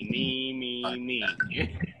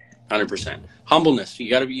 100%. Humbleness.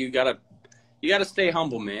 You gotta stay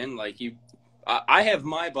humble, man. Like I have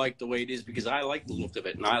my bike the way it is because I like the look of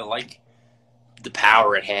it and I like the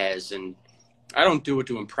power it has, and I don't do it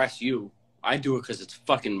to impress you. I do it because it's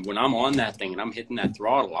fucking, when I'm on that thing and I'm hitting that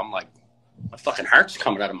throttle, I'm like, my fucking heart's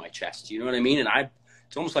coming out of my chest. You know what I mean? And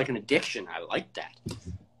it's almost like an addiction. I like that.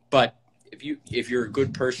 But if you're a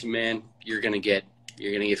good person, man, you're gonna get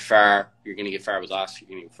far. You're gonna get far with us. You're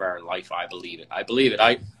gonna get far in life. I believe it.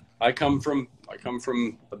 I come from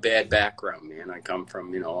a bad background, man. I come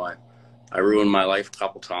from, I ruined my life a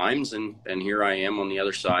couple times, and here I am on the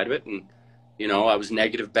other side of it. And I was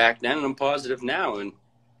negative back then, and I'm positive now. And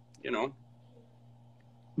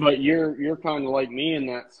But you're kind of like me in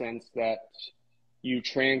that sense that you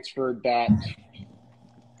transferred that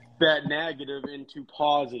negative into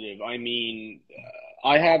positive. I mean,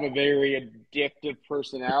 I have a very addictive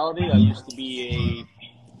personality. I used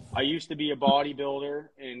to be a bodybuilder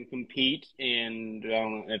and compete, and I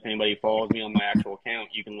don't know if anybody follows me on my actual account.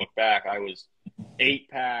 You can look back. I was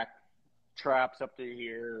 8-pack, traps up to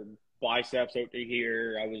here, biceps out to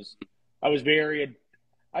here.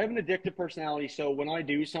 I have an addictive personality, so when I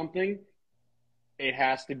do something, it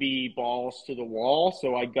has to be balls to the wall.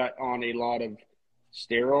 So I got on a lot of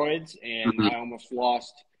steroids, and I almost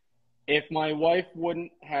lost. If my wife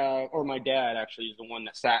wouldn't have, or my dad actually is the one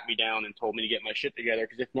that sat me down and told me to get my shit together,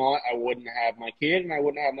 because if not, I wouldn't have my kid and I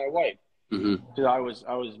wouldn't have my wife. Because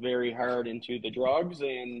I was very hard into the drugs,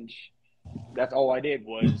 and that's all I did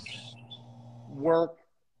was work,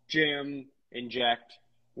 gym, inject,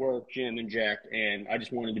 work, gym, inject, and I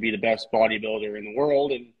just wanted to be the best bodybuilder in the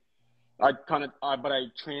world. And but I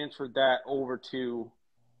transferred that over to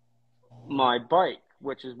my bike,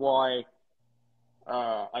 which is why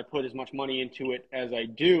I put as much money into it as I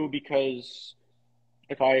do, because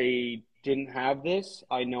if I didn't have this,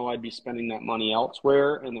 I know I'd be spending that money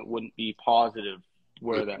elsewhere, and it wouldn't be positive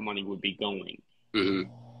where that money would be going.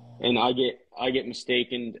 And I get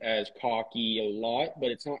mistaken as cocky a lot,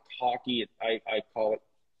 but it's not cocky. I call it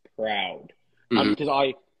proud,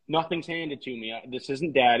 because nothing's handed to me. This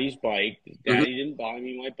isn't Daddy's bike. Daddy didn't buy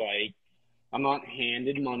me my bike. I'm not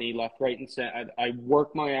handed money left, right, and center. I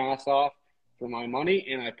work my ass off for my money,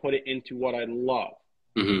 and I put it into what I love.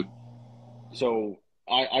 So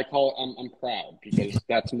I call it, I'm proud, because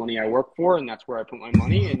that's money I work for, and that's where I put my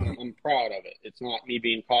money, and I'm proud of it. It's not me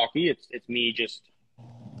being cocky. It's me just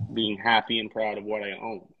being happy and proud of what I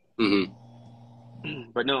own.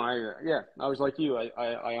 But no, I was like you.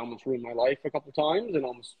 I almost ruined my life a couple times, and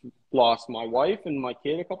almost lost my wife and my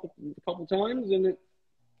kid a couple times, and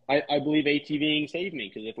I believe ATVing saved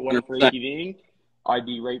me, because if it wasn't for ATVing, I'd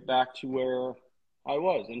be right back to where I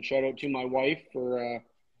was. And shout out to my wife for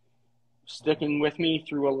sticking with me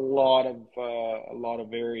through a lot of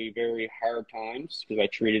very, very hard times, because I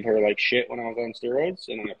treated her like shit when I was on steroids,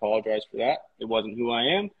 and I apologize for that. It wasn't who I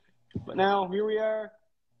am. But now here we are,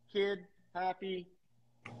 kid, happy.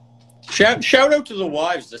 Shout out to the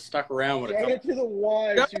wives that stuck around with Shout out to the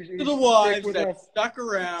wives. Shout out to the wives that stuck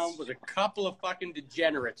around with a couple of fucking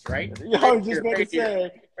degenerates, right? I was just about to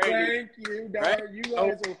say, thank you, right? You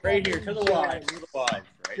guys are right here to the wives, right?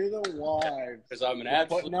 To the wives, because I'm an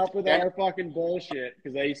absolute putting up with our fucking bullshit.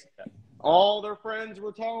 Because all their friends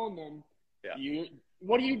were telling them,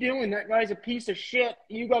 what are you doing? That guy's a piece of shit.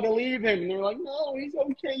 You got to leave him. And they're like, no, he's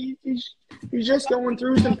okay. He's just going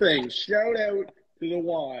through some things. Shout out to the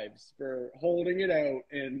wives for holding it out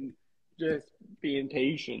and just being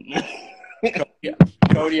patient.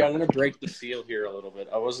 Cody, I'm gonna break the seal here a little bit.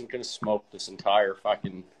 I wasn't gonna smoke this entire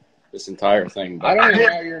thing. But I don't know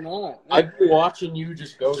how you're not. I've been watching you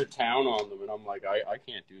just go to town on them, and I'm like, I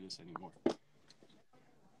can't do this anymore.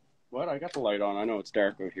 What? I got the light on. I know it's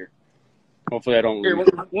dark out here. Hopefully I don't. Here,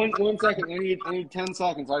 one second. I need 10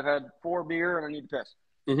 seconds. I've had 4 beer and I need to piss.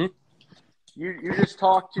 You just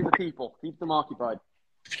talk to the people. Keep them occupied.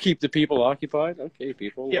 Keep the people occupied? Okay,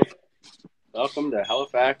 people. Yep. Welcome to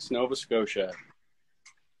Halifax, Nova Scotia.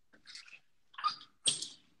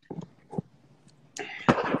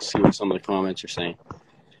 Let's see what some of the comments are saying.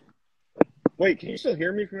 Wait, can you still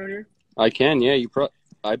hear me from out here? I can, yeah.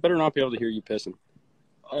 I better not be able to hear you pissing.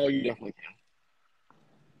 Oh, you definitely can.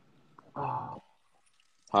 Oh.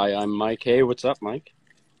 Hi, I'm Mike. Hey, what's up, Mike?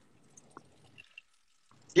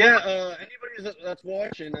 Yeah, anybody that's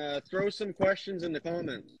watching, throw some questions in the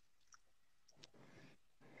comments,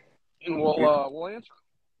 and we'll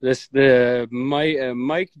answer.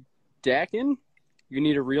 Mike Dakin. You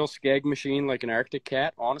need a real skeg machine like an Arctic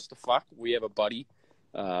Cat. Honest to fuck, we have a buddy,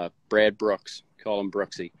 Brad Brooks. Call him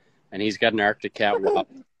Brooksy, and he's got an Arctic Cat.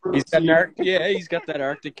 He's got that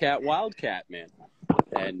Arctic Cat Wildcat, man.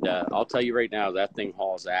 And I'll tell you right now, that thing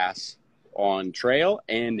hauls ass on trail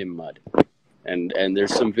and in mud. And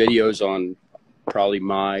there's some videos on probably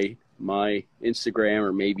my Instagram,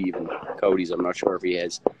 or maybe even Cody's. I'm not sure if he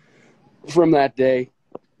has, from that day.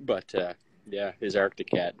 But Yeah, his Arctic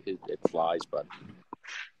cat, it flies, but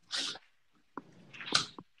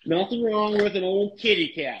Nothing wrong with an old kitty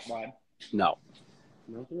cat, bud. no.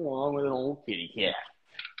 Nothing wrong with an old kitty cat.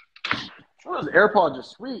 Oh, those AirPods are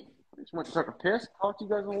sweet. I just went to take a piss. Talk to you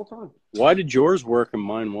guys the whole time. Why did yours work and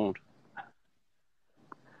mine won't?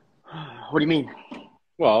 What do you mean?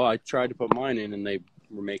 Well, I tried to put mine in, and they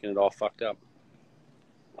were making it all fucked up.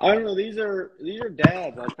 I don't know. These are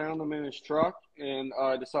Dad's. I found them in his truck, and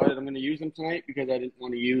I decided I'm going to use them tonight because I didn't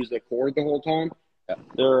want to use the cord the whole time. Yeah.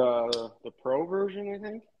 They're the Pro version, I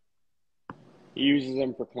think. He uses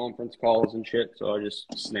them for conference calls and shit, so I just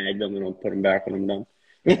snagged them and I'll put them back when I'm done.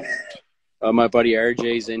 My buddy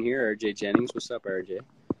RJ's in here. RJ Jennings, what's up, RJ?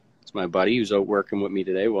 It's my buddy who's out working with me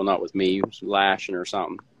today. Well, not with me. He was lashing or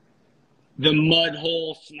something. The mud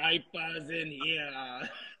hole snipers in here.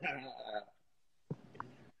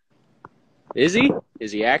 Is he?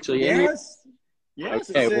 Is he actually in here? Yes,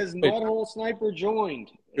 Okay, it says well, mud hole sniper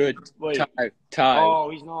joined. Good. Wait. Ty. Oh,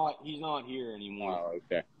 he's not here anymore. Oh,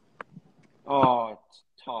 okay. Oh,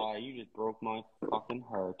 Ty, you just broke my fucking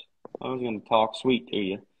heart. I was going to talk sweet to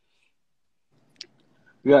you.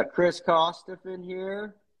 We got Chris Kostiff in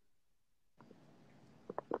here.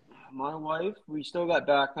 My wife. We still got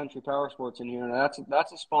Backcountry Power Sports in here. Now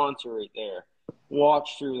that's a sponsor right there.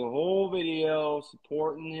 Watch through the whole video,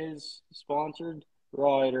 supporting his sponsored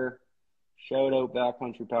rider. Shout out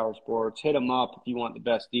Backcountry Power Sports. Hit him up if you want the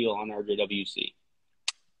best deal on RJWC.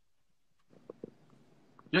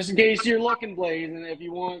 Just in case you're looking, Blaize, and if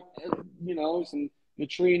you want, some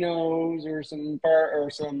neutrinos or some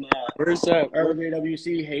Where's that?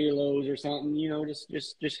 RJWC halos or something,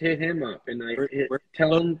 just hit him up and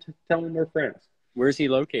tell him we're friends. Where's he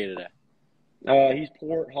located at? He's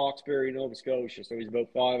Port Hawkesbury, Nova Scotia, so he's about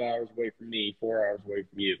 5 hours away from me, 4 hours away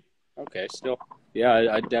from you. Okay, still. Yeah,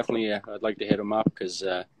 I definitely, I'd like to hit him up because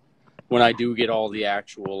when I do get all the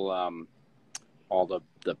actual, all the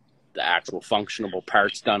actual functionable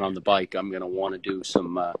parts done on the bike, I'm gonna want to do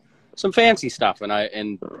some fancy stuff.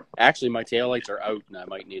 And actually, my taillights are out, and I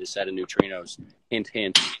might need a set of neutrinos. Hint,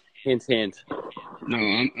 hint, hint, hint.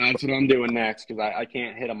 No, that's what I'm doing next because I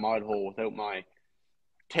can't hit a mud hole without my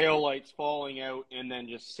taillights falling out and then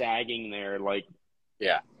just sagging there like.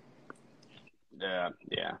 Yeah. I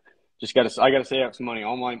gotta save up some money.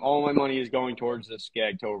 All my money is going towards this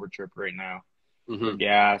Skagtober trip right now. Mm-hmm.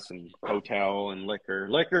 Gas and hotel and liquor.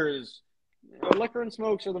 Liquor and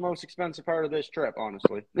smokes are the most expensive part of this trip,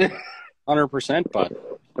 honestly. 100%, bud.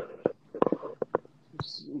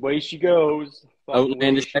 Way she goes.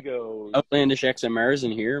 Outlandish XMR's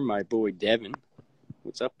in here. My boy Devin.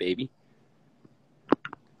 What's up, baby?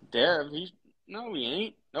 Dev, he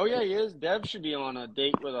ain't. Oh yeah, he is. Dev should be on a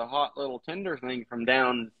date with a hot little Tinder thing from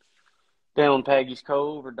down Peggy's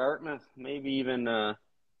Cove or Dartmouth, maybe even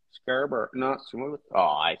Scarborough. Not Smooth. Oh,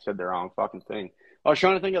 I said the wrong fucking thing. I was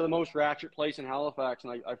trying to think of the most ratchet place in Halifax,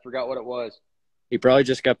 and I forgot what it was. He probably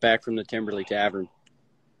just got back from the Timberley Tavern.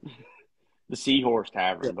 The Seahorse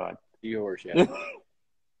Tavern, bud. Seahorse, yeah.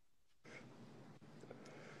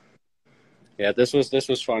 Yeah, this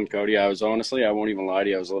was fun, Cody. I won't even lie to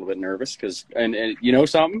you, I was a little bit nervous because, and you know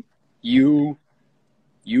something? You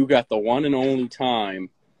got the one and only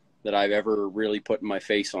time that I've ever really put my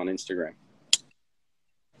face on Instagram.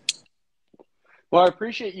 Well, I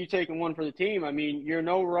appreciate you taking one for the team. I mean, you're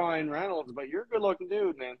no Ryan Reynolds, but you're a good-looking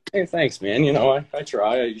dude, man. Hey, thanks, man. I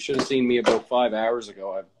try. You should have seen me about 5 hours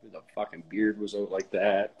ago. The fucking beard was out like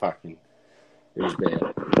that. Fucking, it was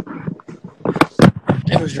bad.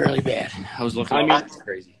 It was really bad. I was looking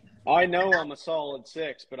crazy. I know I'm a solid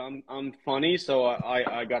 6, but I'm funny, so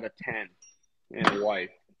I got a 10 and a wife.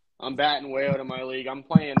 I'm batting way out of my league. I'm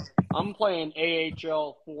playing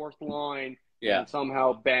AHL fourth line and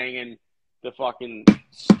somehow banging the fucking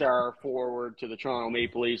star forward to the Toronto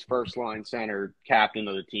Maple Leafs first line center captain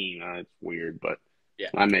of the team. It's weird, but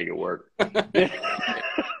I make it work. I'm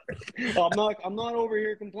not over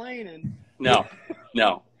here complaining. No.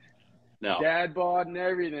 Dad bod and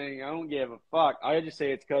everything. I don't give a fuck. I just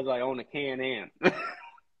say it's because I own a Can-Am.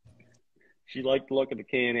 She liked the look of the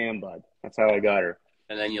Can-Am, bud. That's how I got her.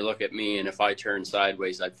 And then you look at me, and if I turn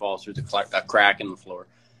sideways, I'd fall through a crack in the floor.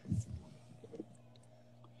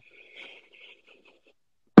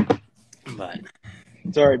 But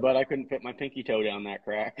sorry, bud, I couldn't fit my pinky toe down that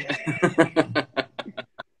crack.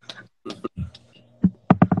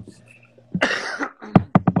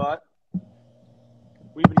 But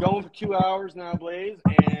we've been going for 2 hours now, Blaize,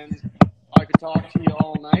 and I could talk to you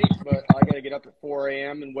all night, but I got to get up at 4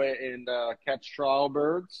 a.m. and catch trial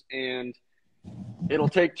birds, and it'll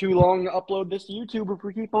take too long to upload this to YouTube if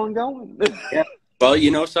we keep on going. Yeah. Well, you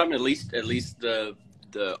know something. At least the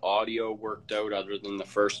the audio worked out other than the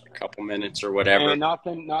first couple minutes or whatever? And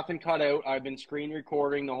nothing cut out. I've been screen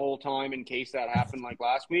recording the whole time in case that happened like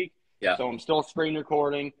last week. Yeah. So I'm still screen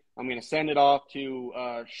recording. I'm going to send it off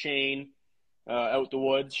to Shane Out the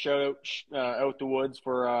Woods. Shout out Out the Woods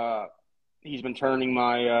for he's been turning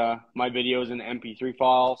my my videos into MP3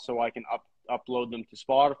 files so I can upload them to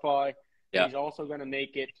Spotify. Yeah. He's also going to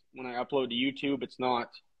make it, when I upload to YouTube, it's not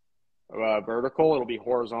vertical. It'll be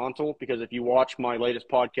horizontal, because if you watch my latest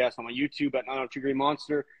podcast on my YouTube at 902 Green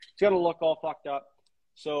Monster, it's going to look all fucked up.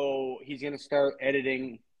 So he's going to start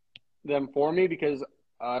editing them for me, because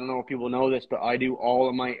I don't know if people know this, but I do all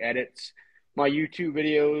of my edits, my YouTube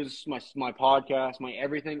videos, my podcast, my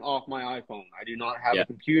everything off my iPhone. I do not have a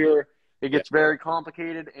computer. It gets very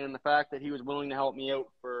complicated, and the fact that he was willing to help me out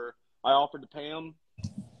I offered to pay him.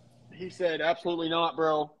 He said, absolutely not,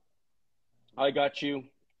 bro. I got you.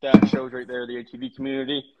 That shows right there, the ATV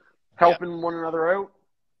community helping one another out.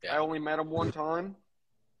 I only met him one time,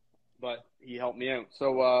 but he helped me out.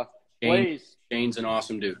 So, Blaize. Shane's an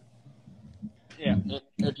awesome dude. Yeah.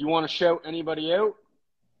 If you want to shout anybody out,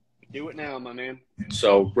 do it now, my man.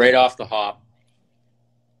 So right off the hop,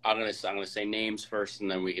 I'm gonna say names first, and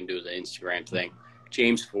then we can do the Instagram thing.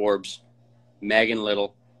 James Forbes, Megan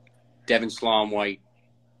Little, Devin Slomwhite,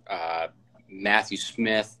 Matthew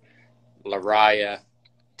Smith, Lariah,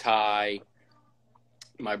 Ty,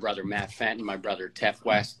 my brother Matt Fenton, my brother Tef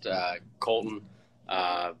West, Colton,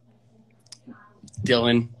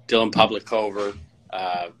 Dylan Publicover,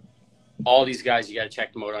 all these guys, you got to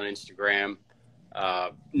check them out on Instagram.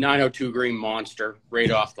 902 Green Monster,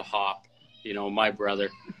 right off the hop. You know, my brother.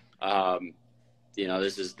 You know,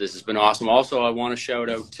 this has been awesome. Also, I want to shout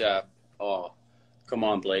out. Oh, come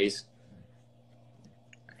on, Blaize.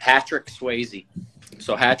 Hatrick Swayze.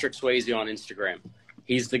 So Hatrick Swayze on Instagram.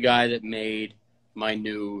 He's the guy that made my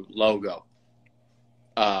new logo.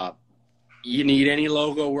 You need any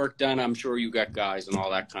logo work done, I'm sure you got guys and all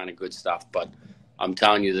that kind of good stuff. But I'm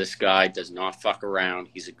telling you, this guy does not fuck around.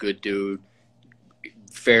 He's a good dude.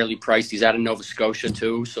 Fairly priced. He's out of Nova Scotia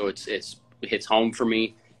too, so it hits home for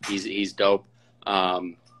me. He's dope.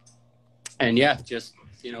 And yeah, just,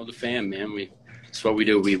 you know, the fam, man. That's what we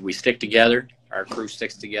do. We stick together. Our crew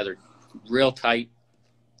sticks together real tight.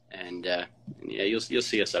 And yeah, you'll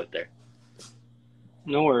see us out there.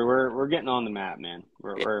 No worry, we're getting on the map, man.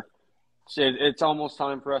 It's almost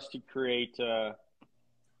time for us to create an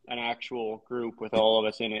actual group with all of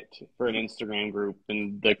us in it for an Instagram group,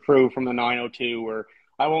 and the crew from the 902. Or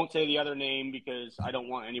I won't say the other name because I don't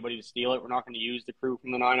want anybody to steal it. We're not going to use the crew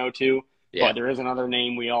from the 902, but there is another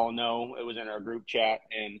name we all know. It was in our group chat,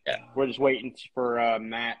 and we're just waiting for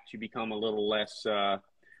Matt to become a little less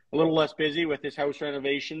busy with his house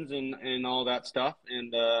renovations and all that stuff.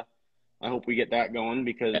 And I hope we get that going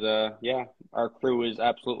because, our crew is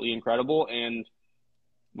absolutely incredible, and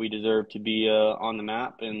we deserve to be on the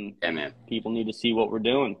map, and people need to see what we're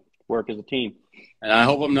doing, work as a team. And I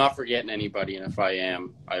hope I'm not forgetting anybody, and if I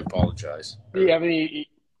am, I apologize. Do you have any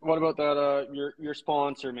 – what about that your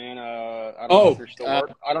sponsor, man? I don't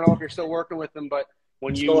know if you're still working with them, but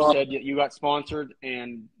when you said you got sponsored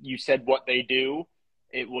and you said what they do,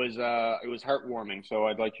 it was heartwarming. So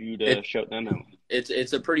I'd like you to shout them out.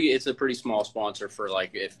 It's a pretty small sponsor for,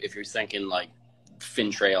 like, if you're thinking like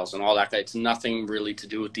fin trails and all that. It's nothing really to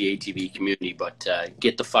do with the ATV community, but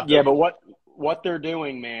get the fuck out. But what they're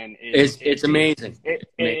doing, man, it's amazing.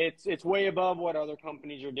 It's way above what other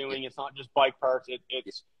companies are doing. It's not just bike parts.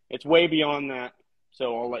 It's way beyond that.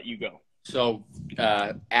 So I'll let you go. So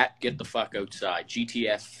at Get the Fuck Outside,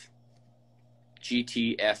 GTFS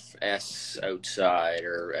outside,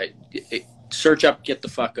 or search up Get the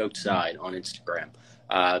Fuck Outside on Instagram.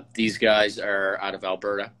 These guys are out of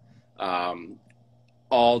Alberta.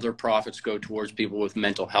 All their profits go towards people with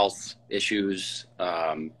mental health issues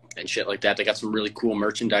and shit like that. They got some really cool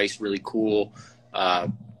merchandise, really cool,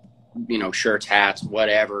 shirts, hats,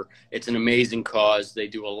 whatever. It's an amazing cause. They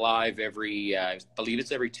do a live every, I believe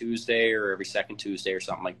it's every Tuesday or every second Tuesday or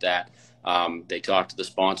something like that. They talk to the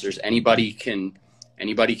sponsors. Anybody can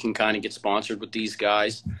kind of get sponsored with these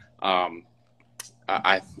guys.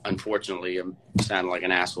 I unfortunately am sounding like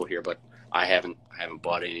an asshole here, but I haven't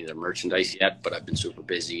bought any of their merchandise yet, but I've been super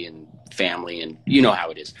busy and family, and you know how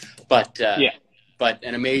it is. But but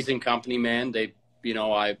an amazing company, man. They,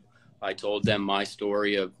 I told them my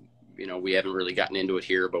story of, we haven't really gotten into it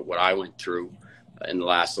here, but what I went through in the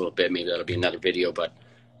last little bit. Maybe that'll be another video, but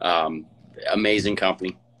amazing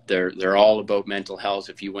company. They're all about mental health.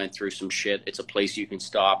 If you went through some shit, it's a place you can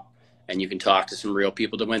stop and you can talk to some real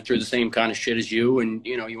people that went through the same kind of shit as you, and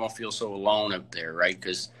you won't feel so alone up there, right?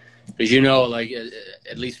 Because Because, like,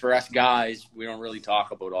 at least for us guys, we don't really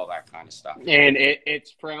talk about all that kind of stuff. And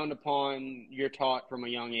it's frowned upon. You're taught from a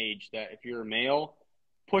young age that if you're a male,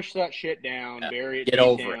 push that shit down, bury it Get deep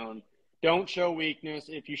over down. it. Don't show weakness.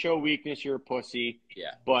 If you show weakness, you're a pussy.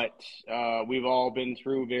 Yeah. But we've all been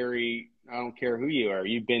through I don't care who you are,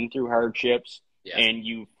 you've been through hardships, Yes. and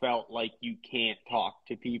you felt like you can't talk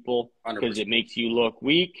to people 100%. because it makes you look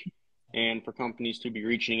weak, and for companies to be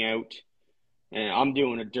reaching out. And I'm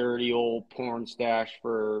doing a dirty old porn stash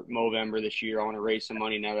for Movember this year. I want to raise some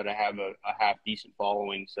money now that I have a half-decent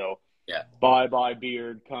following. So Yeah. bye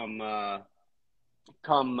beard come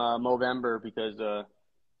Movember because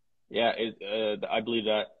I believe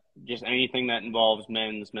that just anything that involves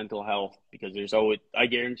men's mental health, because I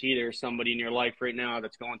guarantee there's somebody in your life right now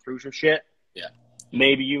that's going through some shit. Yeah.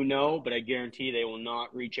 Maybe but I guarantee they will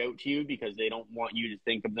not reach out to you because they don't want you to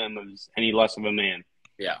think of them as any less of a man.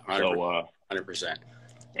 Yeah, 100%. So 100%.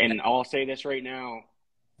 And I'll say this right now.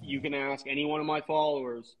 You can ask any one of my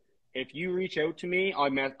followers. If you reach out to me,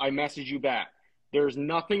 I message you back. There's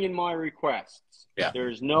nothing in my requests. Yeah.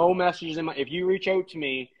 There's no messages if you reach out to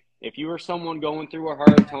me, if you are someone going through a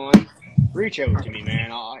hard time, reach out to me,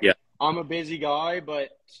 man. I'm a busy guy, but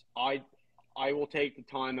I will take the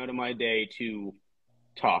time out of my day to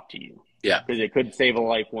talk to you. Yeah. Because it could save a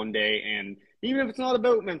life one day. And even if it's not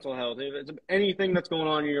about mental health, if it's anything that's going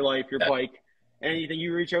on in your life, your bike, anything,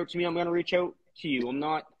 you reach out to me, I'm going to reach out to you.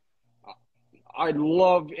 I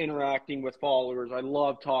love interacting with followers. I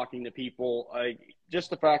love talking to people.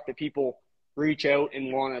 Just the fact that people reach out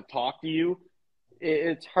and want to talk to you,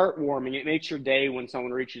 it's heartwarming. It makes your day when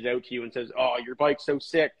someone reaches out to you and says, "Oh, your bike's so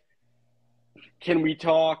sick. Can we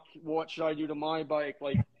talk? What should I do to my bike?"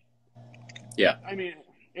 Yeah. I mean,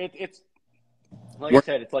 it's like I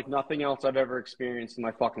said, it's like nothing else I've ever experienced in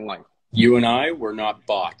my fucking life. You and I, we're not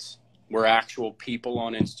bots. We're actual people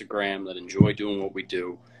on Instagram that enjoy doing what we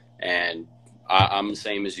do. And I'm the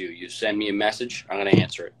same as you. You send me a message, I'm going to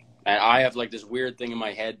answer it. And I have like this weird thing in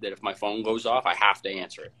my head that if my phone goes off, I have to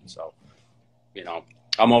answer it. So,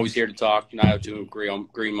 I'm always here to talk. Now too,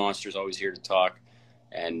 Green Monster's always here to talk.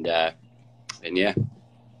 And yeah.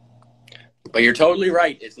 But you're totally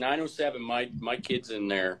right. It's 9:07. My kid's in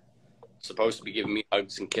there supposed to be giving me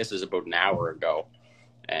hugs and kisses about an hour ago.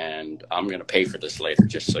 And I'm going to pay for this later,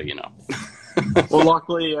 just so you know. Well,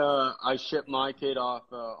 luckily, I shipped my kid off.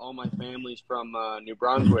 All my family's from New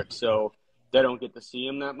Brunswick, so they don't get to see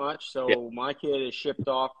him that much. So my kid is shipped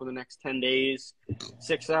off for the next 10 days,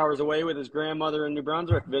 6 hours away with his grandmother in New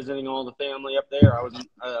Brunswick, visiting all the family up there. I wasn't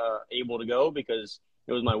able to go because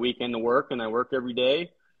it was my weekend to work, and I work every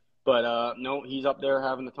day. But no, he's up there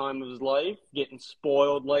having the time of his life, getting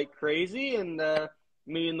spoiled like crazy, and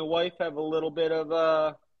me and the wife have a little bit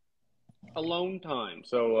of alone time.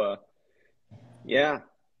 So, yeah.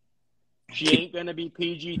 She ain't going to be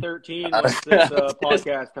PG-13 once this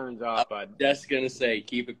podcast turns off, bud. Just going to say,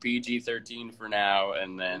 keep it PG-13 for now,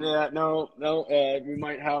 and then... Yeah, no, we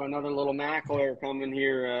might have another little mackler coming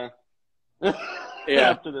here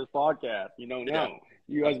after this podcast. You don't know. Yeah.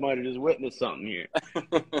 You guys might have just witnessed something here.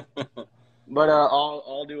 But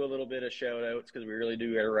I'll do a little bit of shout-outs because we really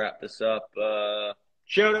do got to wrap this up.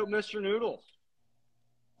 Shout-out Mr. Noodles.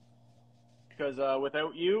 Because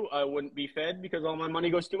without you, I wouldn't be fed because all my money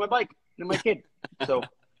goes to my bike and my kid. So,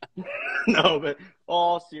 no, but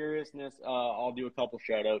all seriousness, I'll do a couple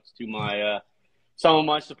shout-outs to my some of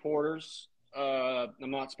my supporters. I'm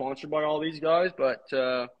not sponsored by all these guys, but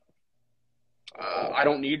I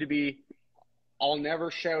don't need to be. I'll never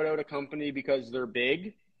shout out a company because they're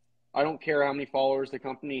big. I don't care how many followers the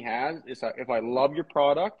company has. If I love your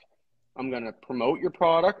product, I'm going to promote your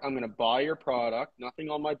product. I'm going to buy your product. Nothing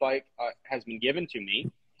on my bike has been given to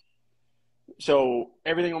me. So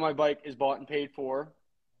everything on my bike is bought and paid for.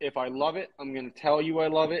 If I love it, I'm going to tell you I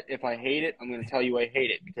love it. If I hate it, I'm going to tell you I hate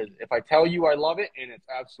it. Because if I tell you I love it and it's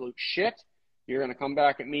absolute shit, you're going to come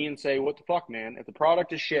back at me and say, what the fuck, man? If the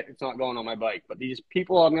product is shit, it's not going on my bike. But these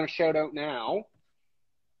people I'm going to shout out now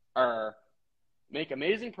make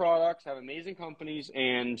amazing products, have amazing companies,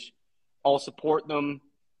 and I'll support them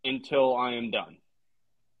until I am done.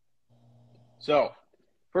 So,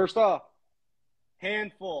 first off,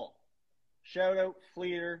 Handful. Shout out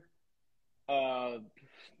Fleeter.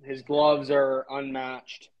 His gloves are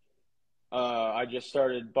unmatched. I just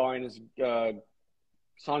started buying his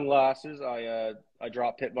sunglasses. I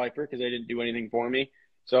dropped Pit Viper because they didn't do anything for me.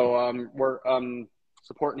 So we're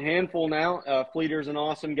supporting Handful now. Fleeter's an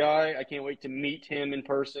awesome guy. I can't wait to meet him in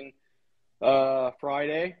person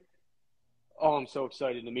Friday. Oh, I'm so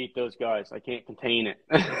excited to meet those guys. I can't contain it.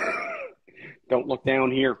 Don't look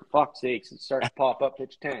down here, for fuck's sakes. It's starting to pop up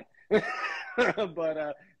pitch 10.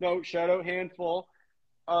 But no, shout out Handful.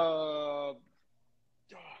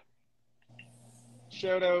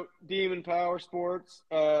 Shout out Demon Power Sports.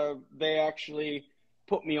 They actually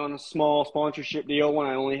put me on a small sponsorship deal when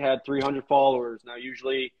I only had 300 followers. Now,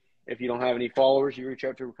 usually, if you don't have any followers, you reach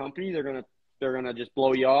out to a company, they're gonna just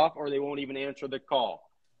blow you off, or they won't even answer the call.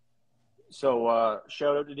 So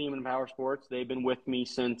shout out to Demon Power Sports. They've been with me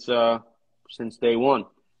since day one,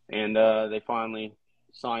 and they finally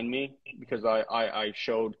signed me because I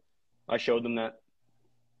showed them that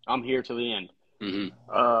I'm here till the end.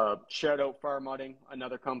 Mm-hmm. Shout out Far Mudding,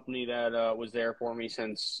 another company that was there for me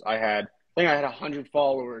since I had 100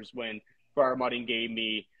 followers when Far Mudding gave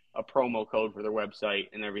me a promo code for their website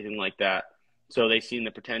and everything like that. So they seen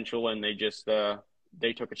the potential and they just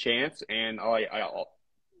they took a chance, and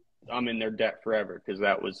I'm in their debt forever because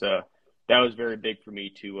that was very big for me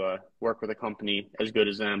to work with a company as good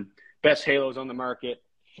as them. Best halos on the market.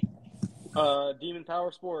 Demon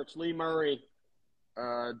Power Sports, Lee Murray.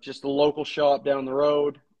 Just a local shop down the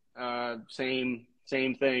road. Same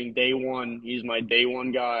thing. Day one. He's my day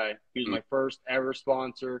one guy. He's my first ever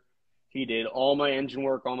sponsor. He did all my engine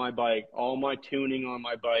work on my bike, all my tuning on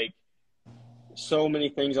my bike, so many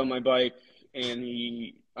things on my bike. And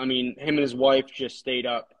him and his wife just stayed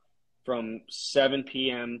up from 7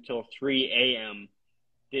 p.m. till 3 a.m.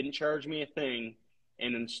 Didn't charge me a thing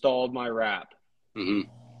and installed my wrap.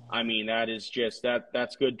 Mm-hmm. That is just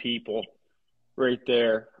that's good people. Right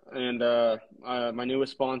there. And my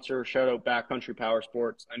newest sponsor, shout out Backcountry Power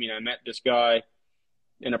Sports. I met this guy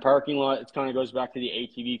in a parking lot. It kind of goes back to the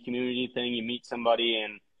ATV community thing. You meet somebody,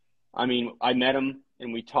 and I met him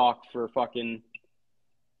and we talked for fucking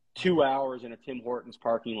 2 hours in a Tim Hortons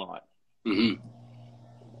parking lot. Mm-hmm.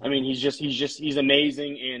 He's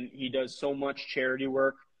amazing, and he does so much charity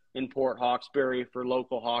work in Port Hawkesbury for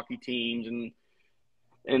local hockey teams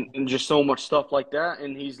and just so much stuff like that.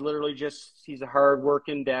 And he's literally he's a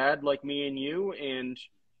hard-working dad like me and you, and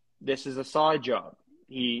this is a side job.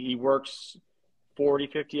 He works 40,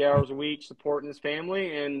 50 hours a week supporting his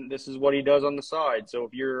family, and this is what he does on the side. So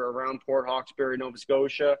if you're around Port Hawkesbury, Nova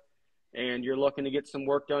Scotia, and you're looking to get some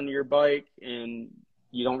work done to your bike and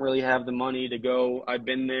you don't really have the money to go, I've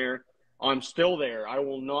been there. I'm still there. I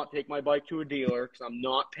will not take my bike to a dealer because I'm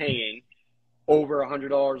not paying over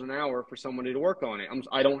 $100 an hour for somebody to work on it.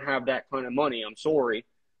 I don't have that kind of money. I'm sorry.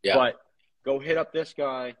 Yeah. But go hit up this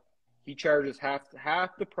guy. He charges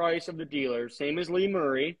half the price of the dealer, same as Lee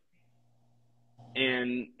Murray.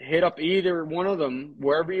 And hit up either one of them,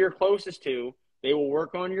 wherever you're closest to. They will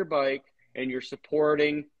work on your bike, and you're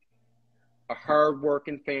supporting a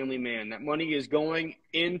hard-working family man. That money is going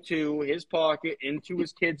into his pocket, into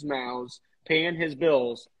his kids' mouths, paying his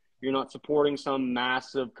bills. You're not supporting some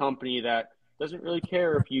massive company that doesn't really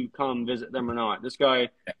care if you come visit them or not. This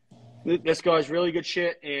guy's really good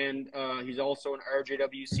shit, and he's also an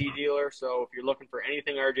RJWC dealer. So if you're looking for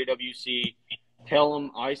anything RJWC, tell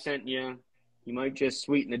him I sent you. You might just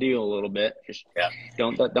sweeten the deal a little bit. Just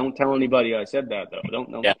don't tell anybody I said that though.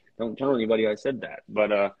 Don't tell anybody I said that.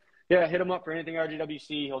 But hit him up for anything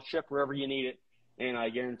RJWC. He'll ship wherever you need it, and I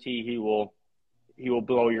guarantee he will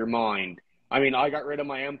blow your mind. I got rid of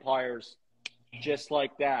my Empires just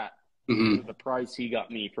like that. Mm-hmm. The price he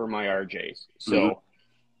got me for my RJs. So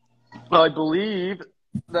I believe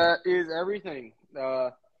that is everything.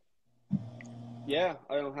 I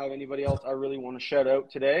don't have anybody else I really want to shout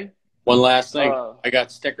out today. One last thing. I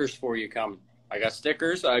got stickers for you coming. I got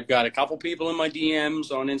stickers. I've got a couple people in my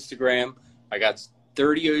DMs on Instagram. I got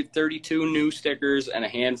 32 new stickers and a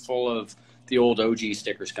handful of the old OG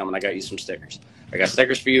stickers coming. I got you some stickers. I got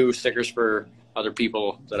stickers for you, stickers for other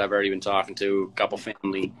people that I've already been talking to, a couple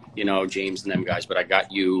family, James and them guys, but I got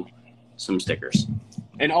you some stickers.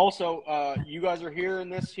 And also, you guys are hearing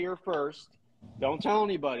this here first. Don't tell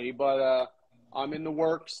anybody, but I'm in the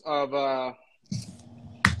works of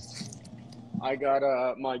I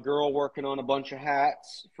got my girl working on a bunch of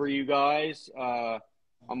hats for you guys.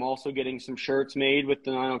 I'm also getting some shirts made with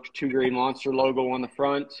the 902 Grade Monster logo on the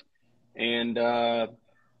front, and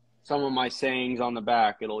some of my sayings on the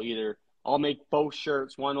back. I'll make both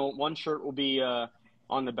shirts. One shirt will be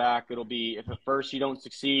on the back. It'll be, if at first you don't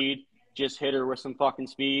succeed, just hit her with some fucking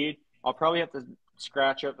speed. I'll probably have to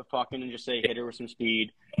scratch out the fucking and just say hit her with some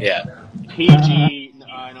speed. Yeah. PG,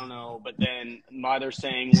 I don't know. But then my other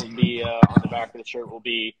saying will be on the back of the shirt will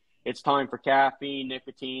be, it's time for caffeine,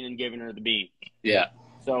 nicotine, and giving her the beat. Yeah.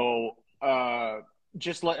 So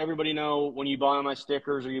just let everybody know when you buy my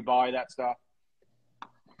stickers or you buy that stuff,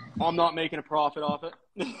 I'm not making a profit off it.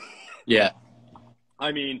 Yeah.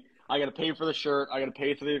 I got to pay for the shirt. I got to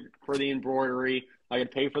pay for the embroidery. I got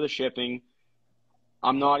to pay for the shipping.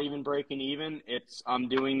 I'm not even breaking even. I'm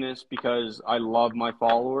doing this because I love my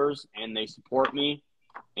followers and they support me,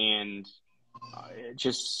 and it'd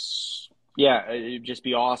just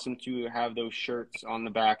be awesome to have those shirts on the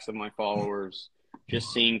backs of my followers.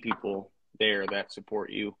 Just seeing people there that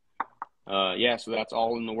support you. So that's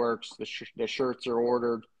all in the works. The shirts are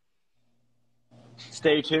ordered.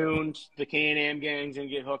 Stay tuned. The Can-Am gang's gonna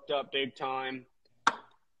get hooked up big time.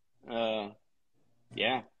 It's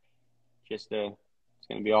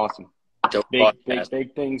gonna be awesome.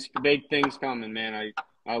 Big things coming, man.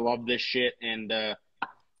 I love this shit, and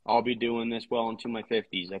I'll be doing this well into my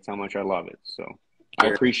 50s. That's how much I love it. So I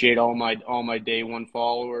appreciate all my day one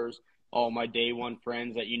followers, all my day one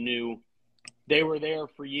friends that you knew. They were there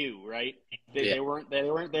for you, right? They weren't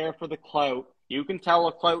there for the clout. You can tell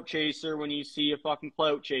a clout chaser when you see a fucking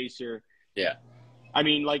clout chaser. Yeah. I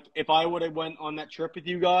mean, like, if I would have went on that trip with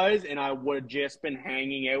you guys and I would have just been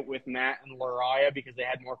hanging out with Matt and Lariah because they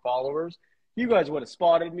had more followers, you guys would have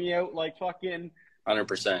spotted me out like fucking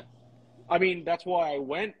 100%. I mean, that's why I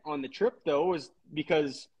went on the trip, though, is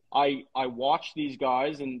because I watched these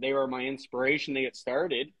guys and they were my inspiration to get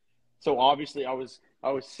started. So obviously I was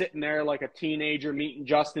sitting there like a teenager meeting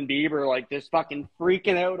Justin Bieber, like just fucking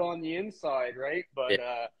freaking out on the inside, right? But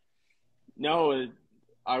no,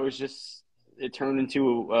 I was just, it turned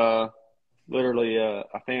into literally a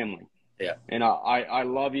family. Yeah. And I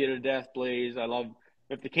love you to death, Blaize. I love,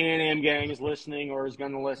 if the Can-Am gang is listening or is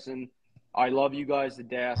going to listen, I love you guys to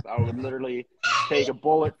death. I would literally take a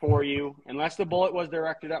bullet for you. Unless the bullet was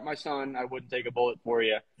directed at my son, I wouldn't take a bullet for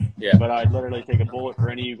you. Yeah. But I'd literally take a bullet for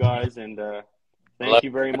any of you guys. And thank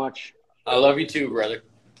you very much. I love you too, brother.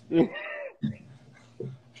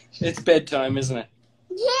 It's bedtime, isn't it?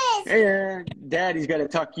 Yes. Hey, Daddy's got to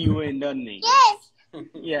tuck you in, doesn't he? Yes.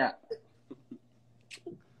 Yeah.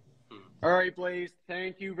 All right, Blaize.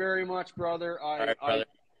 Thank you very much, brother. Brother.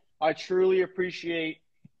 I truly appreciate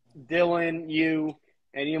Dylan, you,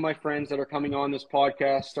 any of my friends that are coming on this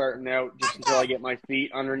podcast starting out just until I get my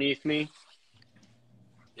feet underneath me.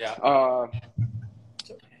 Yeah.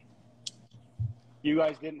 It's okay. You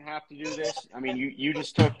guys didn't have to do this. I mean, you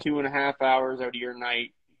just took 2.5 hours out of your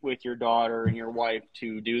night with your daughter and your wife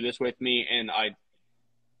to do this with me, and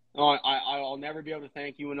I'll never be able to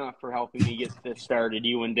thank you enough for helping me get this started,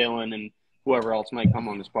 you and Dylan and whoever else might come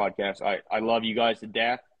on this podcast. I love you guys to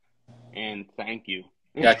death, and thank you.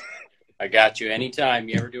 I got you. Anytime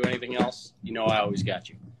you ever do anything else, you know I always got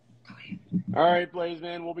you. All right, Blaize,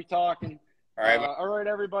 man. We'll be talking. All right,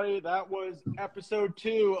 everybody. That was episode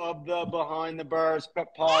 2 of the Behind the Bars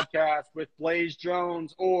podcast with Blaize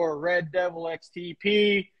Jones or Red Devil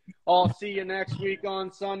XTP. I'll see you next week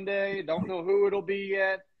on Sunday. Don't know who it'll be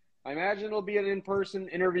yet. I imagine it'll be an in-person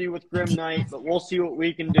interview with Grim Knight, but we'll see what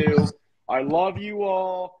we can do. I love you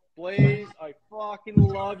all. Blaize, I fucking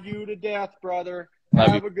love you to death, brother.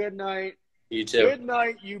 Have a good night. You too. Good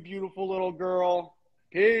night, you beautiful little girl.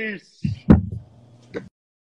 Peace.